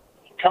need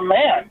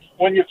command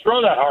when you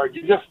throw that hard.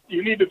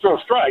 You need to throw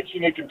strikes,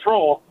 you need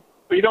control,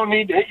 but you don't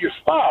need to hit your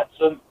spots.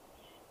 And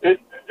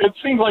it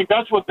seems like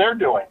that's what they're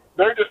doing.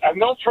 And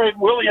they'll trade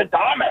Willie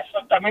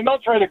Adames. I mean, they'll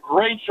trade a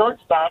great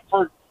shortstop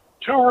for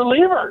 2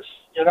 relievers,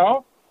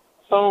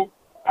 So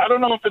I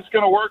don't know if it's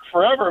going to work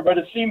forever, but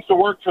it seems to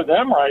work for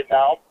them right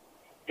now.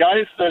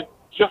 Guys that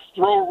just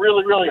throw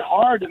really, really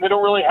hard, and they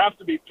don't really have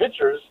to be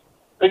pitchers.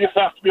 They just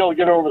have to be able to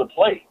get over the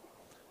plate.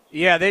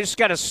 Yeah, they just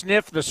got to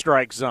sniff the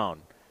strike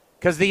zone.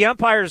 Because the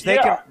umpires,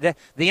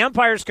 the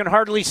umpires can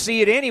hardly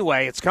see it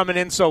anyway. It's coming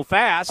in so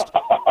fast.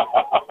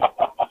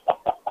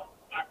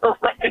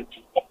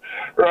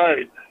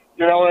 Right.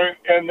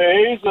 And the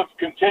A's have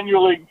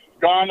continually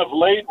gone of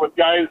late with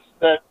guys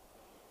that,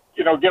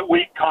 get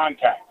weak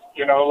contact,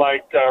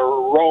 like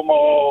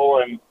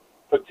Romo and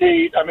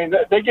petite. I mean,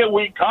 they get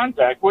weak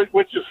contact, which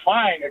is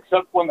fine,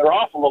 except when they're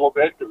off a little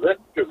bit,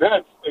 because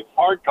then it's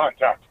hard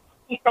contact.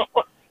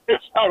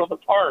 It's out of the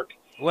park.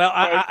 Well,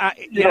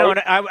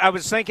 I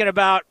was thinking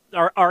about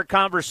our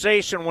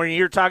conversation when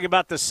you're talking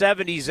about the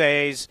 70s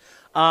A's.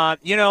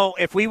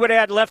 If we would have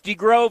had Lefty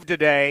Grove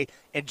today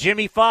and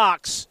Jimmy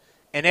Fox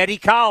and Eddie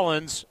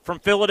Collins from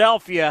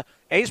Philadelphia,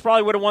 A's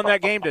probably would have won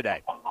that game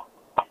today.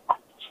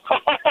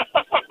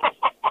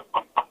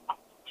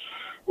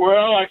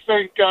 Well, I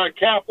think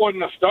Cap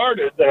wouldn't have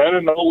started then,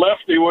 and the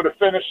Lefty would have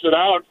finished it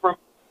out and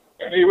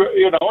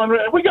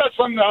and we got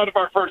something out of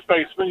our first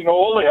baseman.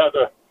 Ole had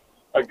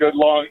a good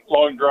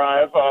long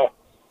drive. I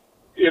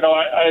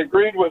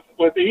agreed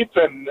with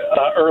Ethan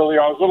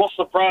earlier. I was a little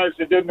surprised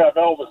he didn't have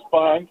Elvis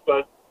Bonds,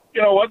 but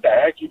what the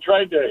heck? He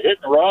tried to hit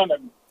and run,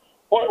 and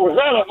what, was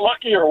that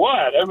unlucky or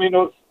what? I mean,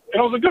 it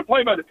was a good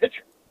play by the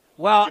pitcher.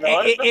 Well,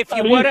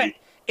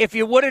 if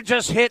you would have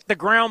just hit the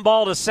ground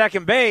ball to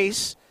second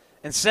base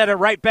instead of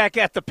right back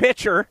at the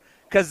pitcher,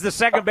 because the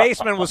second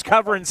baseman was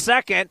covering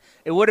second,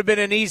 it would have been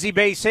an easy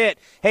base hit.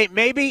 Hey,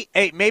 maybe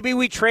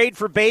we trade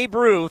for Babe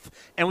Ruth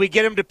and we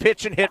get him to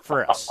pitch and hit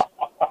for us.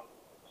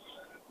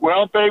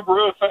 Well, Babe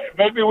Ruth,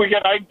 maybe we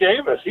get Ike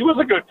Davis. He was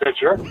a good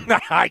pitcher.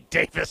 Ike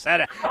Davis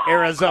at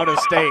Arizona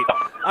State.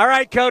 All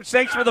right, Coach,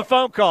 thanks for the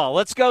phone call.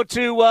 Let's go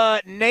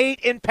to Nate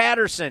in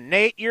Patterson.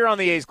 Nate, you're on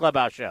the A's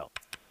Clubhouse Show.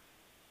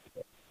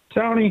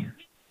 Tony,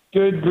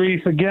 good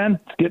grief again.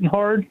 It's getting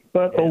hard,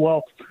 but oh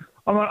well.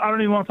 I don't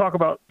even want to talk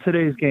about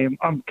today's game.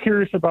 I'm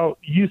curious about,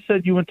 you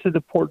said you went to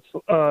the Ports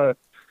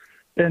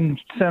in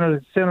San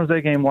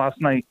Jose game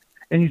last night,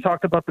 and you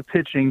talked about the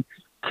pitching.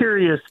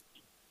 Curious,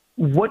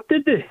 what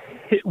did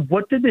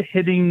the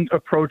hitting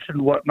approach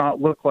and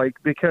whatnot look like?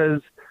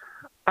 Because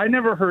I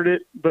never heard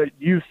it, but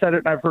you said it,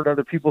 and I've heard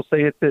other people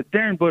say it, that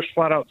Darren Bush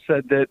flat out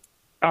said that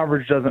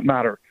average doesn't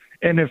matter.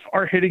 And if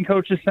our hitting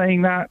coach is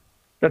saying that,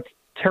 that's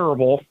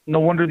terrible. No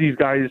wonder these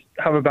guys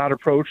have a bad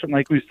approach. And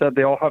like we said,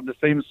 they all have the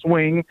same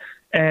swing.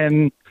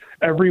 And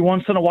every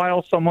once in a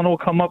while, someone will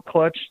come up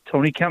clutch.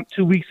 Tony Kemp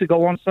 2 weeks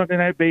ago on Sunday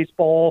Night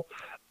Baseball.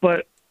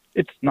 But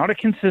it's not a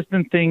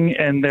consistent thing,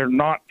 and they're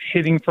not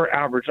hitting for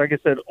average. Like I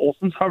said,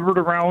 Olson's hovered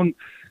around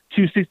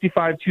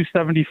 265,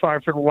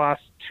 275 for the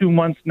last 2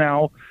 months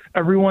now.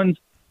 Everyone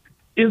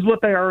is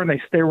what they are, and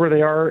they stay where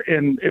they are.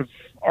 And if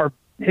our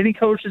hitting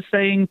coach is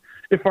saying,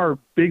 if our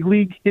big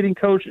league hitting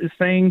coach is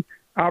saying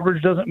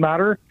average doesn't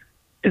matter,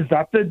 is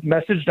that the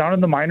message down in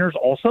the minors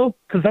also?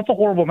 Because that's a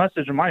horrible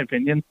message, in my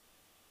opinion.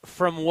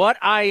 From what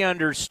I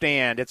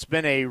understand, it's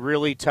been a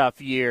really tough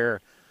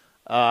year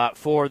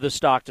for the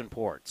Stockton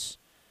Ports,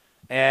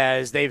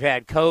 as they've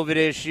had COVID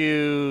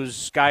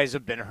issues, guys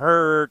have been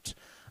hurt.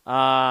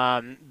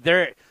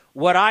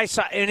 What I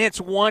saw, and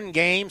it's one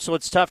game, so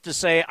it's tough to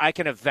say I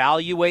can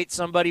evaluate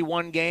somebody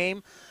one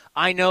game.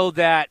 I know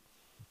that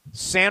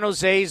San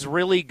Jose's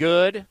really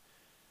good.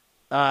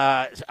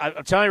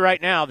 I'm telling you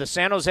right now, the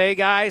San Jose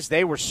guys,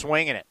 they were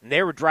swinging it. And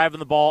they were driving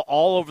the ball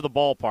all over the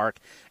ballpark,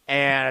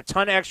 and a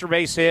ton of extra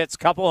base hits, a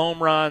couple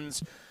home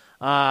runs.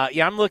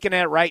 I'm looking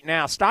at it right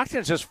now.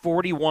 Stockton's just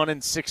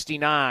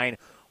 41-69,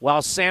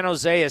 while San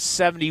Jose is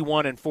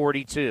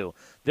 71-42.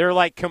 They're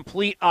like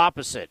complete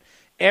opposite.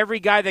 Every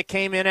guy that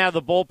came in out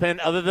of the bullpen,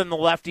 other than the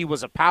lefty,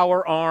 was a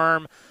power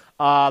arm.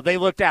 They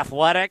looked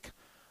athletic,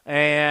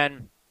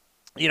 and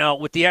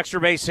with the extra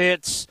base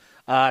hits,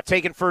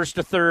 taking first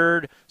to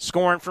third,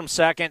 scoring from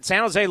second,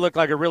 San Jose looked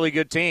like a really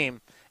good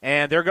team,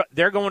 and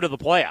they're going to the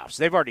playoffs.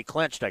 They've already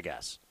clinched, I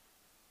guess.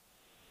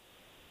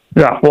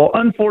 Yeah, well,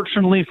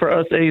 unfortunately for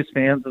us A's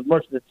fans, as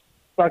much as it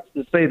sucks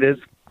to say this,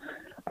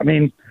 I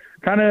mean,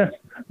 kind of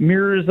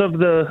mirrors of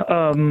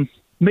the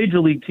major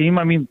league team.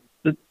 I mean,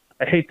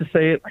 I hate to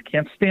say it, I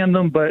can't stand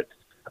them, but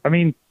I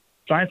mean,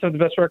 Giants have the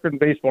best record in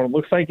baseball. It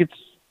looks like it's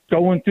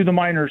going through the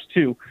minors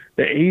too.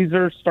 The A's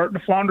are starting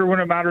to flounder when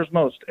it matters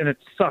most, and it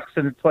sucks.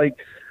 And it's like,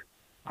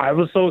 I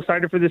was so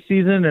excited for this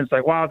season, and it's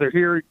like, wow, they're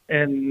here,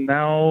 and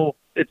now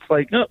it's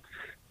like, no,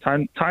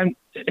 time.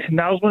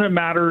 Now's when it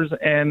matters.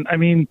 And I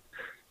mean,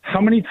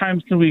 how many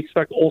times can we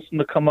expect Olson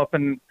to come up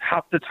and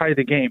have to tie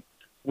the game?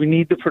 We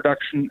need the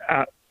production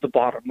at the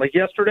bottom. Like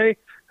yesterday,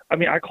 I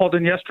mean, I called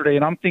in yesterday,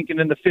 and I'm thinking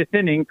in the fifth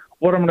inning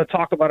what I'm going to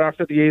talk about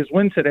after the A's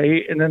win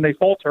today, and then they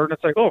falter, and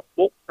it's like, oh,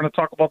 well, we're going to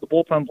talk about the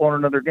bullpen blowing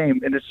another game.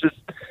 And it's just,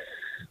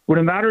 when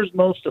it matters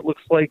most, it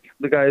looks like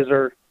the guys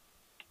are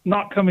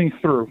not coming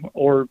through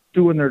or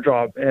doing their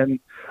job. And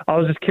I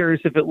was just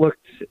curious if it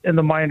looked in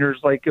the minors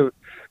like the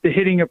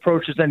hitting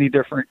approach is any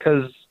different,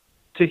 because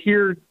to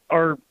hear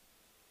our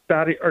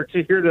batting, or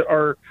to hear that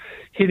our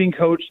hitting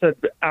coach said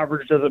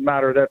average doesn't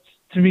matter, that's,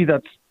 to me,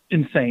 that's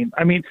insane.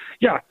 I mean,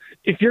 yeah,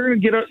 if you're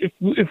going to get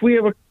if we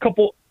have a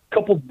couple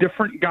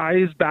different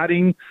guys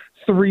batting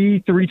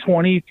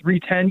 320,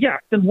 310, yeah,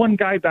 then one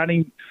guy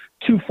batting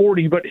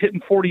 240 but hitting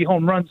 40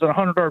 home runs and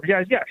 100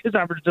 RBIs, yeah, his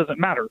average doesn't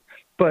matter.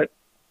 But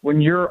when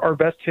you're our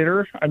best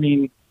hitter, I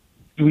mean,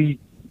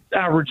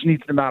 average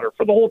needs to matter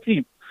for the whole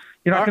team.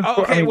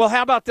 Okay, well,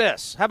 how about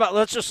this?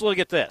 Let's just look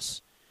at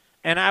this.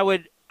 And I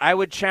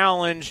would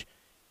challenge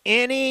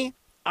any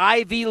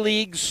Ivy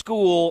League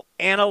school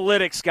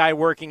analytics guy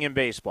working in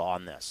baseball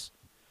on this.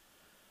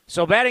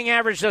 So batting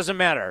average doesn't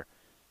matter.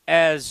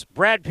 As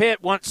Brad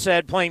Pitt once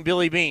said playing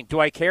Billy Beane, do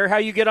I care how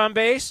you get on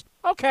base?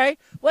 Okay,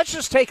 let's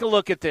just take a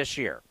look at this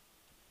year.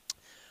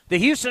 The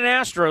Houston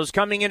Astros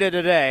coming into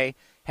today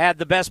had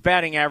the best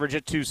batting average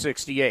at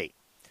 268.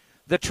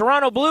 The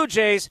Toronto Blue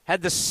Jays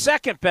had the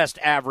second best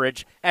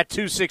average at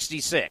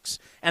 266.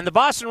 And the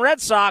Boston Red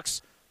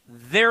Sox,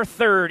 they're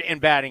third in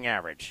batting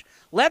average.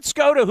 Let's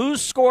go to who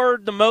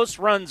scored the most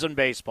runs in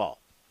baseball.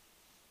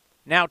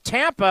 Now,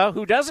 Tampa,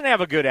 who doesn't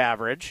have a good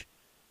average,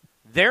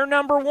 they're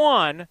number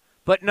one,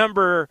 but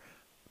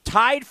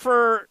tied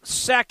for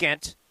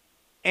second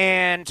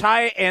and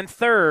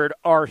third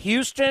are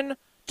Houston,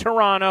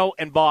 Toronto,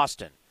 and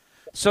Boston.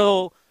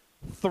 So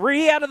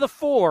 3 out of the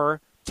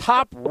 4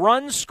 top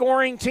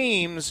run-scoring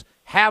teams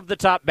have the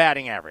top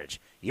batting average.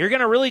 You're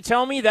going to really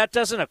tell me that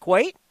doesn't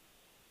equate?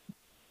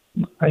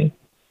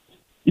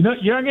 You're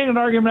not getting an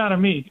argument out of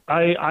me.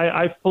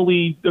 I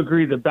fully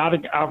agree that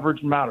batting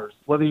average matters.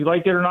 Whether you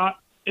like it or not,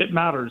 it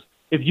matters.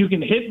 If you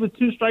can hit with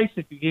 2 strikes,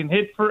 if you can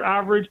hit for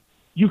average,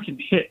 you can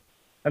hit.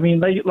 I mean,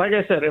 like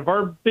I said, if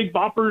our big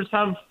boppers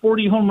have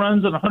 40 home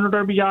runs and 100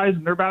 RBIs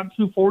and they're batting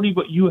 240,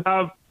 but you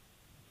have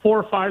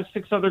 4, 5,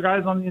 6 other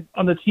guys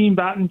on the team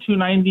batting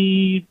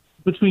 290,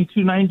 between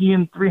 290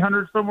 and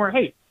 300 somewhere,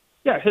 hey,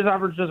 yeah, his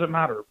average doesn't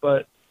matter.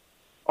 But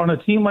on a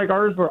team like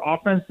ours where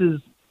offense is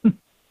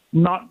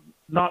not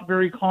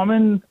very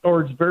common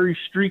or it's very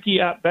streaky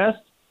at best,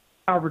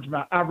 average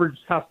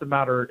has to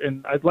matter.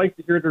 And I'd like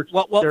to hear their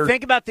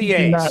think about the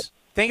A's.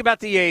 Think about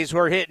the A's who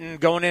are hitting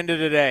going into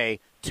today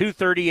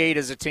 238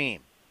 as a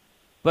team.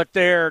 But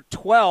they're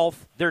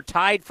 12th. They're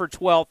tied for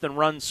 12th in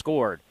runs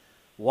scored.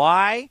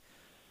 Why?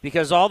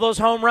 Because all those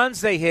home runs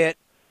they hit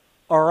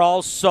are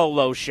all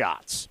solo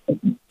shots.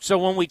 So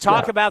when we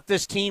talk about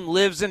this team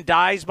lives and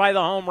dies by the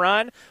home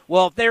run,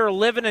 well, if they were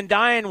living and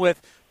dying with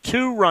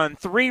 2-run,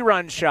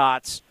 3-run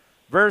shots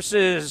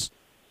versus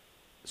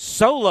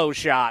solo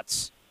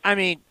shots, I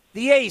mean,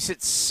 the A's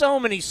hit so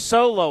many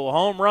solo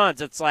home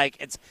runs. It's like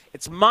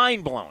it's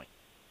mind-blowing.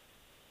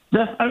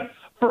 Yeah,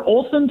 for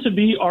Olsen to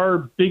be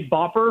our big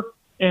bopper,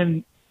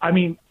 and I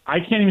mean, I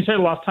can't even say the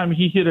last time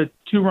he hit a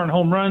 2-run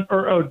home run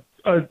or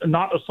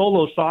not a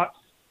solo shot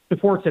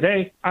before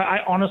today. I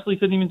honestly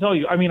couldn't even tell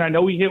you. I mean, I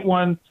know he hit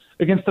one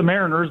against the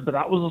Mariners, but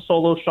that was a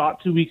solo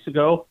shot 2 weeks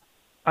ago.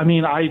 I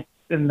mean,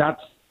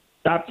 that's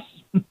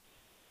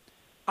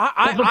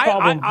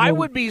I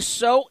would be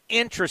so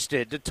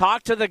interested to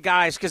talk to the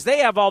guys because they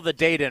have all the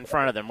data in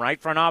front of them, right?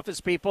 Front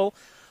office people.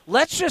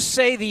 Let's just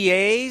say the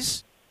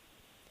A's,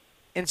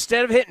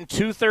 instead of hitting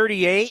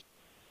 238,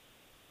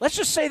 let's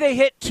just say they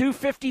hit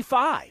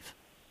 255.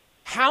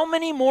 How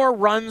many more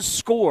runs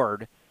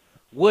scored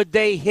would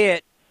they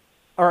hit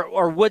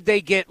or would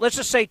they get, let's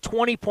just say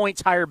 20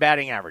 points higher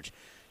batting average?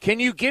 Can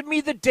you give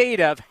me the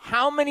data of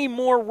how many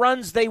more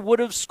runs they would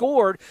have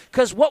scored?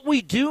 Because what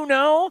we do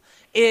know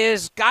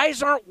is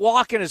guys aren't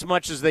walking as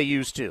much as they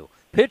used to.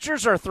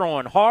 Pitchers are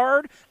throwing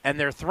hard, and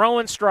they're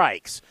throwing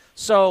strikes.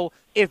 So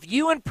if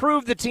you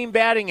improve the team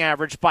batting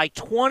average by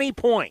 20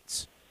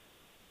 points,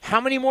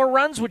 how many more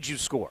runs would you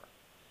score?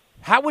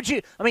 How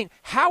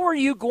are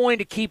you going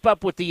to keep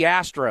up with the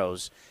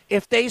Astros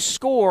if they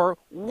score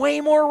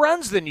way more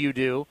runs than you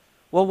do?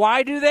 Well,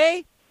 why do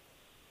they?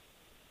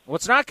 Well,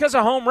 it's not because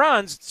of home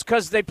runs. It's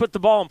because they put the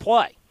ball in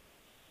play.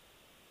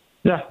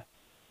 Yeah,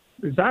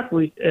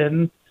 exactly.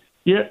 And,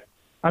 yeah,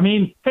 I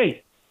mean,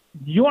 hey,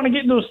 you want to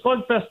get into a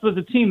slugfest with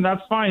the team,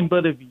 that's fine.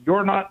 But if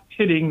you're not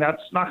hitting,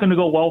 that's not going to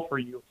go well for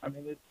you. I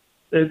mean,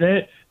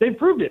 they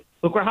proved it.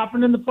 Look what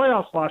happened in the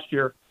playoffs last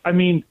year. I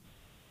mean,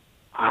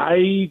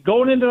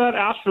 going into that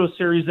Astros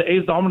series, the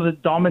A's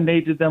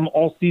dominated them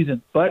all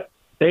season. But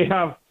they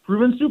have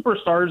proven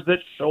superstars that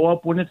show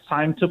up when it's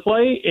time to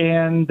play,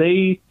 and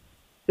they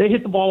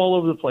hit the ball all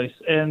over the place,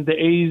 and the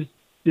A's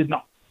did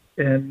not.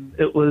 And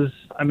it was,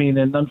 I mean,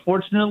 and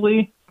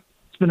unfortunately,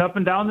 it's been up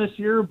and down this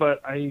year,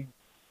 but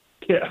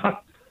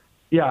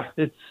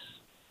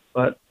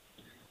but,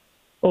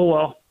 oh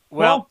well.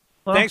 Well,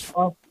 thanks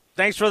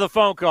for the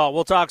phone call.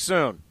 We'll talk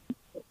soon.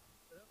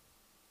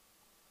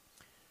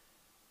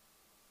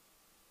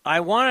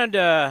 I want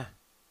to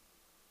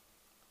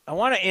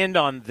end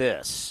on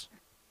this.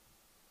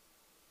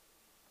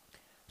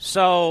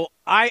 So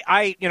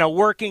I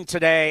working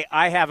today,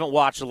 I haven't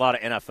watched a lot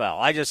of NFL.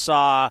 I just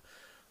saw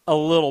a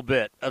little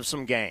bit of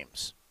some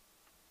games.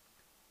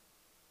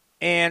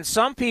 And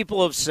some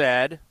people have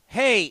said,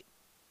 hey,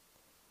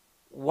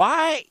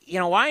 why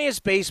is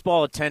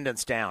baseball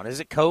attendance down? Is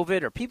it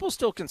COVID? Are people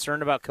still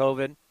concerned about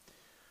COVID?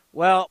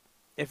 Well,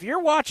 if you're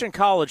watching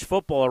college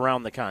football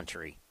around the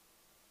country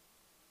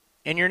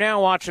and you're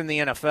now watching the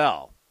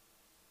NFL,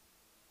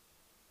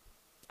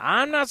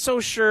 I'm not so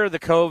sure the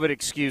COVID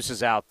excuse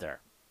is out there.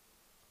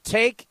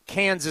 Take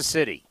Kansas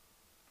City.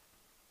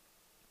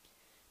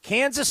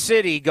 Kansas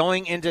City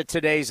going into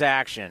today's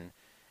action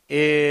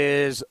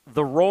is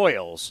the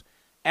Royals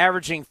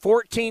averaging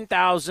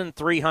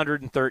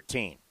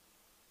 14,313.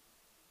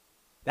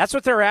 That's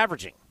what they're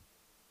averaging.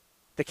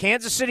 The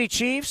Kansas City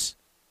Chiefs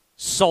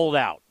sold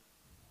out.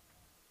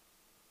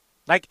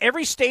 Like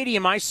every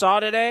stadium I saw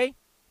today,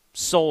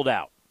 sold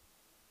out.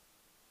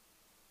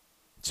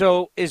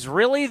 So is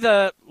really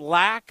the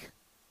lack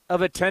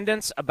of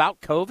attendance about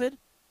COVID?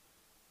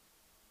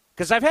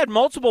 Because I've had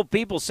multiple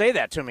people say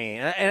that to me,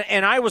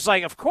 and I was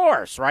like, of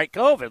course, right?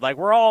 COVID, like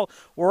we're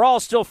all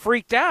still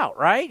freaked out,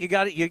 right? You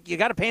got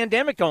a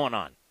pandemic going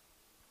on.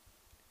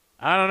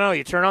 I don't know.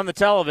 You turn on the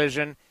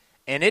television,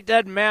 and it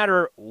doesn't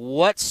matter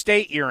what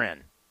state you're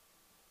in.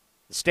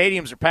 The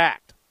stadiums are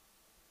packed.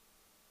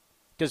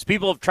 Because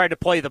people have tried to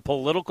play the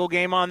political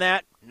game on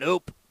that.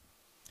 Nope.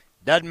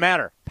 Doesn't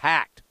matter.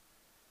 Packed.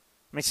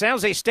 I mean, San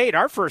Jose State,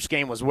 our first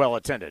game was well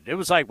attended. It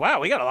was like, wow,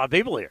 we got a lot of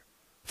people here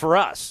for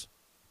us.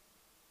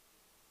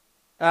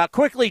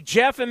 Quickly,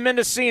 Jeff and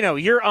Mendocino,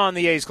 you're on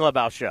the A's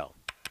Clubhouse show.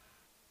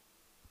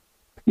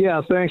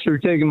 Yeah, thanks for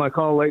taking my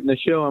call late in the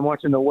show. I'm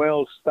watching the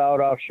whales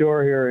spout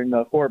offshore here in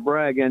Fort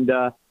Bragg, and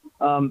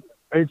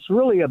it's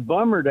really a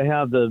bummer to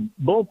have the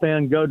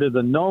bullpen go to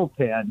the no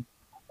pen.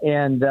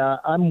 And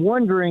I'm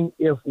wondering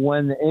if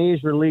when the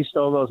A's released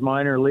all those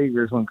minor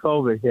leaguers when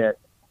COVID hit,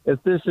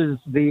 if this is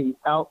the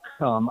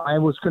outcome. I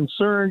was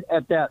concerned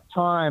at that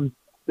time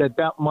that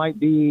might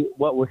be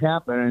what would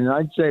happen, and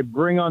I'd say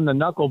bring on the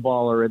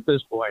knuckleballer at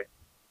this point.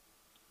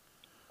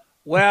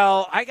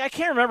 Well, I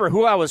can't remember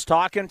who I was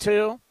talking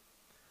to,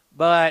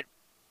 but,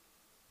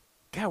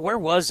 God, where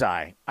was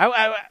I?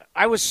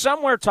 I was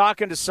somewhere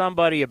talking to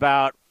somebody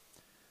about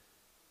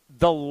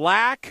the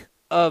lack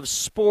of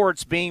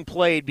sports being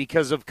played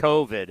because of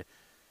COVID.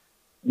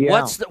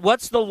 Yeah.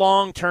 What's the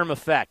long-term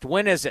effect?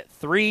 When is it?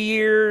 3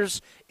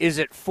 years? Is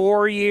it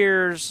 4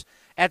 years?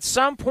 At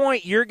some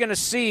point, you're going to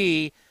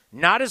see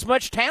not as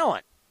much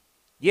talent.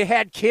 You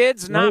had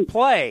kids not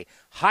play.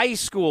 High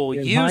school,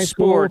 youth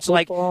sports.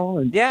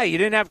 You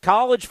didn't have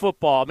college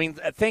football. I mean,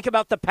 think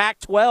about the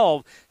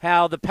Pac-12,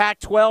 how the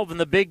Pac-12 and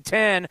the Big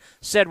Ten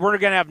said we're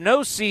going to have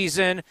no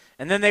season,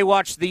 and then they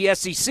watched the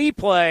SEC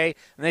play,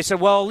 and they said,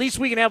 well, at least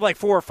we can have like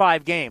 4 or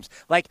 5 games.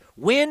 Like,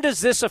 when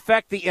does this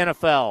affect the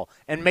NFL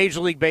and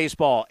Major League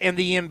Baseball and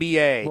the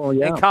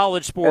NBA and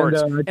college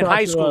sports and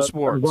high school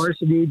sports? A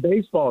varsity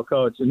baseball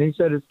coach, and he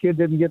said his kid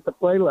didn't get to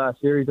play last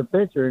year. He's a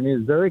pitcher, and he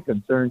was very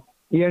concerned.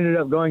 He ended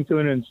up going to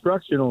an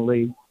instructional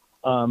league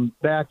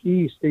back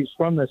east. He's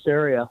from this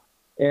area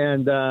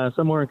and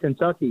somewhere in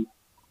Kentucky.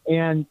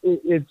 And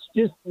it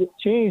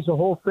changed the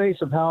whole face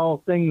of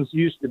how things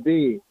used to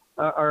be.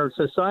 Our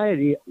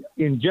society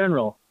in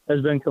general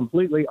has been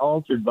completely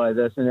altered by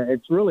this, and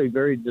it's really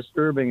very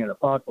disturbing and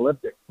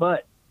apocalyptic.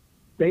 But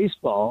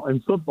baseball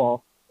and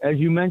football, as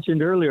you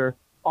mentioned earlier,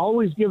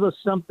 always give us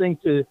something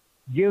to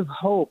give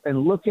hope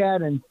and look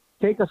at and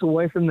take us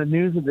away from the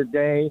news of the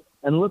day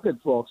and look at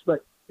folks.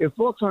 But if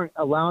folks aren't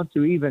allowed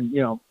to even,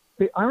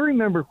 I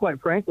remember,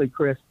 quite frankly,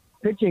 Chris,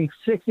 pitching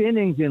 6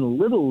 innings in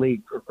Little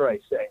League, for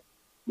Christ's sake,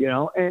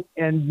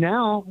 and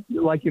now,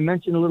 like you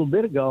mentioned a little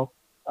bit ago,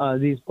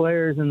 these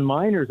players in the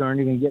minors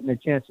aren't even getting a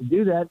chance to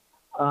do that.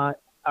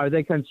 Are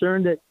they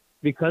concerned that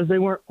because they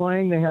weren't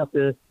playing, they have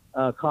to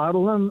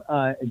coddle them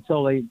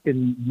until they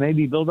can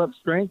maybe build up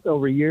strength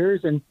over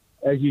years? And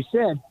as you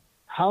said,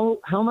 how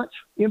much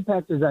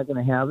impact is that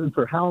going to have, and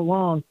for how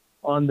long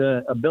on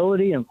the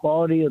ability and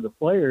quality of the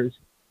players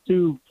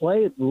to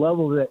play at the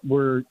level that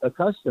we're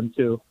accustomed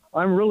to?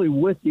 I'm really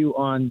with you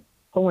on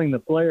pulling the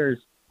players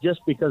just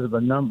because of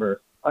a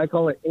number. I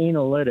call it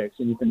analytics,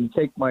 and you can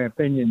take my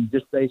opinion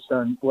just based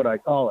on what I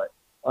call it.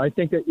 I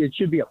think that it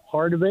should be a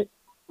part of it,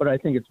 but I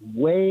think it's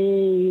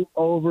way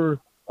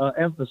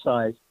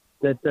emphasized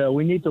that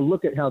we need to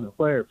look at how the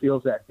player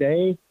feels that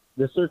day,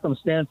 the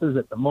circumstances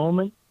at the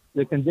moment,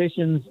 the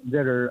conditions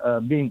that are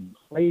being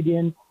played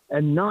in,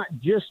 and not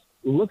just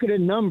look at a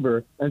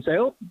number and say,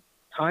 oh,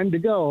 time to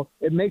go.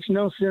 It makes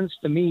no sense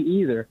to me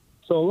either.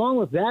 So along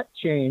with that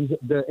change,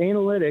 the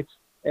analytics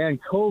and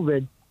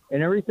COVID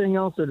and everything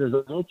else that has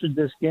altered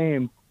this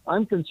game,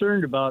 I'm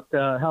concerned about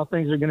how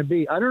things are going to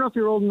be. I don't know if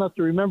you're old enough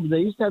to remember,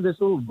 they used to have this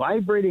little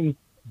vibrating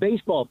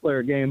baseball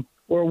player game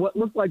where what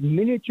looked like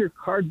miniature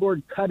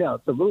cardboard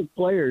cutouts of little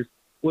players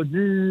with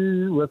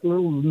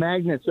little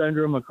magnets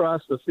under them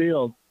across the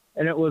field.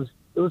 And it was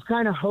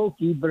kind of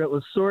hokey, but it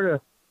was sort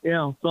of,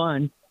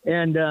 fun.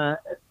 And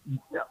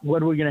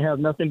what are we going to have?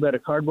 Nothing but a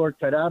cardboard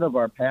cutout of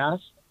our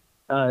past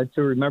to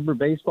remember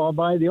baseball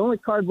by? The only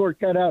cardboard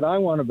cutout I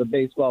want of a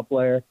baseball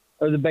player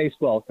are the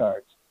baseball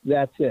cards.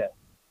 That's it.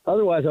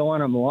 Otherwise, I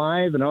want them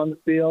live and on the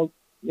field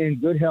in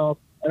good health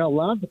and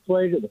allowed to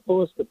play to the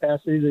fullest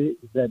capacity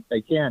that they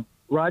can.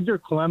 Roger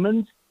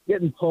Clemens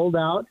getting pulled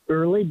out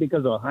early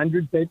because of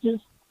 100 pitches?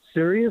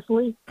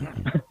 Seriously?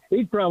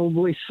 He'd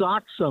probably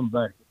sock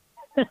somebody.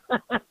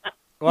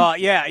 Well,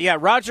 yeah.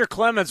 Roger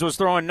Clemens was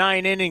throwing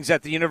 9 innings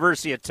at the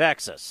University of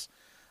Texas.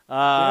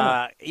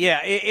 And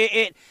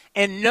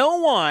no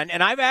one,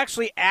 and I've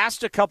actually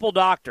asked a couple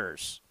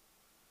doctors,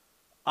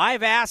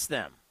 I've asked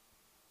them,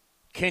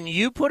 can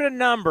you put a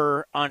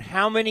number on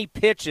how many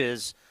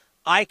pitches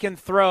I can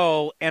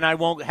throw and I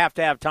won't have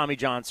to have Tommy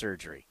John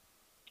surgery?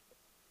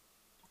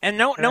 And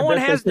no one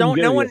has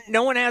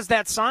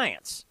that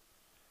science.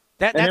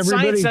 That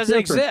science doesn't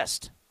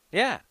exist.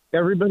 Yeah.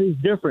 Everybody's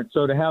different.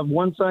 So to have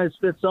one size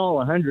fits all,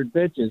 100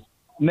 pitches,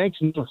 makes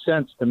no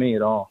sense to me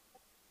at all.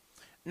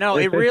 No,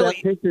 if that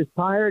pitcher's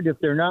tired, if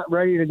they're not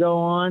ready to go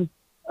on,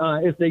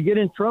 if they get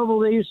in trouble,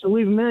 they used to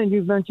leave them in.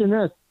 You've mentioned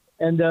this.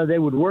 And they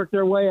would work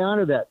their way out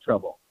of that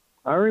trouble.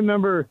 I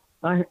remember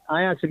I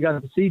actually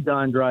got to see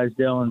Don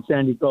Drysdale and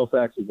Sandy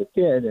Koufax as a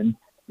kid. And,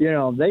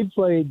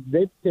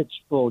 they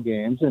pitched full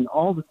games and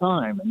all the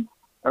time. And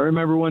I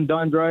remember when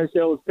Don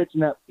Drysdale was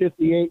pitching that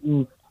 58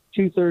 and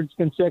 2/3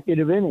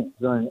 consecutive innings.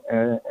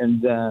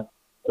 And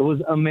it was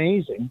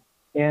amazing.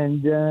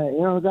 And,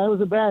 the guy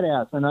was a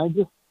badass. And I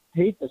just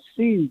hate to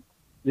see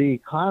the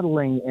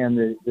coddling and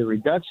the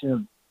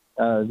reduction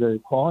of the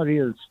quality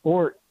of the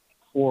sport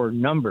for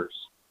numbers.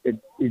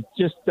 It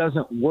just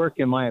doesn't work,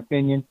 in my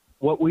opinion.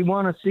 What we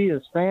want to see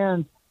as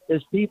fans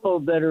is people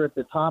that are at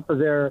the top of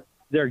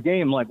their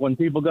game. Like when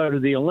people go to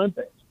the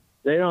Olympics,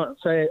 they don't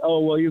say,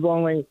 "Oh, well, you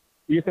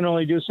can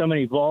only do so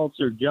many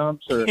vaults or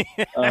jumps, or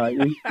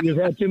you've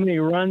had too many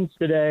runs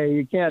today.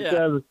 You can't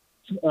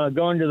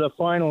go into the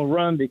final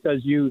run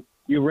because you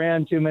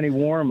ran too many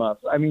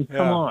warm-ups." I mean,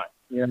 come on.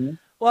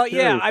 Well,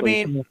 Seriously. I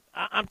mean,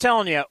 I'm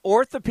telling you,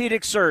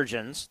 orthopedic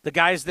surgeons, the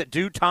guys that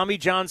do Tommy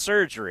John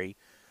surgery,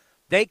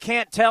 they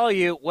can't tell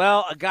you,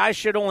 well, a guy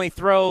should only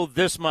throw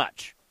this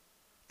much.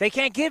 They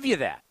can't give you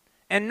that,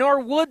 and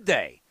nor would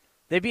they.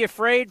 They'd be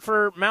afraid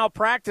for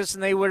malpractice,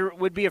 and they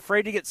would be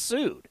afraid to get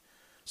sued.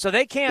 So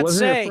they can't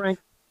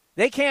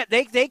they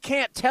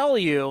can't tell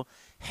you,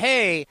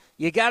 hey,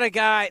 you got a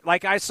guy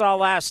like I saw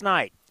last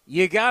night.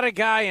 You got a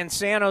guy in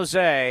San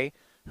Jose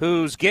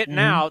who's getting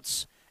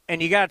outs,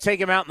 and you got to take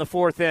him out in the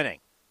 4th inning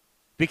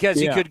because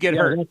he could get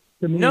hurt.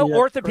 No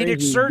orthopedic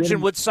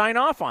surgeon would sign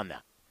off on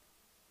that.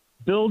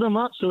 Build them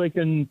up so they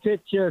can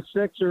pitch 6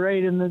 or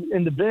 8 in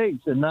the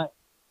bigs and not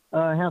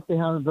have to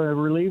have the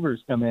relievers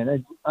come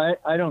in.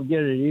 I don't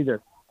get it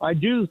either. I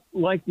do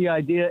like the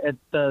idea at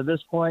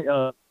this point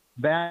of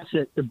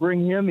Bassett to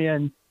bring him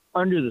in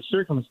under the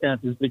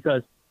circumstances,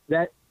 because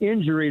that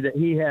injury that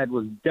he had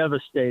was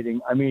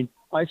devastating. I mean,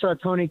 I saw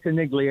Tony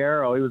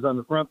Conigliaro. He was on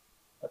the front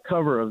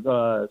cover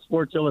of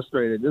Sports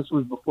Illustrated. This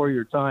was before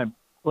your time.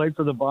 Played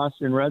for the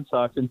Boston Red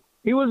Sox, and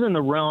he was in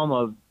the realm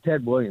of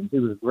Ted Williams. He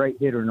was a great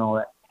hitter and all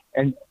that.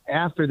 And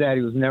after that,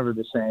 he was never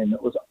the same.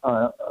 It was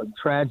a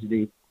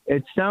tragedy.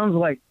 It sounds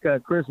like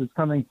Chris is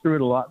coming through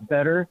it a lot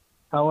better.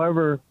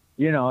 However,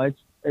 it's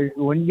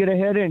when you get a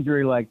head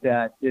injury like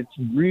that, it's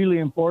really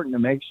important to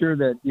make sure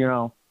that,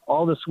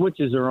 all the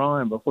switches are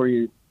on before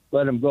you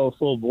let him go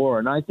full bore.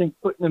 And I think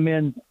putting him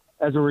in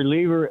as a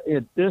reliever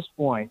at this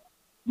point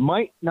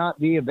might not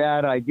be a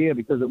bad idea,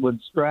 because it would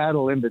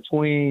straddle in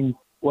between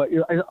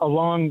a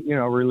long,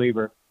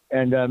 reliever,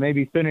 and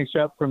maybe finish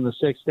up from the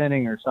 6th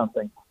inning or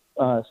something.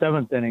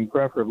 7th inning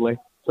preferably,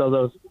 so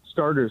those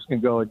starters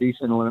can go a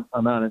decent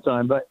amount of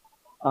time. But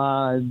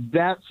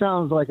that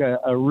sounds like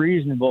a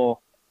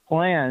reasonable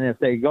plan if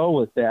they go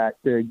with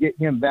that, to get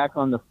him back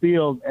on the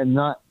field and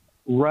not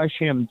rush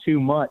him too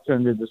much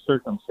under the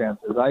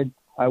circumstances.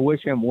 I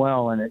wish him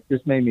well, and it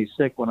just made me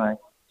sick when I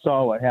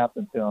saw what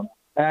happened to him.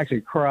 I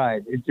actually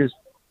cried. It just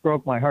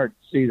broke my heart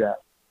to see that.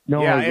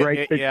 Knowing what a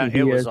great pitcher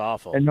he was is,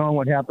 awful. And knowing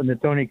what happened to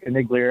Tony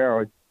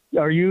Conigliaro.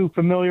 Are you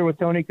familiar with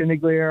Tony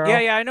Conigliaro?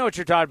 Yeah, I know what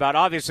you're talking about.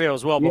 Obviously, it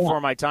was well before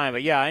my time,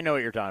 but I know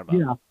what you're talking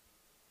about.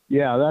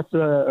 Yeah, that's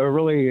a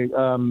really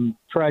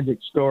tragic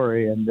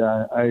story, and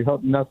I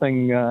hope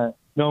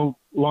no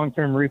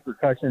long-term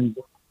repercussions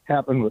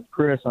happen with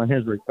Chris on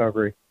his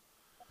recovery.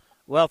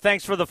 Well,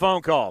 thanks for the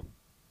phone call.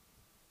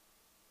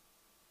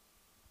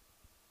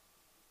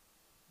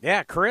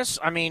 Yeah, Chris,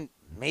 I mean,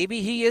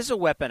 maybe he is a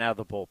weapon out of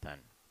the bullpen.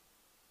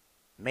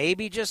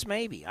 Maybe, just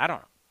maybe. I don't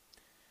know.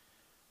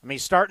 I mean,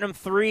 starting him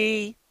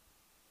 3-4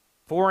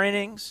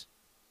 innings,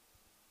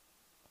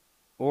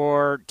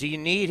 or do you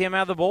need him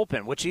out of the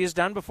bullpen, which he has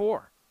done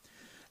before?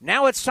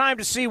 Now it's time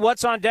to see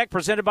what's on deck,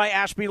 presented by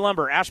Ashby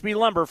Lumber. Ashby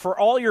Lumber, for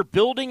all your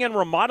building and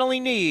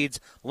remodeling needs.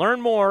 Learn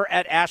more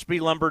at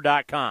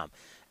ashbylumber.com.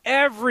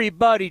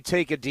 Everybody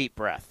take a deep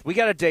breath. We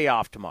got a day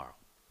off tomorrow.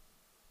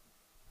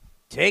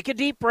 Take a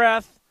deep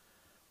breath.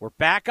 We're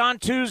back on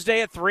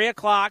Tuesday at 3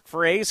 o'clock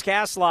for A's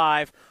Cast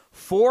Live,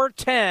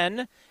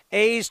 4:10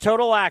 A's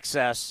Total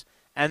Access,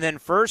 and then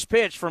first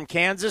pitch from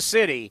Kansas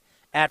City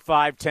at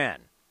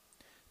 5:10.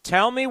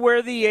 Tell me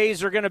where the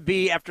A's are going to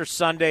be after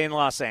Sunday in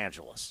Los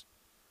Angeles.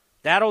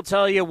 That'll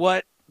tell you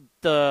what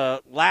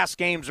the last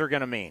games are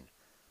going to mean.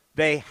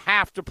 They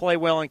have to play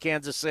well in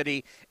Kansas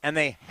City, and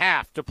they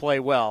have to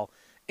play well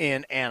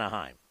in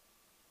Anaheim.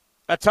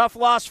 A tough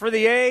loss for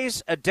the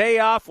A's, a day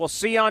off. We'll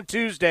see you on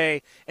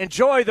Tuesday.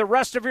 Enjoy the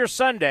rest of your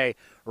Sunday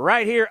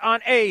right here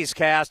on A's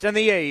Cast and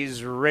the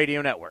A's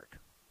Radio Network.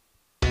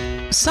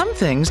 Some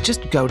things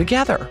just go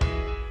together.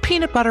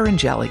 Peanut butter and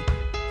jelly,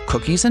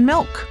 cookies and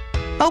milk,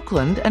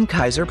 Oakland and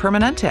Kaiser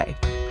Permanente,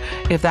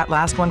 If that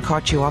last one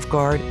caught you off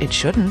guard, it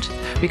shouldn't,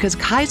 because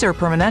Kaiser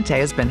Permanente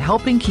has been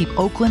helping keep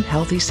Oakland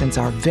healthy since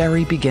our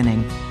very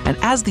beginning. And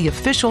as the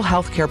official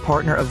healthcare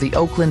partner of the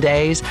Oakland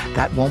A's,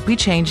 that won't be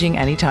changing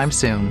anytime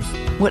soon.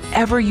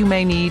 Whatever you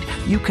may need,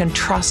 you can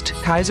trust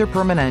Kaiser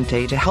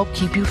Permanente to help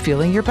keep you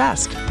feeling your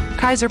best.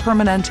 Kaiser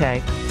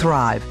Permanente.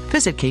 Thrive.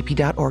 Visit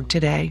kp.org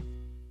today.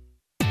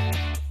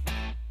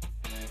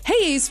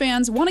 Hey A's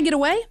fans, want to get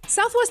away?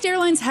 Southwest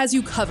Airlines has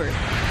you covered.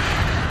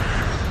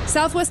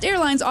 Southwest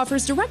Airlines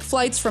offers direct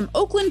flights from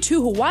Oakland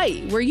to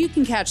Hawaii, where you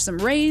can catch some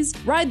rays,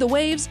 ride the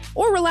waves,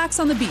 or relax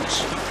on the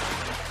beach.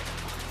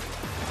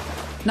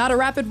 Not a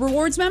Rapid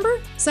Rewards member?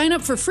 Sign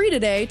up for free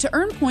today to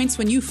earn points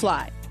when you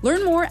fly.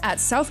 Learn more at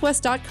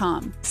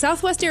southwest.com.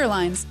 Southwest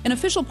Airlines, an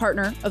official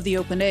partner of the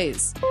Oakland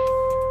A's.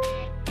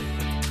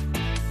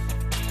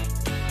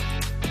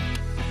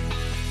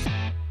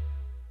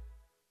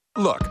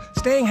 Look,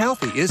 staying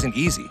healthy isn't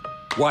easy.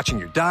 Watching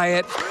your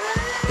diet,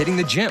 hitting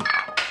the gym,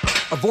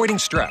 avoiding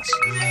stress.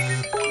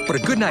 But a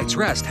good night's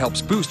rest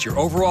helps boost your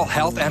overall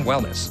health and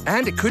wellness.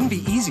 And it couldn't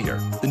be easier.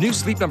 The new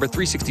Sleep Number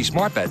 360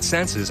 smart bed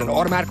senses and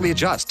automatically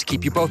adjusts to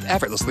keep you both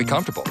effortlessly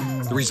comfortable.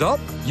 The result?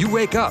 You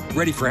wake up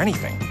ready for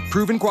anything.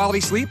 Proven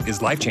quality sleep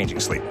is life-changing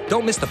sleep.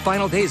 Don't miss the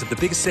final days of the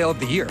biggest sale of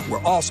the year, where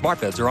all smart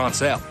beds are on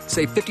sale.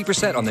 Save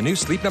 50% on the new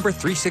Sleep Number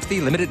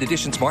 360 limited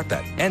edition smart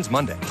bed. Ends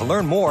Monday. To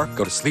learn more,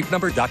 go to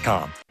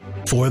sleepnumber.com.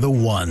 For the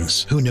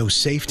ones who know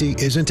safety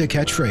isn't a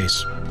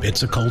catchphrase,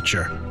 it's a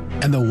culture.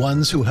 And the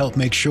ones who help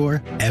make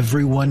sure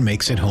everyone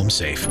makes it home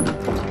safe.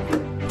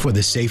 For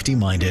the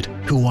safety-minded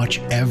who watch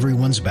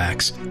everyone's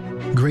backs,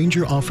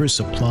 Grainger offers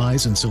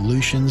supplies and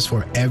solutions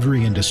for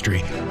every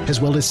industry,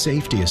 as well as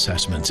safety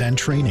assessments and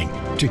training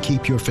to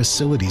keep your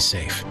facilities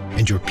safe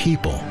and your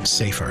people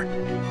safer.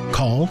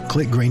 Call,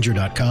 click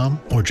Grainger.com,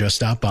 or just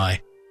stop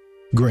by.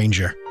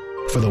 Grainger,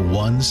 for the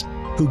ones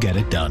who get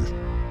it done.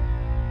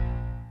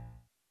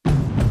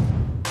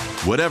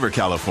 Whatever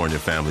California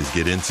families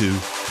get into,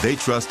 they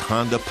trust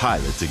Honda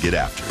Pilot to get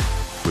after it.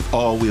 With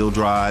all-wheel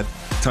drive,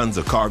 tons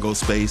of cargo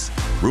space,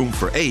 room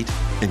for 8,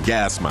 and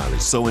gas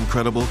mileage so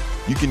incredible,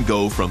 you can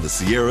go from the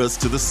Sierras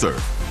to the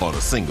surf on a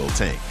single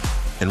tank.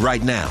 And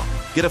right now,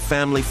 get a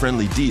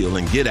family-friendly deal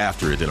and get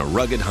after it in a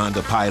rugged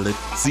Honda Pilot,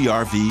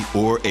 CR-V,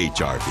 or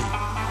HR-V.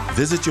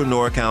 Visit your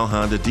NorCal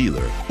Honda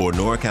dealer or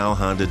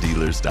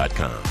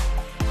NorCalHondaDealers.com.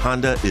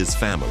 Honda is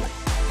family.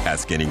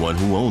 Ask anyone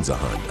who owns a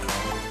Honda.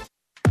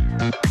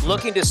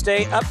 Looking to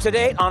stay up to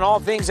date on all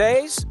things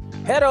A's?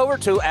 Head over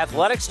to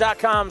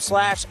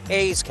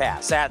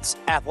athletics.com/A'sCast. That's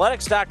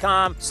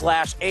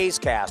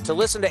athletics.com/A'sCast to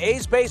listen to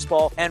A's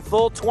baseball and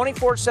full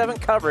 24/7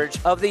 coverage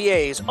of the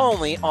A's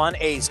only on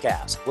A's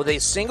Cast. With a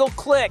single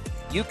click,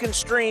 you can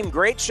stream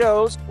great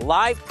shows,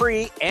 live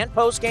pre- and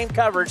post-game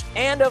coverage,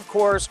 and, of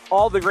course,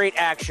 all the great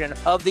action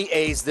of the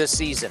A's this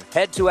season.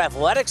 Head to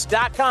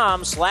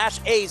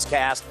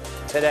athletics.com/A'sCast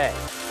today.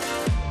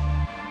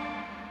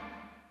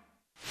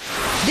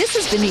 This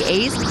has been the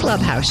A's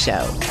Clubhouse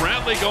Show.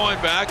 Brantley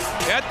going back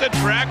at the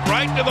track,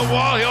 right to the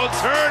wall. He'll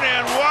turn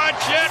and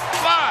watch it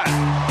fly.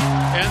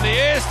 And the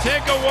A's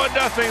take a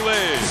 1-0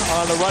 lead.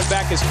 On the run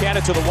back is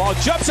Cannon to the wall.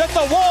 Jumps at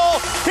the wall.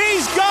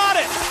 He's got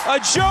it. A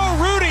Joe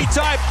Rudy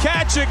type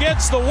catch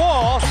against the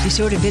wall. Be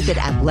sure to visit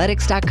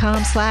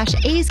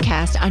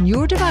athletics.com/A'sCast on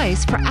your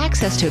device for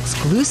access to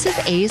exclusive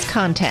A's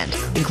content,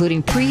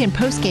 including pre- and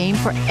post-game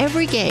for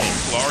every game.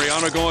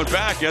 Laureano going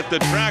back at the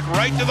track,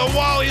 right to the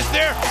wall. He's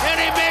there, and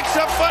he makes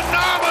a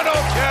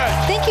phenomenal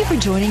catch. Thank you for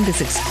joining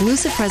this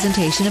exclusive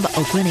presentation of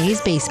Oakland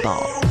A's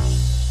baseball.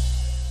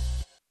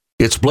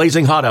 It's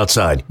blazing hot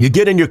outside. You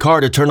get in your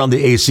car to turn on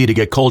the AC to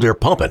get cold air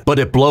pumping, but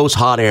it blows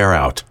hot air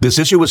out. This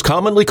issue is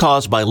commonly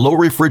caused by low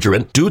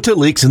refrigerant due to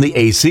leaks in the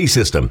AC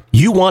system.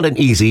 You want an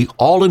easy,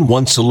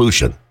 all-in-one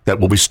solution that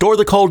will restore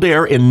the cold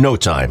air in no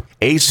time.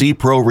 AC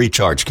Pro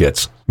Recharge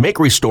Kits make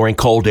restoring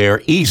cold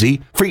air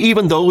easy for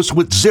even those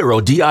with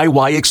zero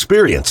DIY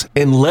experience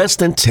in less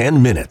than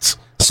 10 minutes.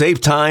 Save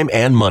time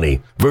and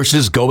money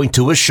versus going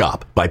to a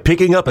shop by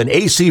picking up an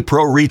AC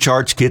Pro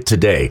Recharge Kit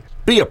today.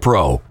 Be a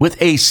pro with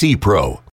AC Pro.